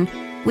Western,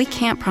 we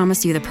can't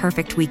promise you the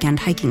perfect weekend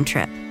hiking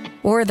trip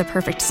or the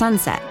perfect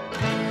sunset.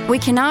 We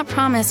cannot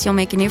promise you'll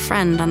make a new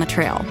friend on the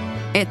trail.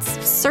 It's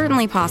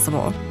certainly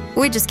possible.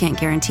 We just can't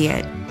guarantee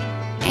it.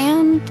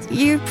 And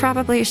you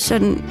probably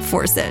shouldn't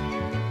force it.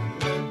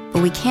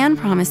 But we can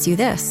promise you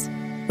this.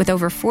 With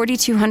over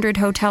 4,200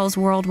 hotels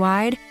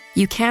worldwide,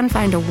 you can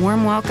find a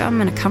warm welcome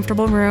and a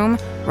comfortable room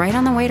right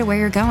on the way to where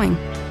you're going.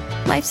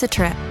 Life's a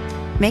trip.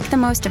 Make the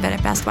most of it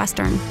at Best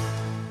Western.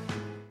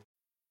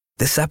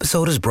 This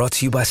episode is brought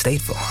to you by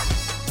State Farm.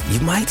 You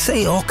might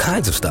say all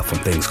kinds of stuff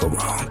when things go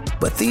wrong,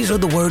 but these are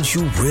the words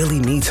you really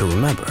need to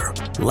remember.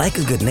 Like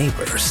a good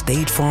neighbor,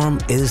 State Farm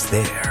is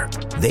there.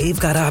 They've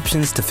got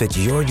options to fit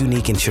your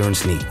unique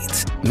insurance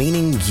needs,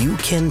 meaning you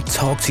can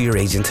talk to your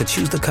agent to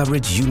choose the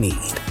coverage you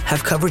need.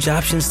 Have coverage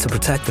options to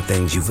protect the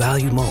things you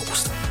value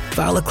most.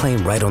 File a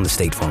claim right on the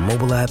State Farm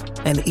mobile app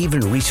and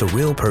even reach a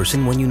real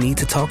person when you need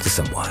to talk to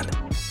someone.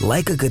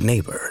 Like a good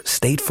neighbor,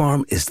 State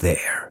Farm is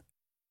there.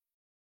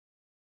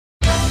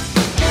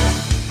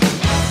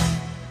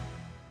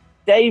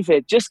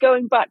 David, just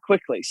going back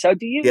quickly. So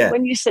do you,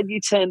 when you said you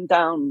turned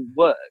down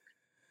work,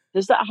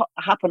 does that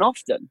happen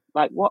often?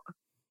 Like what?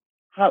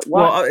 How?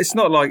 Why? Well, it's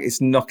not like it's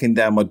knocking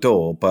down my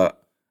door,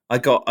 but I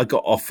got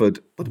offered.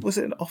 Was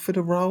it offered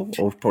a role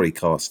or probably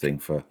casting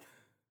to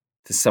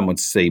someone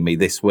to see me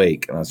this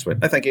week? And I just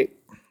went, no, thank you.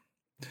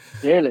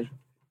 Really?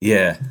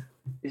 Yeah.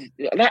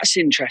 That's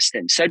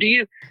interesting. So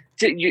you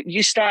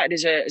started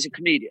as a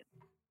comedian?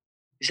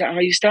 Is that how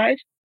you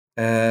started?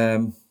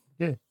 Yeah.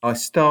 I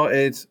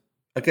started.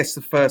 I guess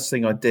the first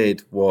thing I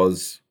did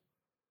was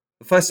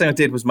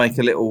make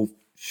a little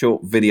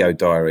short video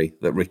diary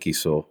that Ricky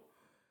saw.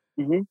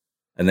 Mm-hmm.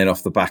 And then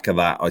off the back of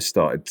that, I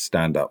started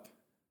stand-up.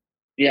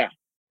 Yeah.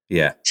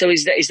 Yeah. So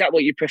is that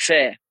what you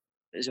prefer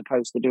as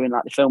opposed to doing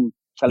like the film?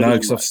 No,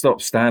 because I've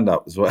stopped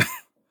stand-up as well.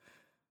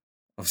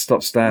 I've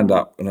stopped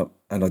stand-up and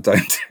I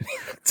don't.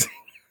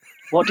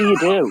 What do you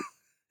do?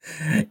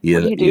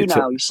 Yeah, what do you do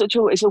now?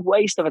 It's a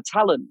waste of a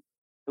talent.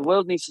 The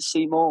world needs to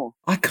see more.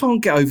 I can't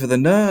get over the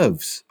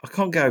nerves. It's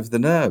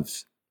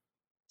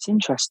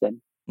interesting.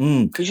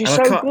 Because you're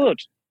so good.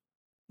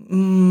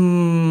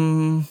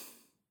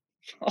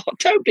 Oh,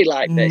 don't be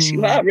like this.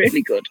 You are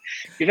really good.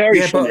 You're very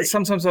funny. But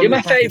sometimes you're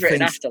my favourite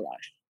in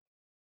Afterlife.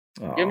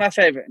 Oh. You're my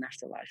favourite in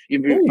Afterlife.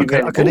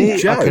 I can hear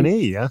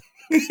you.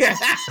 Yeah.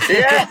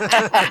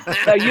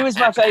 No, you was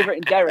my favourite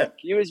in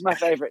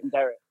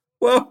Derek.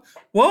 Well,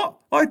 what?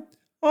 What?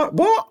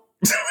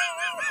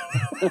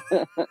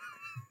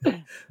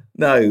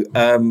 No,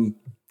 I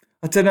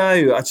don't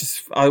know.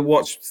 I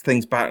watch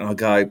things back and I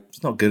go,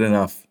 it's not good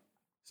enough.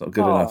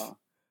 Enough.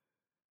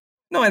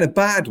 Not in a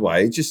bad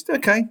way. Just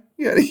okay.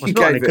 Yeah, you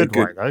gave it a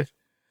good way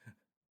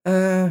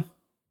though.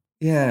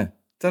 Yeah.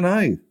 Don't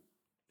know.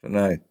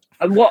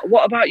 And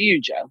what about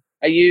you, Joe?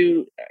 Are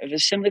you a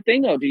similar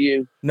thing, or do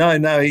you?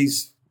 No.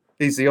 He's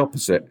the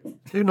opposite.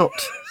 Do not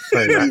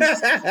say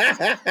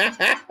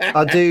that.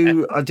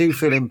 I do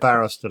feel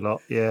embarrassed a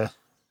lot. Yeah,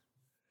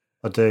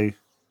 I do,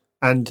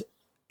 and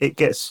it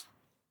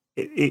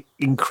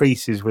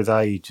increases with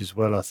age as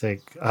well. I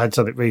think I had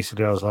something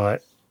recently. I was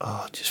like,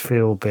 I just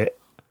feel a bit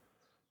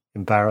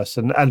embarrassed,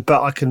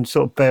 but I can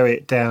sort of bury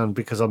it down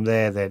because I'm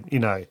there. Then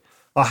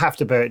I have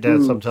to bear it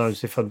down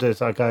sometimes. If I'm doing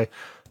it, I go,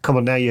 come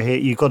on, now you're here.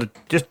 You've got to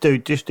just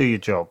do your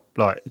job.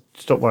 Like,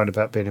 stop worrying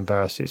about being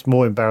embarrassed. It's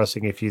more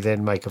embarrassing if you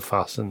then make a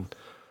fuss and.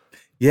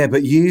 Yeah,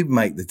 but you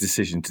make the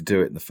decision to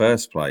do it in the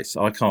first place.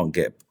 I can't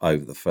get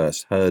over the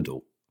first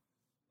hurdle.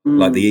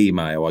 Like the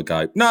email, I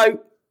go, no,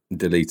 and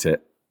delete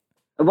it.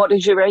 And what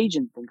does your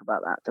agent think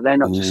about that? Do they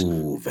not just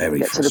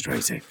very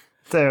frustrating.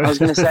 I was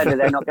going to say, do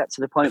they not get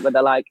to the point where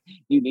they're like,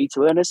 you need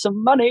to earn us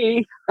some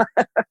money?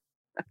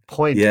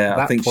 Yeah,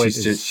 I think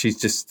she's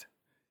just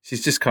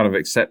kind of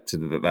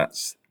accepted that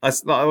that's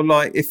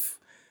like if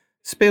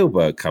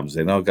Spielberg comes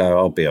in,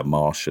 I'll be a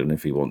Martian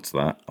if he wants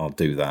that. I'll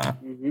do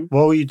that. Mm-hmm.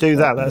 Well, you do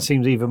that. That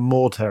seems even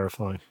more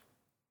terrifying.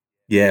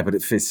 Yeah, but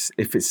if it's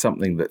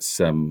something that's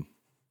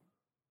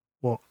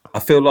what I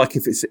feel like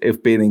if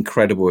it'd be an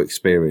incredible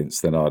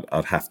experience, then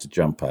I'd have to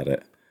jump at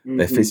it. Mm-hmm.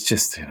 If it's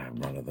just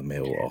run of the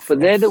mill off, but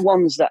they're the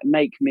ones that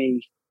make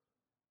me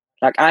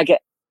like. I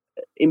get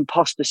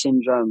imposter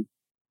syndrome.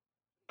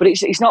 But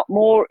it's not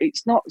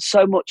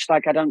so much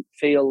like I don't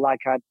feel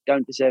like I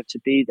don't deserve to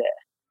be there.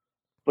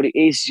 But it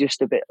is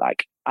just a bit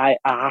like I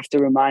have to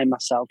remind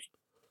myself.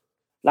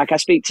 Like I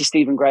speak to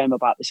Stephen Graham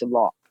about this a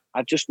lot.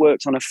 I've just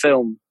worked on a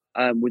film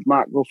with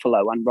Mark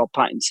Ruffalo and Rob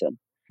Pattinson.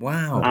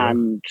 Wow.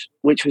 And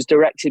which was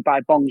directed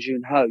by Bong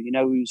Joon-ho,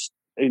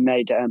 who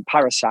made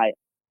Parasite.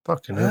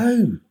 Fucking hell.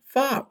 Oh,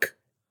 fuck.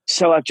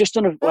 So I've just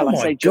done a... Well, oh,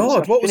 my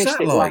God. What was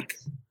that like?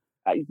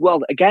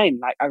 Again,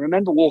 like I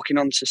remember walking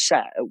onto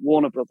set at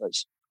Warner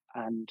Brothers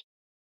and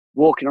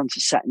walking onto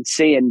set and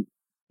seeing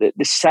that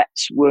the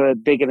sets were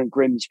bigger than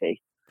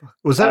Grimsby.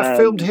 Was that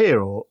filmed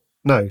here or...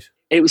 No.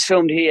 It was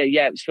filmed here,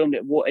 yeah. It was filmed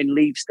in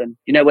Leavesden,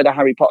 where the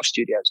Harry Potter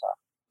studios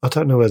are. I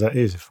don't know where that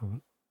is.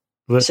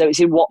 So it's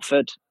in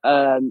Watford.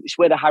 It's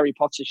where the Harry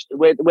Potter,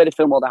 where they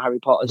film all the Harry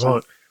Potters,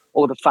 right.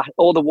 and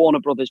all the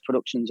Warner Brothers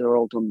productions are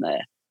all done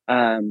there.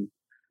 And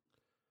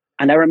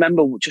I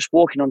remember just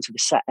walking onto the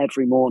set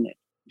every morning,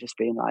 just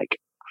being like,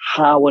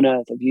 "How on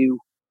earth have you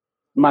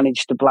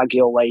managed to blag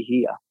your way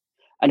here?"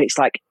 And it's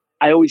like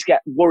I always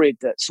get worried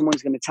that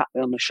someone's going to tap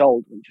me on the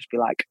shoulder and just be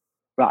like,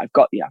 "Right, I've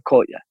got you. I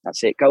caught you.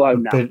 That's it. Go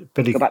home now. Go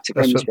back to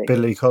Grimsby." That's what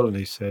Billy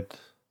Connolly said.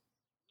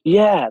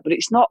 Yeah, but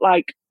it's not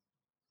like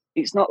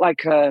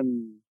a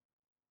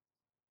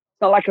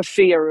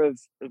fear of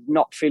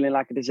not feeling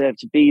like I deserve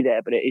to be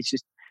there, but it's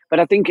just. But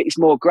I think it's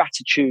more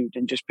gratitude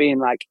and just being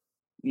like,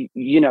 we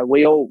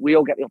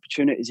all get the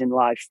opportunities in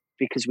life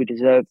because we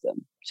deserve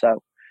them.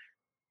 So,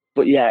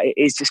 but yeah, it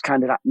is just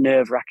kind of that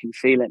nerve-wracking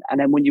feeling. And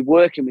then when you're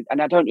working with,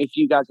 and I don't know if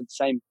you guys are the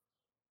same.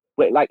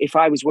 Like if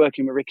I was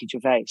working with Ricky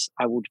Gervais,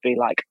 I would be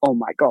like, "Oh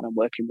my God, I'm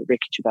working with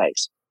Ricky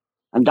Gervais,"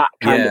 and that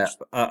kind of.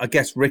 I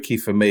guess Ricky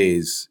for me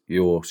is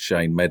your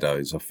Shane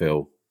Meadows. I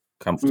feel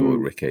comfortable with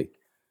Ricky.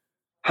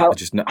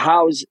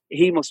 How's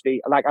he must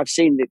be like? I've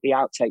seen the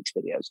outtakes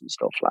videos and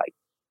stuff. Like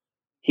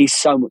he's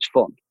so much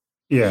fun.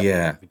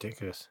 Yeah,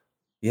 ridiculous.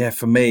 Yeah,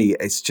 for me,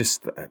 it's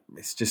just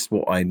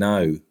what I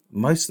know.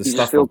 Most of the You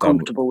stuff just feel I've done,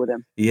 comfortable with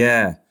him.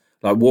 Yeah,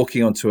 like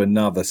walking onto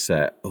another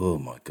set. Oh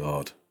my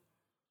God.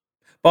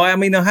 But I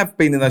mean, I have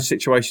been in those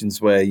situations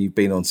where you've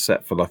been on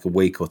set for like a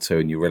week or two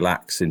and you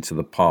relax into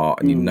the part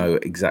and you know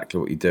exactly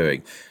what you're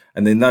doing.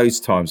 And in those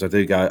times I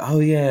do go, oh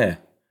yeah,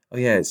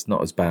 it's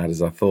not as bad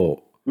as I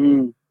thought.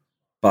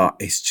 But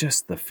it's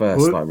just the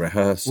first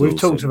rehearsals. We've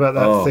talked about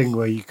that thing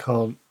where you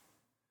haven't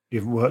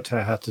worked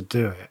out how to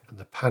do it, and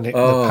the panic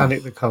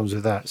that comes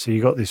with that. So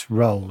you got this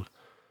roll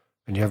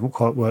and you haven't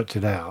quite worked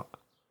it out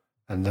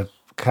and the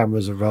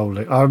cameras are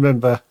rolling. I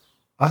remember...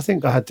 I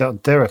think I had that on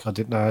Derek. I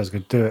didn't know I was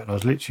going to do it. And I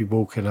was literally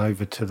walking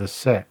over to the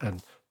set.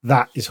 And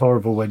that is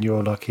horrible when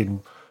you're like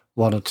in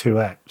one or two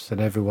eps and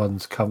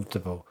everyone's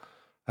comfortable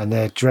and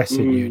they're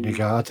dressing you and you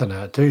go, I don't know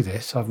how to do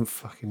this. I haven't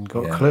fucking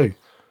got a clue.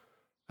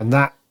 And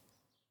that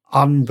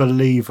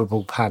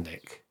unbelievable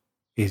panic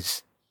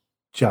is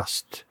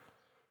just,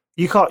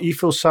 you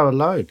feel so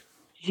alone.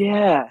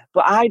 Yeah.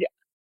 But I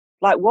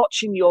like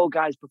watching your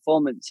guys'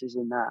 performances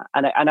in that.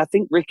 And I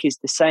think Rick is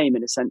the same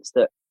in a sense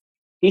that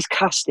his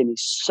casting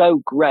is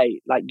so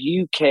great. Like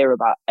you care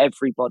about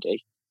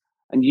everybody,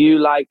 and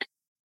you I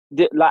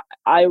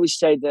always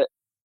say that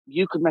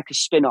you could make a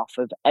spin-off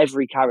of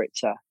every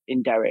character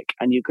in Derek,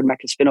 and you could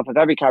make a spin-off of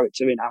every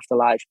character in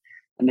Afterlife,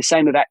 and the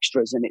same with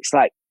extras. And it's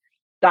like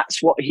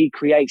that's what he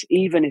creates,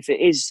 even if it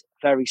is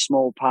very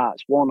small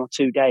parts, 1 or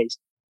 2 days.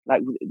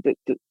 Like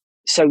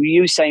so,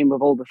 you saying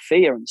with all the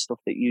fear and stuff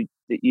that you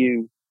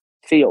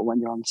feel when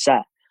you're on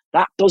set,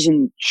 that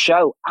doesn't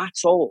show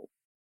at all.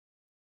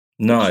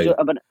 No,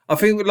 I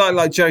think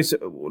like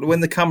Joseph, when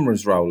the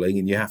camera's rolling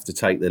and you have to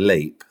take the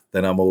leap,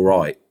 then I'm all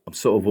right. I'm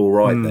sort of all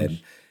right then.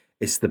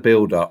 It's the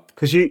build-up.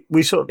 Because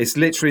it's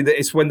literally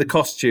it's when the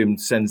costume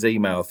sends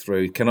email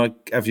through. Can I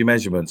have your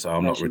measurements? Oh,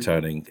 I'm not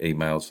returning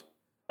emails.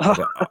 I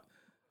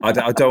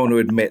don't want to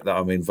admit that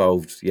I'm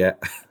involved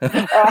yet.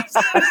 The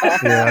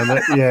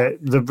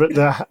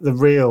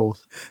real,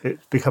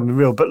 it's becoming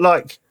real. But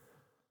like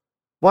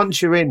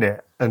once you're in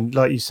it, and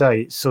like you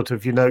say, it's sort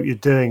of what you're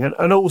doing,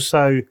 and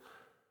also.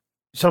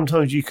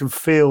 Sometimes you can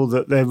feel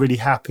that they're really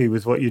happy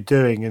with what you're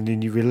doing, and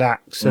then you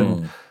relax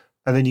and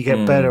then you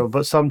get better.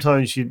 But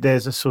sometimes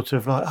there's a sort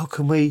of like, oh,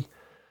 can we,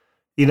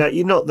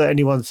 you're not that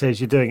anyone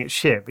says you're doing it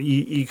shit, but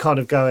you kind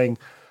of going,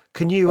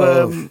 can you,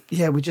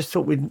 we just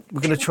thought we're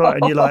going to try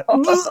it. And you're like,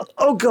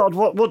 oh God,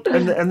 what?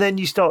 And then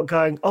you start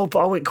going, oh, but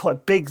I went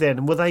quite big then.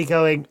 And were they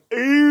going,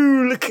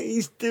 ooh, look,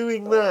 he's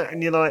doing that.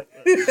 And you're like,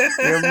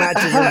 you're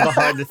imagining them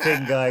behind the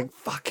thing going,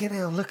 fucking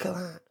hell, look at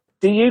that.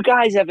 Do you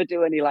guys ever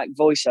do any like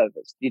voiceovers?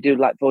 Do you do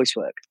like voice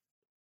work?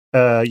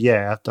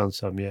 Yeah, I've done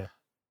some, yeah.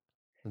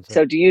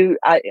 So do you,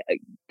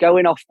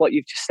 going off what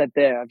you've just said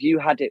there, have you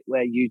had it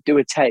where you do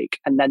a take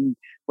and then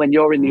when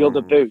you're in the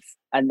other booth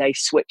and they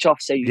switch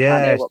off so you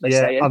can't hear what they're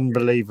saying?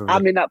 Unbelievable.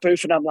 I'm in that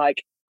booth and I'm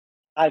like,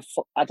 I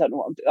don't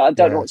know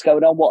what's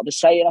going on. What they're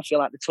saying? I feel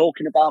like they're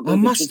talking about me. I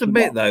must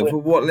admit though, for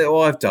what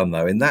little I've done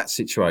though, in that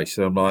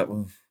situation, I'm like,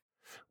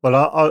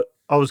 well,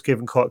 I was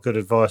given quite good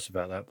advice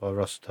about that by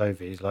Russell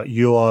Tovey. He's like,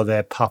 you are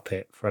their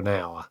puppet for an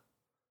hour.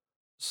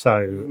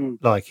 So,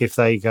 like, if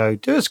they go,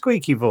 do a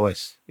squeaky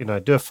voice,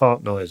 do a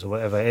fart noise or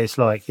whatever, it's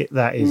like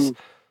that is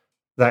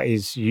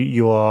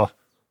you're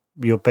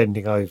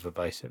bending over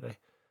basically,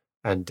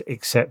 and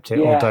accept it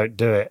or don't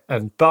do it.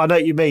 But I know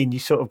what you mean. You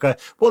sort of go,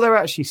 what they're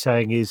actually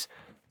saying is,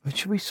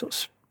 should we sort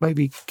of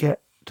maybe get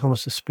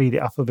Thomas to speed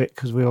it up a bit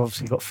because we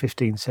obviously got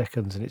 15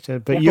 seconds and it's.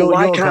 But you're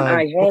why you're can't going,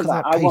 I hear look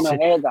that? at that I want to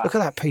hear that. Look at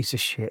that piece of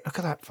shit. Look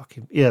at that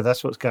fucking. Yeah,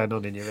 that's what's going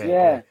on in your head.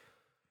 Yeah.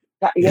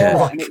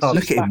 And it's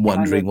Look at him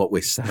wondering what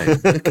we're saying.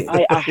 Look at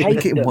him. I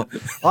hate him.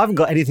 I haven't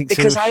got anything to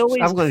because I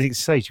haven't got anything to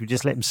say. Should we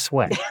just let him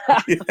sweat?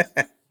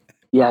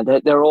 Yeah,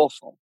 they're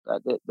awful.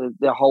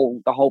 The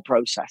whole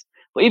process,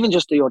 but even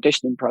just the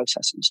auditioning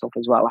process and stuff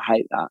as well. I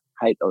hate that.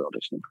 I hate the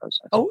auditioning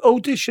process.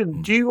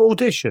 Audition? Do you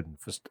audition?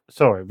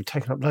 Sorry, we're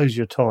taking up loads of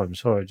your time.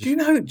 Sorry. Do you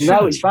know?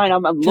 No, it's fine.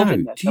 I'm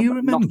loving this. Do you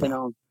remember?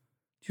 Do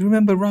you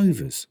remember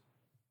Rovers?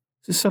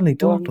 It suddenly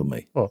dawned on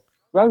me. What?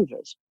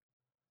 Rovers?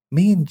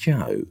 Me and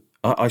Joe.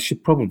 I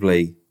should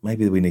probably.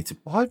 Maybe we need to.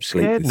 I'm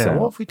scared now.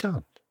 What have we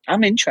done?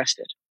 I'm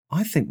interested.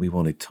 I think we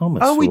wanted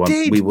Thomas. Oh, we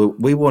did.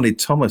 We wanted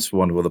Thomas for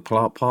one of the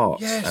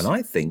parts, yes. And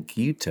I think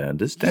you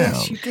turned us down.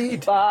 Yes, you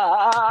did. It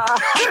was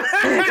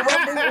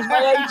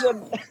my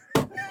agent.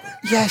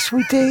 Yes,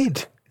 we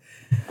did.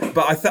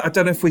 But I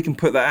don't know if we can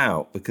put that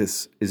out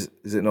because is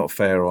it not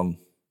fair on?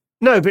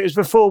 No, but it was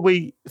before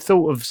we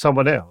thought of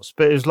someone else.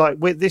 But it was like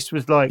this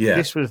was like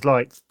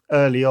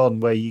early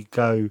on where you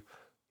go.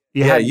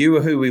 You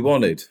were who we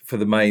wanted for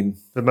the main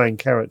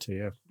character.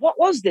 Yeah. What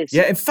was this?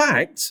 Yeah, in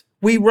fact,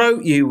 we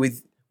wrote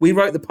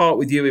the part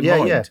with you in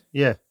mind.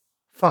 Yeah.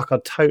 Fuck,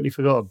 I'd totally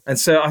forgotten. And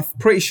so I'm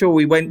pretty sure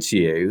we went to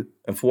you,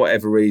 and for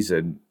whatever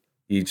reason,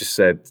 you just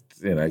said,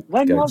 when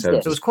was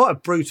this? It was quite a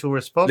brutal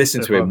response.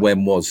 Listen to him.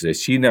 When was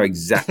this? You know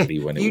exactly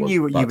when it was. You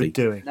knew what buddy. you were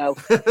doing. No.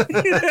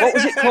 What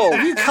was it called?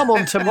 You come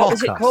on to mock us. What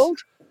was it called?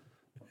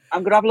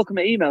 I'm going to have a look at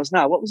my emails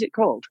now. What was it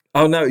called?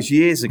 Oh, no, it was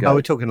years ago. Oh,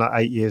 we're talking like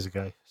 8 years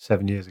ago,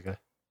 7 years ago.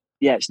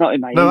 Yeah, it's not in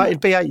my No, email.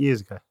 it'd be 8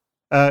 years ago.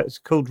 It's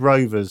called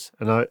Rovers,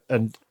 and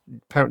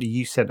apparently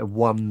you sent a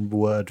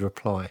one-word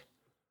reply.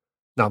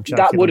 No, I'm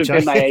joking. That would have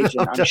been my agent,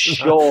 I'm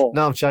sure.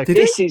 No, I'm joking.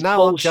 This is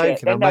bullshit. I'm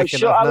joking. I'm making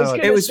sure, I was no gonna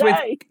idea. It was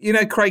say.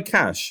 with, Craig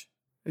Cash.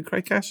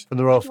 Craig Cash? From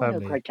the Royal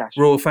Family. Craig Cash.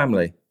 Royal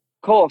Family.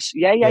 Of course.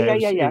 Yeah.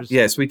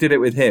 Yes, we did it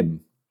with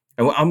him.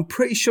 And I'm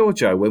pretty sure,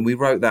 Joe, when we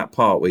wrote that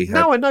part, we had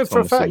No, I know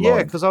for a Thomas fact, in yeah,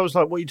 mind. because I was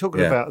like, what are you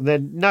talking about? And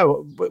then,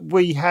 no,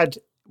 we had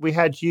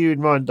you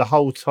in mind the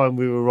whole time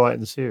we were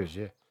writing the series,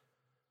 yeah.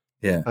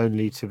 Yeah.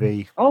 Only to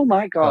be... Oh,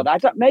 my God.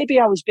 Maybe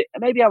I was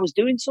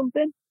doing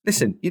something.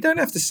 Listen, you don't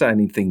have to say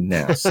anything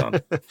now,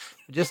 son.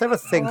 Just have a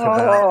think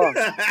about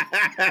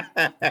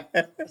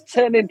it.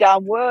 Turning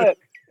down work.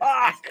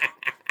 Fuck.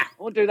 I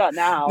won't do that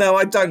now. No,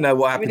 I don't know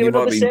what happened. You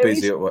might be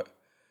busy at work.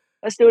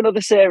 Let's do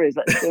another series.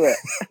 Let's do it.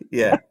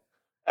 Yeah.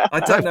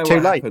 I don't know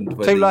what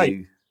happened. Too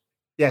late.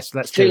 Yes,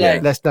 let's do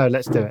it. Let's do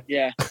it.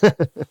 Yeah.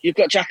 You've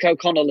got Jack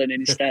O'Connell in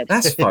instead.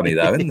 That's funny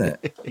though, isn't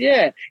it?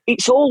 Yeah.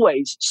 It's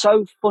always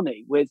so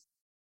funny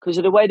because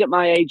of the way that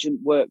my agent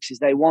works is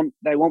they want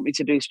me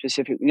to do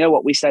specific. You know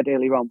what we said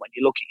earlier on, when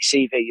you look at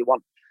your CV, you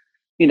want,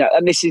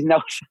 and this is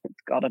no,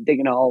 God, I'm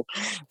digging a hole.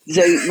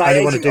 So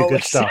I want to do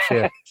good stuff,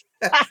 yeah.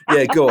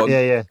 Yeah, go on.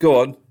 Yeah.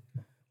 Go on.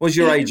 What's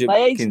your agent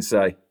can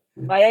say?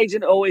 My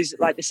agent always,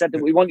 like they said,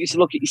 that we want you to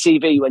look at your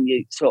CV when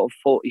you're sort of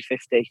 40,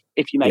 50,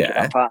 if you make it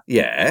that far.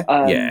 Yeah,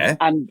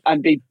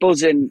 And be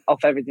buzzing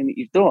off everything that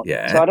you've done.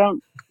 Yeah. So I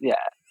don't, yeah.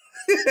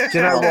 Do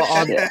you know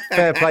what?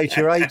 Fair play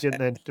to your agent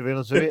then, to be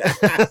honest with you.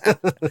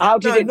 How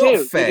did it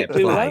do? Fair did it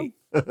do play.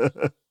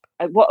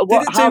 Well?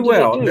 Did it do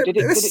well?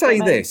 Let's say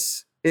get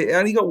this. It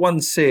only got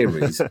one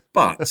series,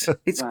 but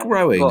it's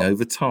growing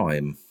over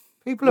time.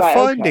 People are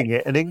finding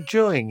it and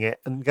enjoying it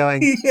and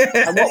going...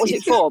 Yeah. And what was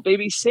it for?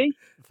 BBC?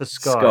 For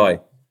Sky.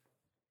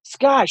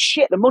 Sky,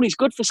 shit, the money's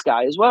good for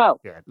Sky as well.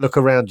 Yeah, look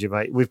around you,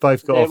 mate. We've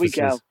both got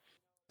offices.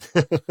 There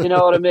we go. You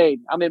know what I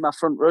mean? I'm in my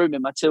front room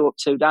in my 2 up,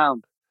 2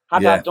 down.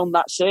 Had I done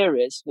that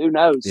series, who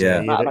knows?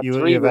 Yeah,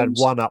 you've had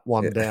 1 up,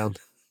 1 down.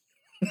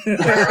 No,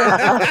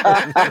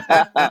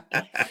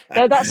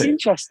 that's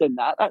interesting.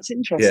 That's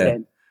interesting. Yeah.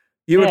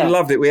 You would have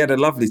loved it. We had a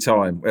lovely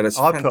time. I put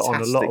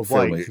on a lot of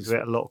weight because we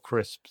had a lot of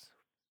crisps.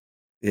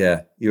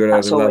 Yeah, you would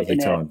have had a lovely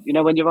time. You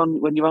know, when you're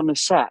on the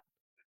set,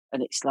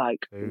 and it's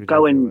like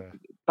going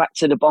back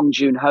to the Bong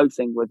Joon-ho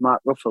thing with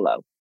Mark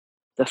Ruffalo,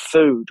 the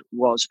food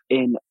was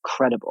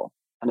incredible,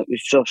 and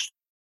it's just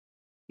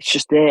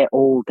there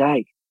all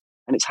day,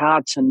 and it's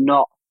hard to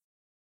not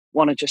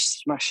want to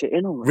just smash it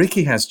in already.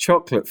 Ricky has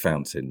chocolate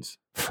fountains.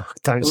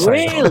 Don't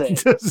say really?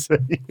 that, does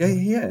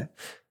he?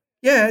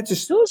 Yeah.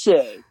 Just does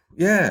he?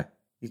 Yeah,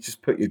 you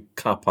just put your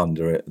cup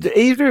under it. Do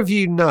either of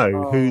you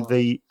know who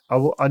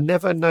I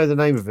never know the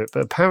name of it,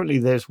 but apparently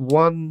there's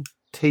one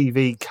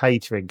TV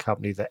catering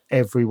company that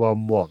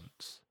everyone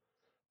wants,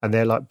 and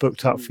they're like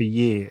booked up for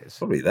years.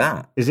 Probably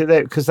that. Is it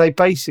there? Because they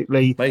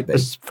basically, maybe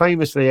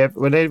famously,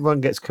 when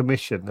everyone gets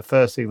commissioned, the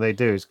first thing they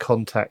do is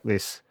contact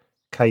this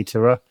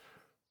caterer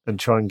and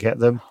try and get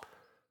them.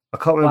 I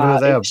can't remember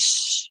who they are,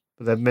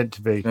 but they're meant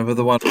to be. Remember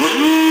the one?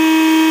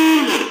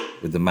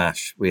 with the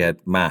mash. We had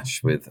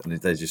mash with, and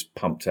they just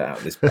pumped it out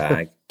of this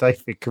bag.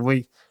 David, can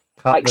we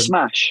cut Like them?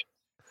 Smash.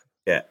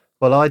 Yeah.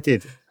 Well, I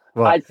did.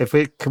 Right.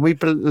 Can we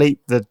bleep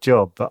the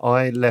job? But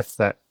I left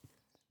that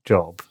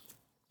job,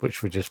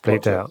 which we just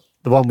bleeped out.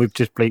 The one we've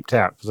just bleeped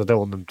out because I don't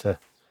want them to.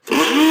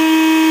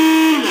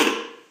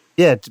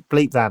 Yeah, to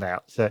bleep that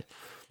out. So.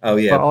 Oh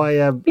yeah. But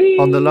I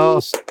on the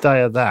last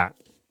day of that,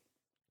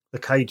 the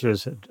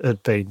caterers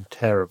had been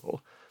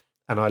terrible,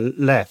 and I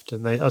left,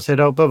 and I said,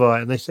 "Oh, bye bye,"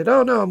 and they said,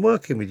 "Oh no, I'm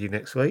working with you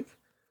next week."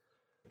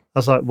 I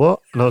was like, "What?"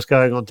 And I was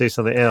going on to do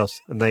something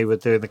else, and they were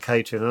doing the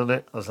catering on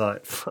it. I was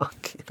like,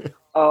 "Fuck."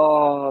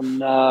 Oh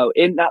no!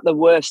 Isn't that the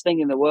worst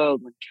thing in the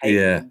world? When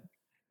catering? Yeah.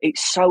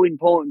 It's so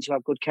important to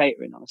have good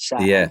catering on a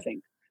set. Yeah. I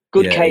think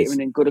good catering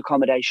and good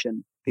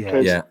accommodation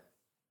because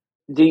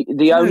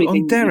the only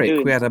thing on Derek, you're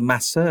doing... we had a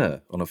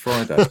masseur on a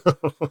Friday.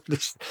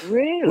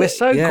 Really? We're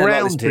so grounded,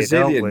 like this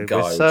Brazilian aren't we? guy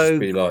We're would so just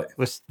be like,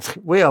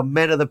 we are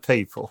men of the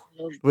people.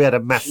 We had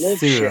a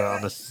masseur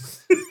on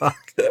us.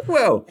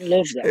 Well, I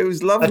love that. It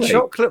was lovely. A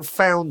chocolate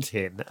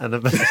fountain and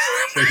a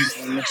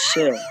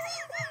masseur.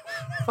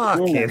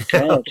 Fucking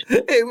hell.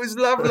 It was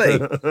lovely.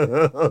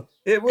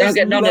 It was Don't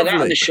get none lovely. of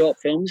that in the short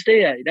films, do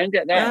you? You don't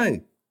get that.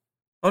 No.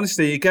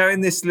 Honestly, you go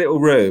in this little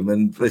room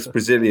and this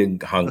Brazilian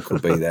hunk will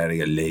be there and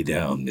you go, lay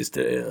down,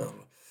 Mr.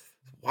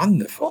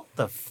 Wonderful. What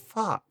the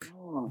fuck?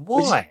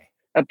 Why?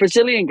 A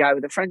Brazilian guy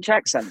with a French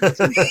accent.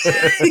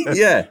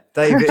 Yeah.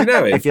 David, you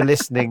know if you're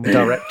listening,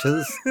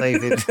 directors,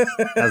 David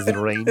has the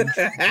range.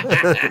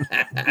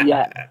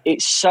 Yeah,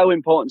 it's so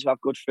important to have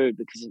good food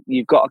because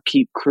you've got to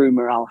keep crew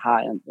morale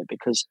high, haven't you?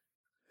 Because,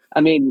 I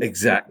mean...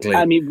 Exactly.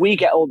 I mean, we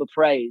get all the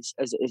praise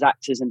as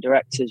actors and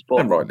directors, but...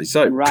 And rightly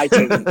so. And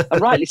writing.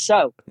 And rightly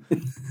so.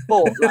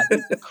 But, like,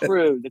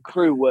 the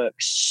crew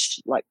works,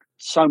 like,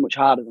 so much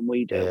harder than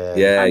we do.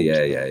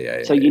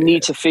 Yeah. So you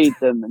need to feed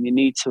them and you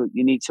need to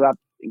have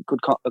good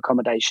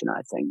accommodation,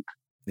 I think.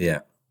 Yeah.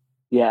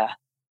 Yeah.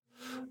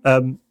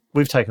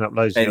 We've taken up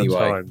loads of your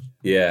time.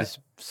 Yeah. It's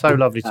so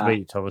lovely to meet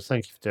you, Thomas.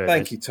 Thank you for doing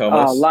Thank this. you,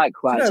 Thomas. Oh,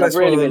 likewise. You know, that's I've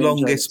really, one of the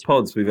really longest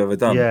pods we've ever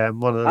done. Yeah,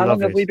 and one of the How long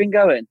have we been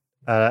going?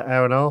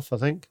 Hour and a half, I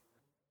think.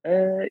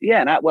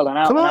 Yeah, an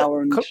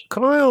hour and...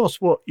 Can I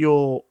ask what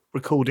you're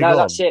recording on? No,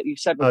 that's it. You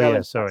said we're going.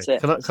 Yeah, sorry.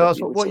 That's it. Can I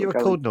ask what you're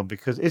recording on?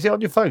 Because is it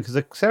on your phone? Because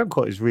the sound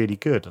quality is really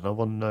good, and I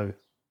want to know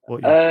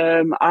what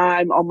you're...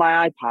 I'm on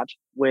my iPad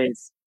with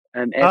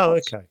AirPods. Oh,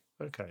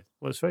 okay.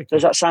 Well, it's very good.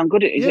 Does that sound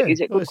good? Is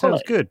it good it sounds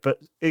quality? good, but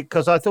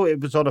because I thought it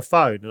was on a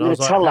phone, and I was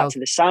like, tell that to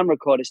the sound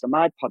recordist on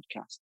my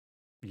podcast.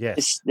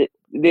 Yes.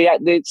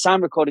 The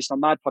sound recordist on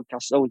my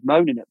podcast is always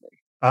moaning at me.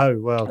 Oh,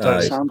 well,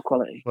 don't. Sound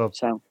quality. Well,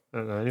 so I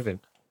don't know anything.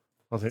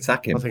 I think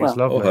it's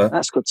lovely.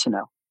 That's good to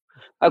know.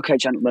 Okay,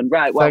 gentlemen.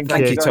 Right. Well,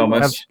 thank you,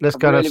 Thomas. Let's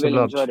go and have some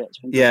lunch. Enjoyed it.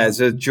 Yeah, it's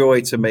a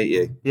joy to meet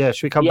you. Yeah,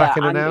 should we come back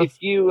in an hour?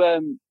 If you,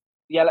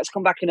 let's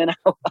come back in an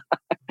hour.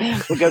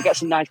 We'll go get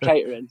some nice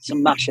catering,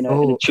 some mash and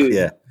a tune.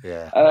 Yeah.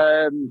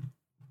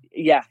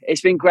 Yeah,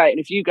 it's been great. And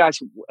if you guys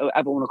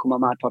ever want to come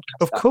on my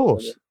podcast, of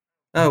course.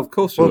 Oh, of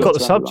course. We've got the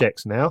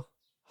subjects now.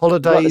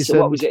 Holidays.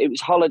 What was it? It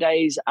was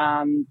holidays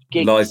and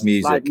gigs. Live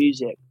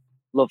music.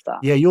 Love that.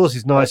 Yeah, yours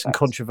is nice and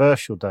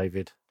controversial,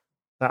 David.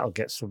 That'll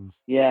get some.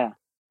 Yeah,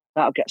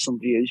 that'll get some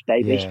views,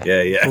 baby.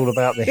 Yeah. It's all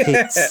about the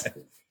hits,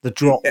 the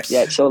drops.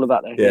 Yeah, it's all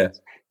about the hits.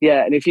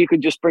 Yeah, and if you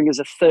could just bring us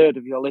a third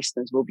of your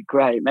listeners, we'll be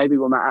great. Maybe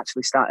we might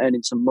actually start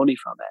earning some money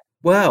from it.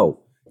 Well,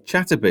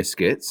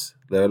 Chataguest,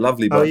 they're a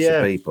lovely bunch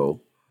of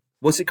people.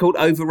 What's it called?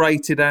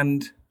 Overrated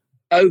everything.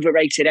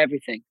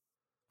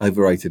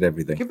 Overrated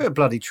everything. Give it a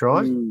bloody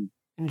try.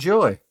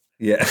 Enjoy.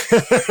 Yeah.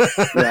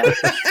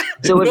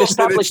 So we've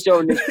established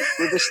during this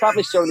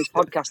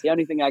podcast the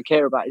only thing I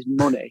care about is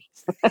money.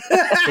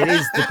 It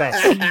is the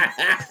best.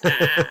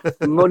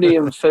 Money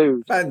and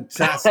food.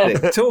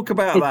 Fantastic. Talk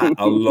about that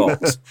a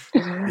lot.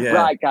 Yeah.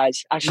 Right,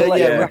 guys. I shall let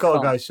you we've got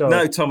to go. Sorry.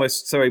 No,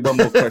 Thomas. Sorry, one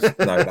more question.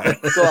 No.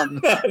 Go on.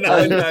 No,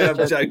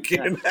 I'm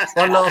joking.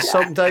 One last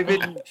song,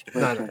 David.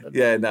 No.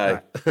 Yeah, no.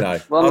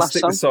 I'll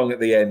stick the song at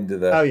the end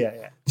of the. Oh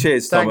yeah.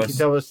 Cheers, Thomas. Thank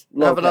you, Thomas.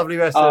 Have a lovely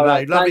rest of the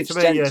day. Lovely to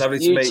meet you. Lovely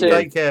to meet you.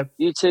 Take care.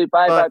 You too.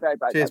 Bye.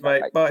 Cheers,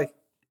 mate. Bye.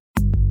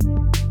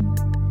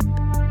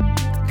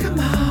 Come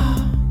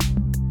on.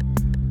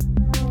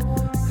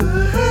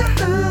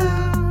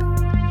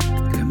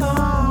 Come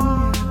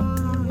on.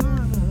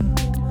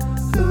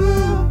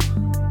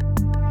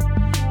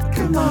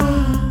 Come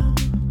on.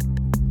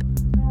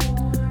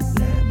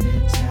 Let me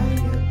tell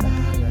you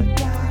about a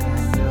guy I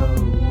know.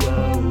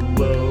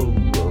 Whoa.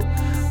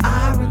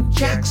 Aaron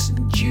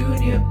Jackson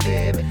Jr.,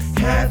 baby.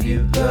 Have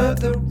you heard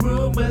the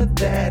rumor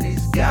that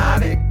he's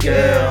got a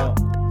girl?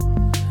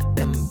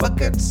 And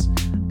buckets,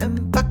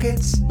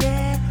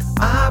 yeah.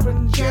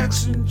 Aaron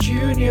Jackson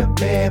Jr.,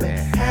 baby.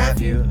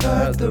 Have you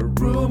heard the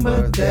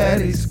rumor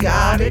that he's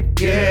got a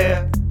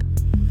girl?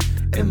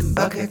 And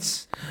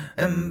buckets,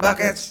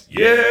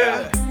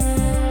 yeah.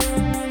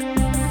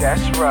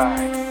 That's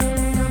right.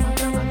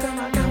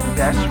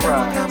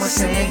 I'ma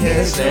sing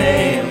his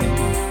name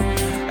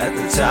at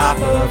the top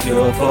of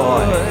your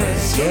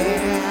voice,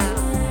 yeah.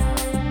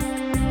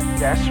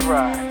 That's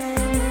right.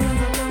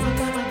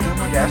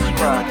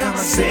 That's right.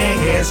 Sing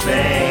his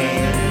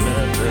name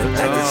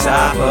at the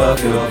top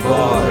of your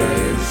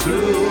voice.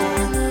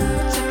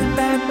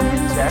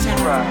 That's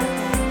right.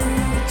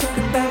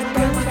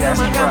 That's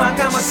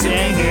right.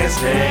 Sing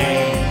his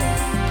name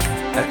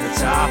at the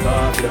top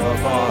of your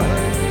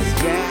voice.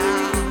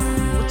 Yeah.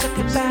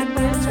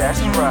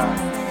 That's right.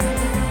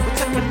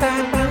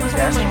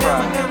 That's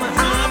right.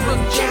 I'm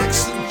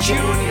Jackson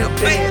Jr.,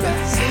 baby.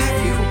 Have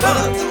you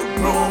heard the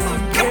rumor?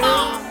 Come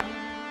on.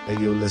 Hey,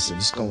 yo, listen,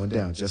 it's going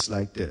down just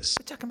like this.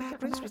 We're talking about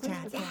Prince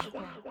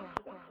Richard.